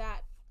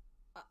that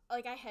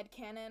like I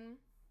headcanon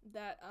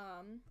that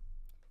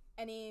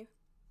any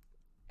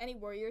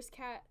warrior's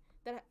cat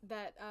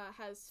that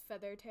has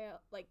Feathertail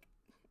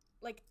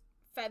like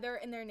feather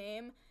in their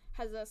name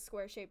has a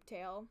square shaped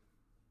tail.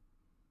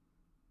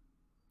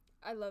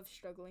 I love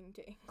struggling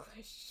to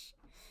English.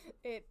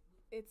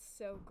 It's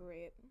so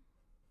great.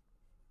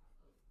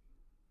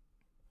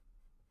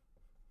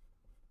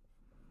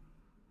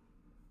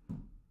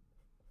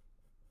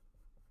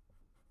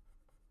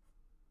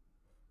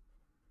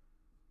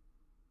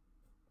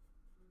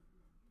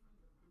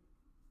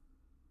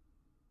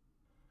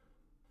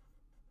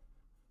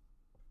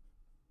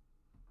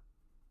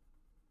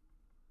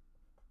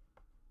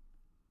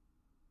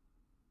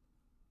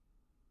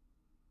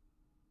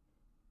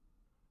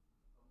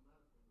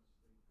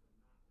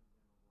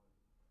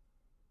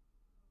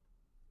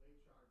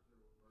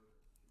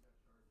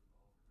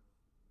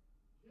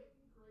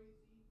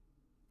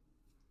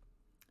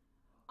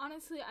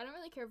 Honestly, I don't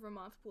really care for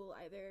Mothpool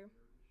either.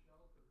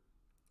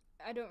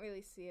 I don't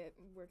really see it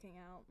working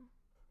out.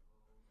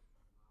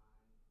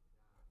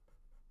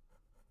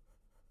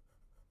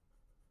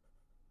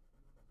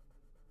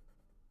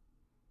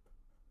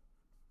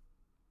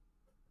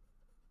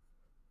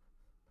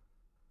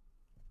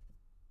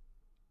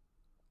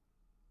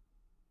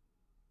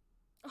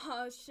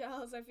 Oh,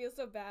 Shells, I feel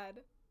so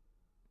bad.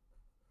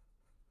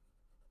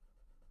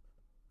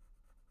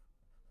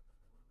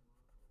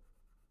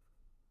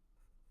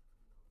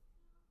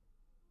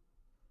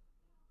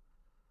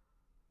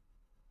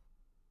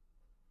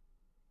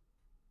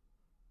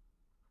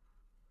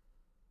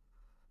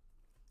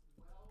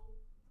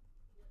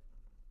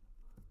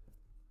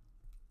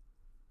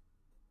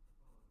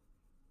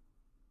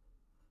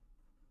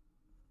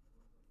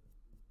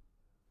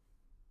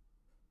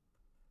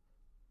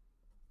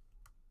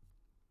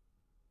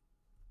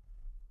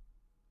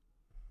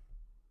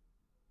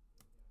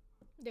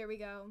 There we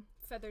go.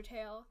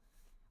 Feathertail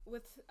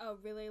with a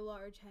really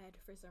large head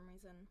for some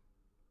reason.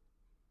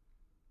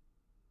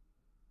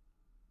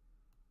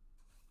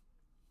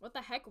 What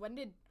the heck? When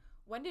did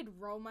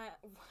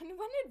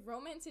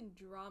romance and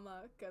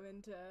drama come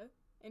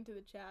into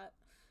the chat?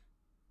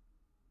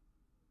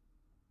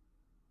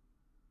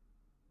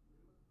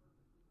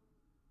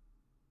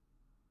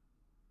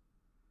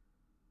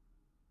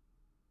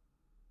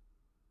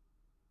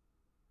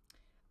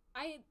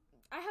 I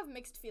I have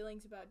mixed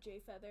feelings about Jay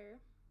Feather.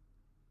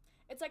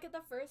 It's like at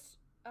the first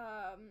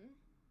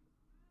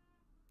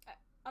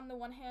on the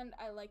one hand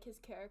I like his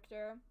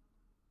character,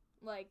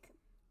 like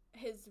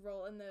his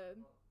role in the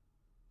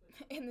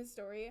in the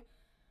story,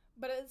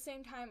 but at the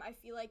same time I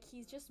feel like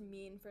he's just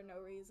mean for no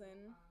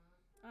reason.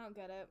 I don't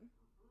get it.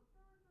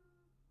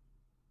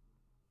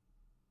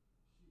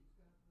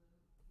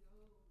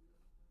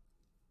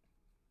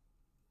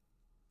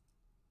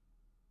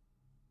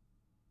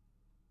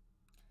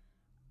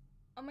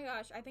 Oh my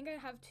gosh, I think I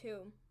have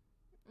two.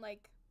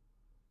 Like,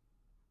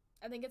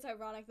 I think it's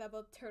ironic that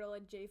both Turtle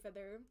and Jay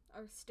Feather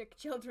are stick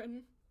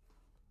children.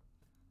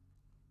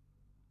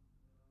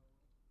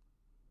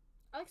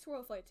 I like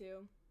Squirrel Flight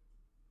too.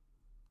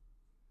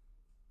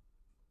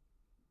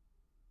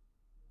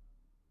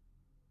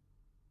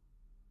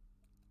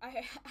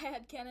 I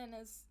had canon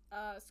as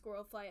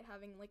Squirrel Flight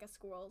having like a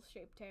squirrel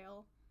shaped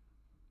tail.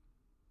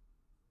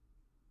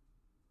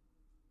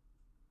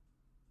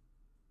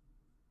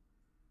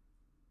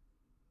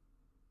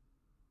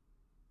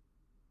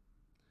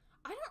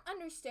 I don't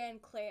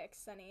understand Clay X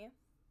Sunny.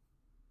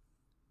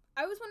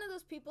 I was one of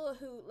those people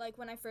who, like,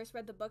 when I first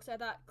read the books, I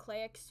thought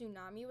Clay X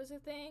Tsunami was a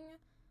thing.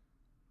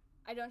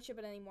 I don't ship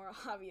it anymore,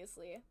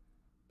 obviously.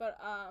 But,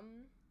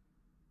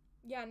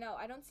 yeah, no,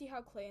 I don't see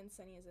how Clay and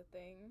Sunny is a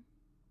thing.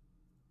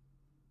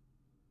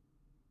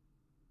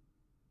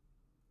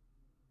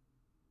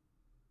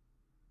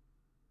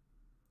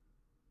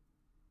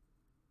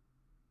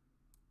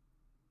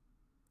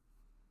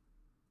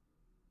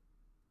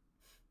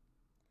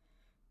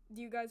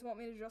 Do you guys want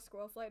me to draw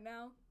Squirrel Flight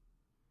now?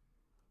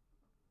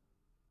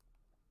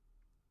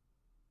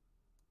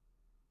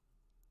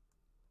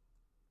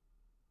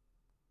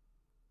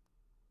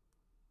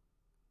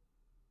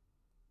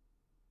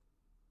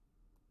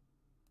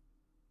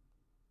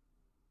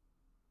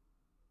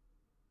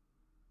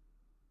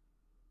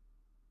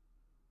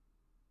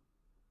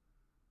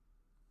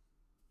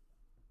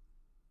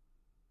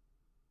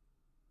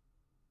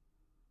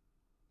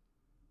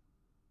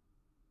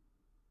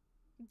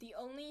 The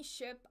only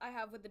ship I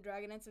have with the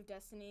Dragonets of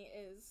Destiny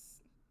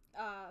is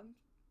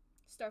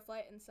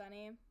Starflight and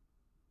Sunny.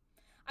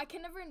 I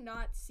can never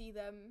not see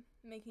them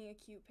making a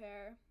cute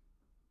pair.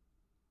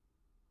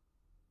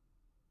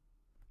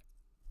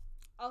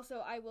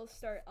 Also, I will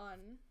start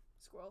on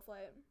Squirrel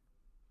Flight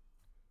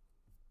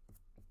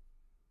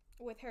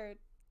with her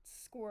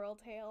squirrel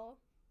tail.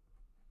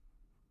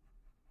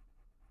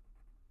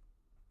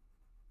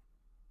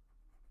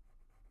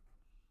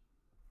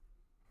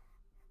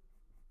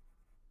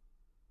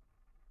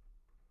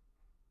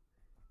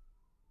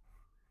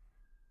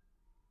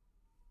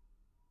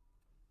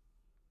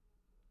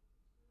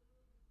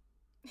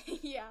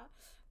 Yeah,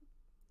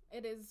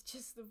 it is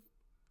just the.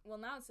 Well,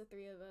 now it's the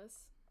three of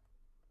us.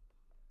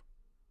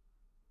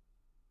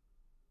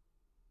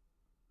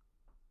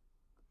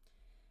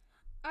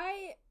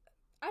 I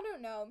I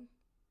don't know.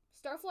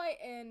 Starflight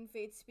and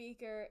Fate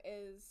Speaker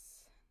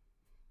is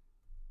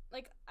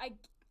like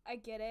I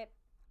get it.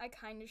 I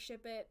kind of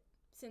ship it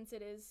since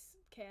it is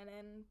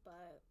canon,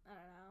 but I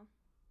don't know.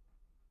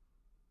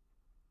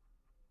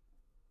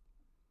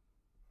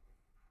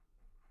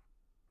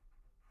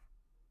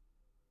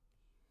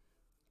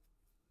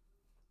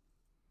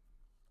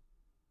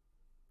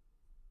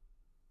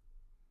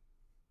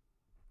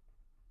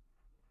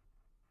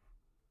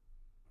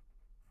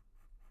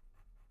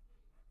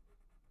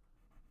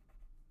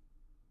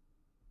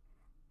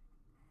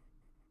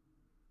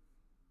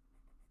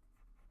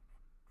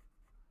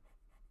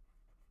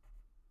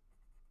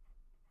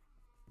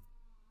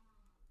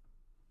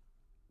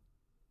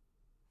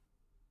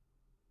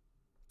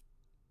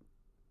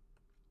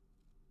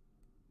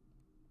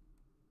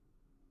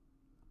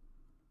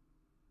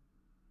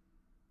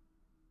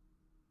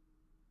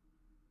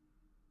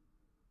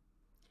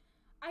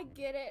 I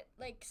get it.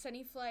 Like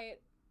Sunny Flight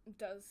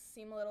does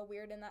seem a little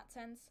weird in that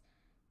sense,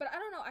 but I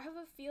don't know. I have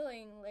a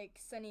feeling like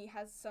Sunny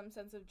has some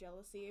sense of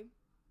jealousy.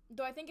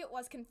 Though I think it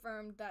was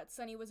confirmed that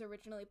Sunny was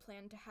originally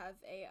planned to have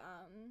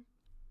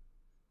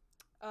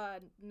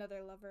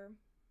Another lover.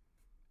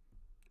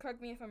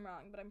 Correct me if I'm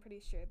wrong, but I'm pretty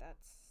sure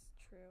that's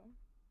true.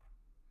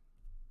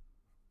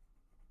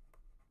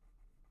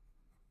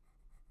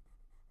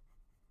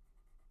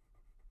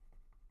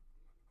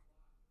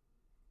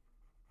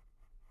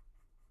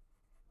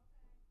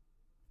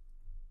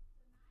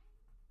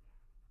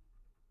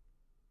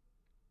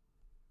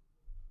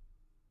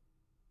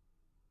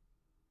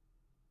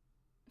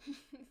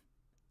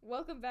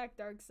 Welcome back,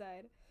 Dark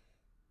Side.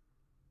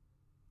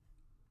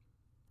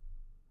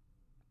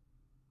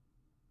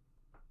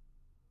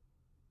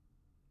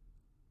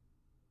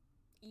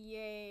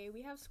 Yay,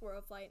 we have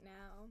Squirrel Flight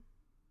now.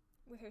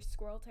 With her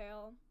squirrel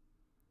tail.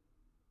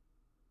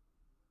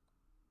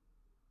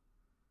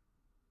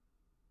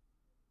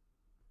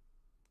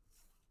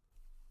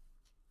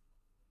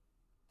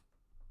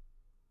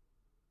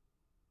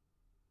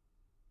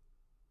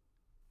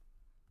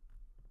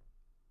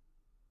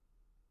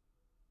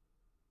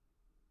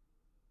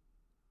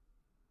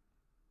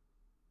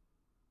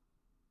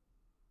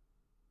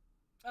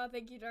 Oh,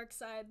 thank you, Dark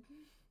Side.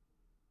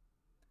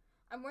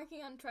 I'm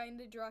working on trying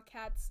to draw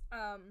cats,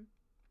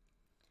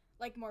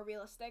 like more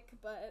realistic,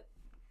 but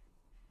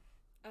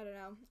I don't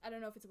know. I don't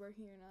know if it's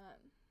working or not.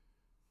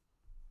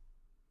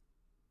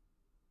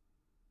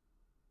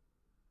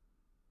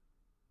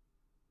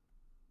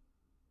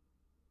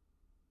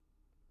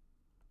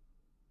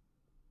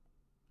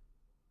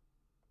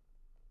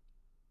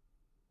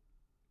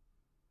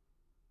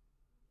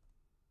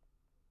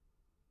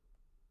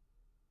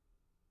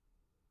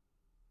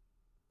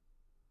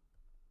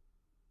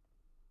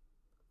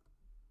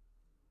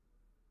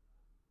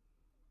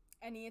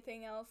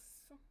 Anything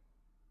else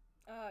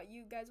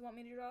you guys want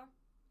me to draw?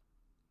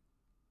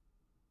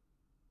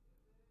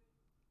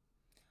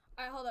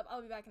 Alright, hold up.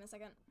 I'll be back in a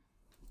second.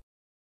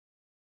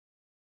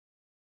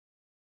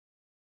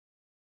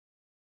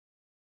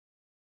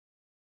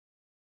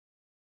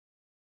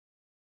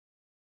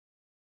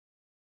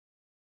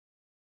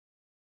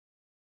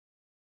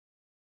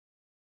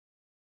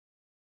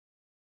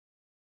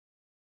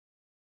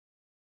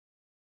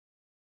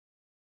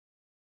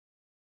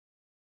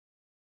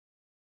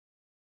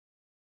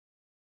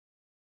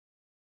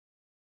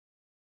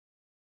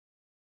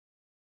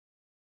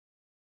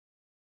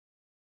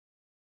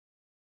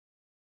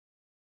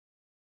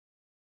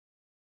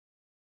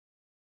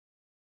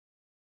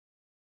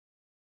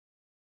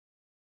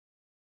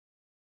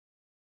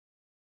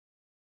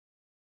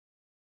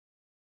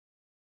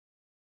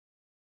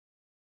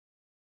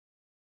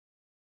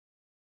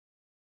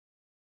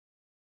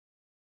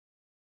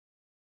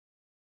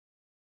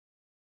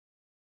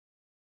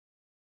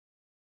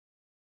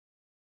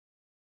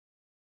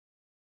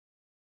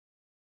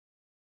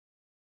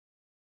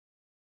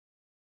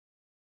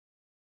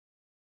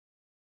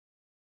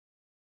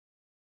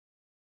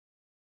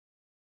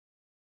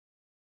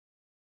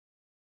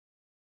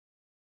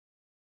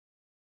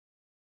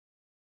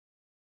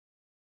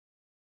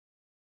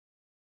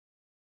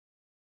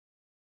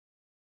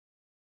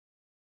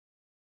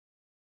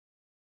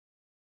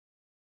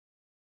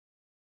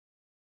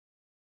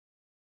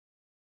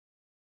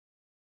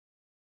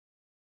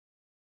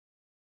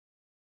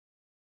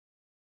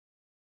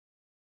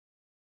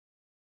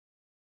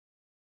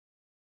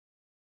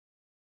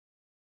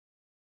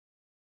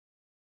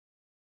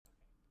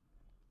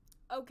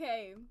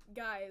 Okay,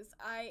 guys,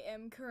 I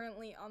am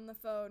currently on the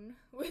phone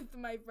with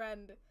my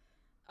friend.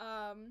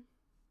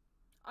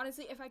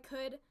 Honestly, if I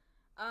could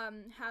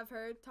have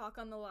her talk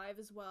on the live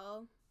as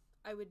well,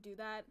 I would do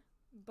that,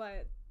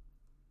 but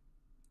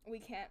we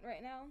can't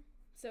right now.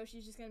 So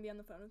she's just gonna be on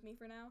the phone with me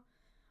for now.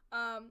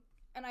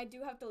 And I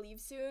do have to leave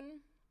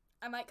soon.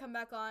 I might come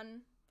back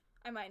on.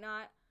 I might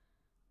not.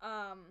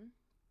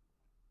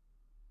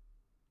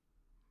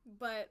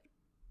 But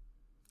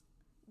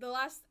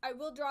I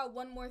will draw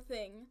one more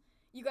thing.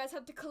 You guys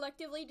have to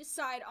collectively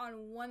decide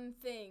on one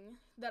thing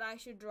that I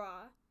should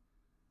draw.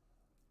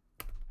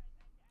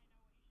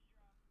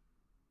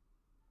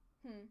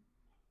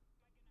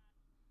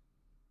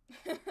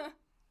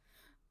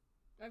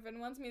 My friend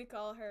wants me to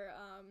call her,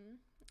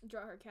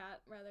 draw her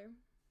cat, rather.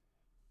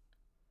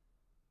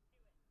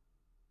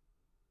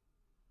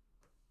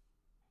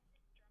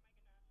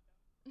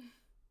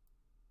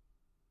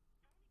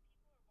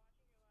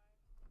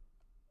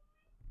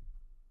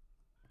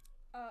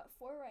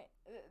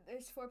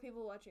 There's 4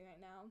 people watching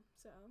right now,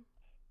 so.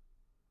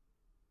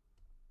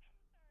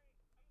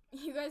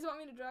 You guys want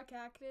me to draw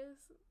cactus?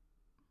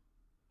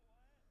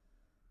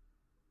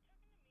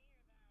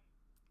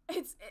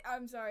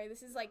 I'm sorry,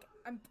 this is like,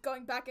 I'm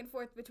going back and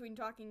forth between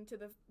talking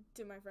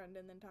to my friend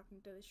and then talking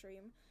to the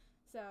stream,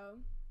 so.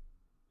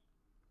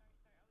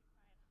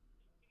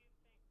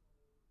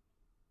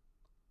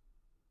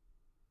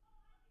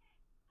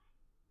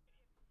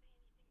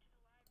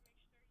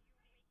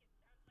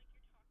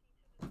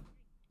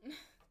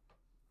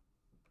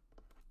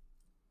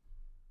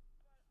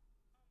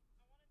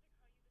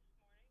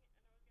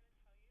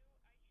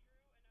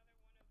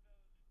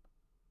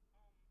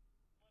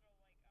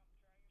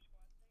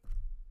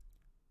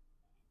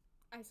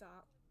 I saw.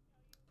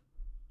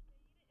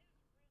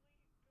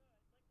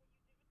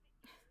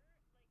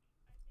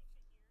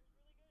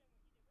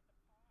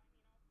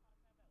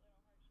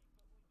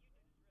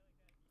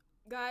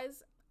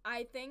 guys,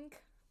 I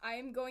think I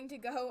am going to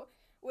go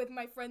with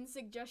my friend's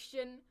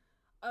suggestion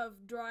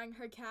of drawing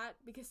her cat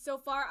because so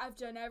far I've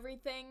done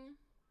everything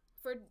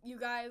for you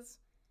guys,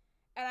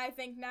 and I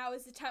think now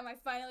is the time I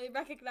finally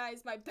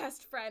recognize my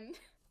best friend.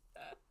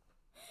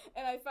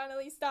 And I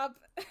finally stop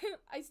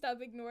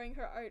ignoring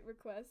her art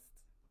requests.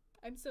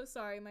 I'm so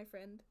sorry, my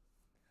friend.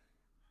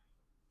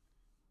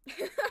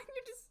 You're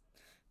just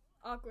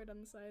awkward on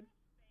the side.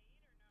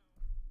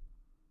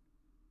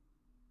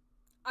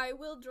 I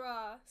will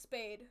draw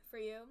Spade for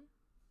you.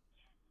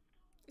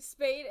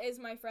 Spade is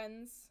my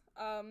friend's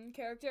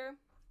character,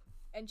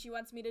 and she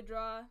wants me to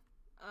draw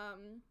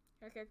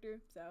her character,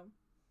 so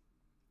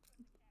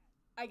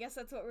I guess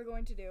that's what we're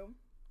going to do.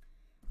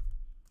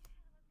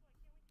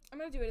 I'm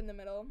gonna do it in the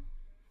middle.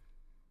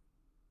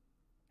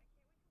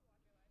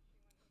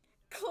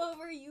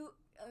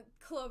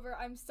 Clover,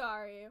 I'm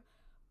sorry,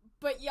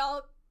 but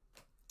y'all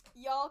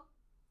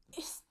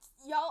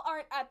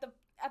aren't at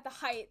the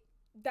height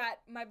that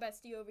my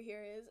bestie over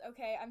here is.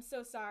 Okay, I'm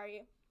so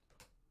sorry,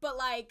 but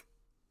like,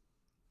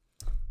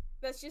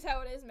 that's just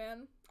how it is,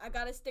 man. I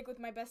gotta stick with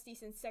my bestie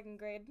since 2nd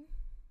grade.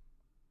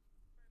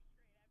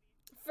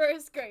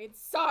 First grade,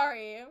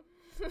 sorry.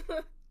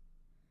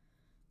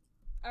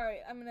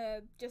 Alright, I'm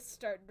gonna just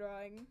start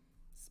drawing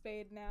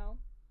Spade now.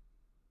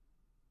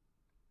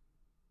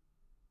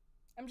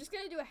 I'm just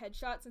gonna do a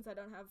headshot since I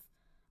don't have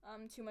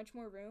too much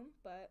more room,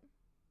 but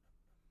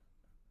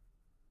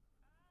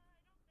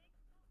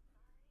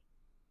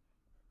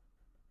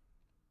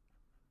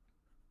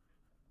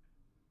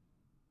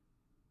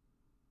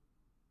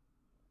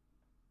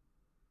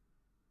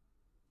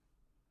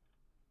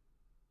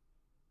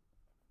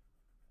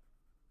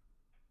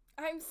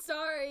I'm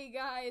sorry,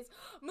 guys.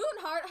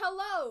 Moonheart,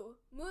 hello.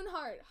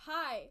 Moonheart,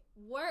 hi.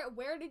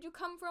 Where did you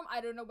come from?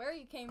 I don't know where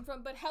you came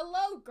from, but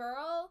hello,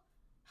 girl.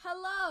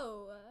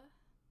 Hello.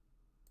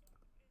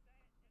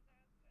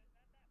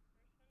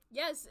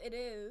 Yes, it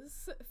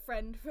is.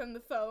 Friend from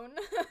the phone.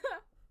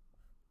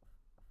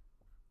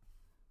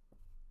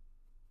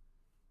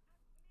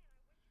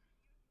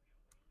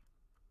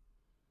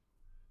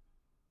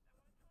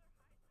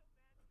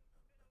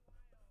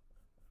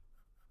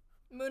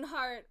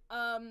 Moonheart,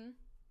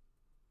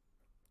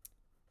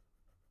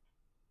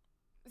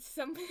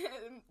 some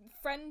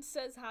friend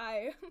says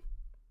hi.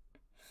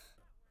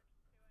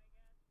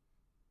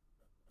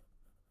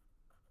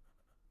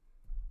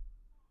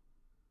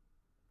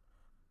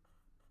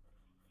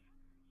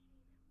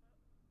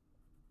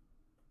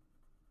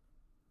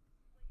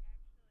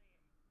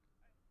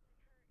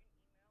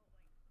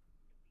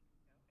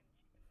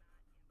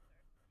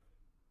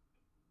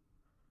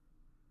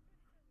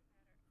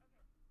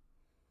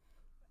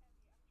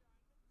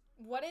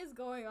 What is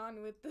going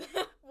on with the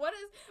what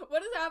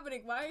is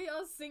happening? Why are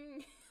y'all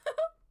singing?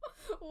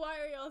 Why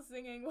are y'all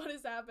singing? What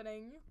is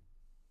happening?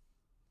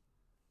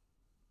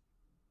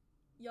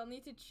 Y'all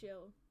need to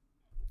chill.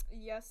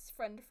 Yes,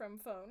 friend from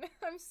phone.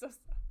 I'm so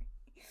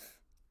sorry.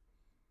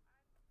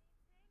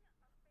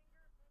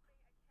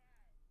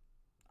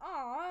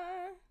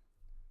 Aww.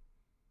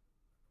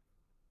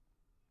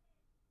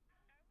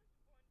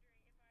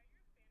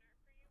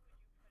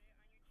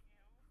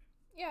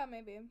 Yeah,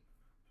 maybe.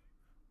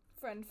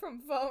 Friend from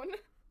phone.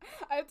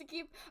 I have to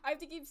keep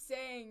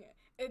saying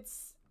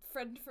it's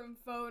friend from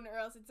phone or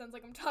else it sounds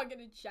like I'm talking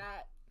to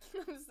chat.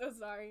 I'm so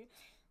sorry.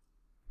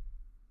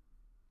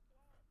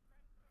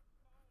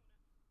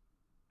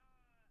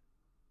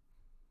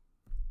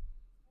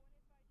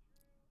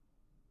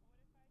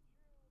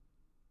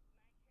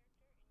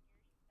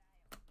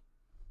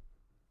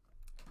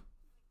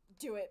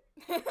 Do it.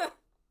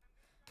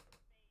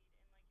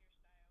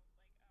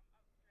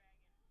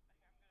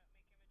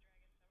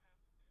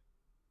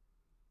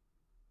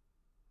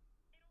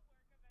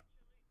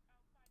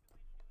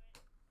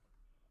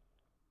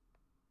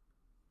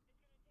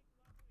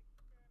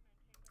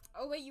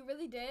 Oh wait, you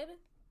really did?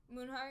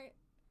 Moonheart?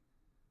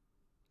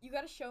 You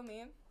gotta show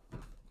me.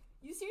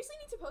 You seriously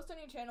need to post on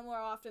your channel more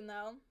often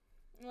though.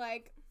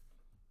 Like,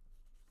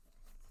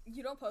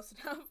 you don't post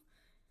enough.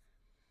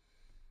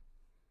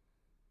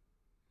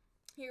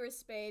 Here is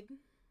Spade.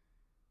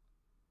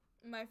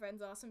 My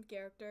friend's awesome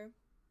character.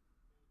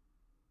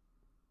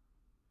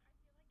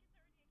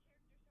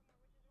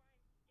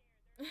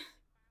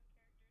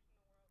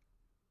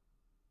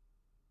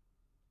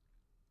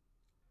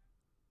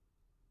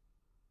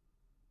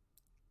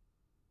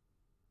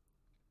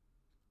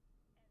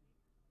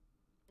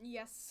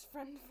 Yes,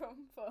 friend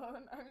from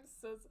phone. I'm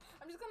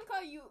just gonna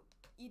call you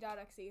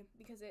E.exe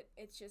because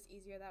it's just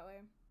easier that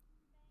way.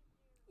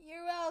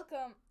 You're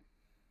welcome.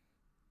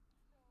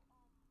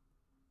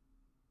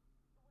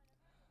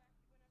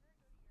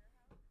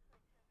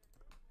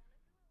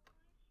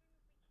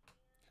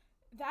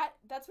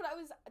 That's what I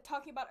was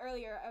talking about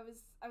earlier.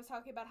 I was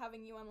talking about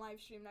having you on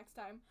live stream next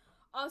time.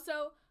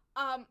 Also,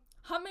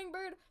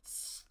 Hummingbird,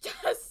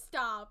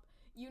 stop.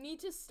 You need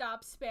to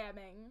stop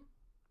spamming.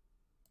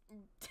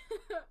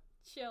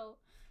 Chill.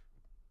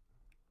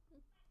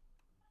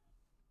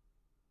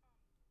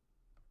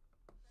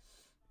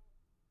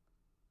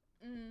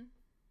 Mm.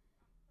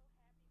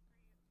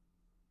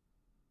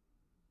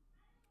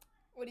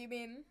 What do you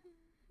mean?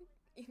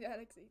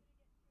 Alexi.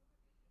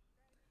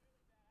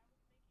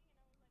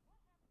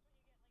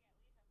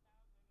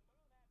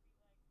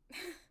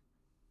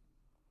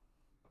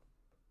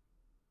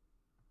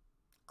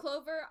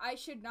 Clover, I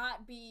should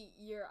not be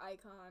your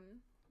icon.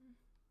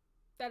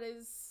 That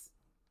is...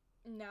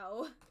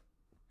 no.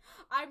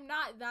 I'm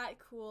not that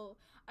cool.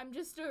 I'm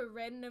just a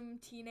random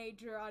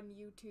teenager on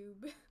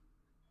YouTube.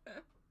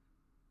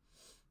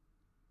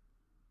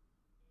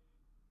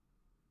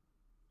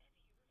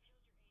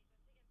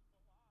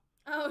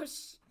 Oh,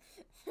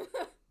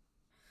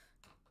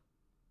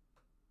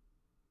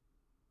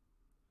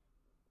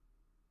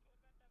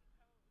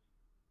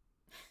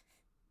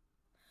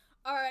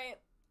 Alright,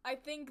 I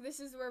think this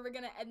is where we're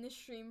gonna end the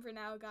stream for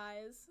now,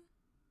 guys.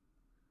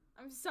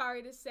 I'm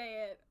sorry to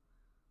say it,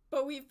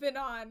 but we've been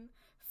on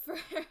for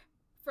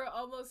for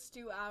almost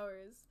 2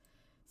 hours.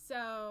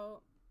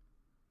 So,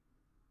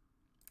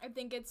 I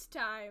think it's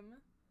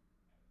time.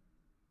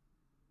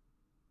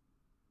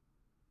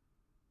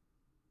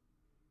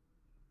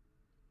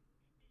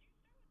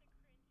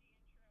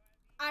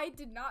 I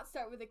did not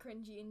start with a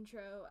cringy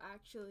intro,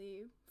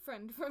 actually,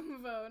 friend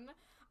from Vone.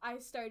 I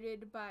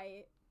started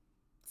by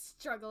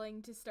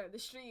struggling to start the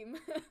stream.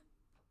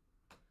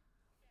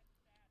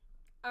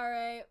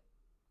 Alright.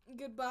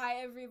 Goodbye,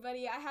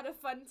 everybody. I had a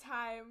fun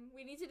time.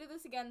 We need to do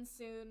this again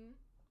soon.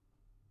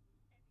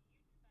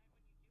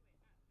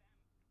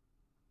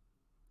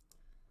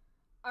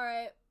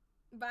 Alright.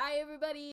 Bye, everybody.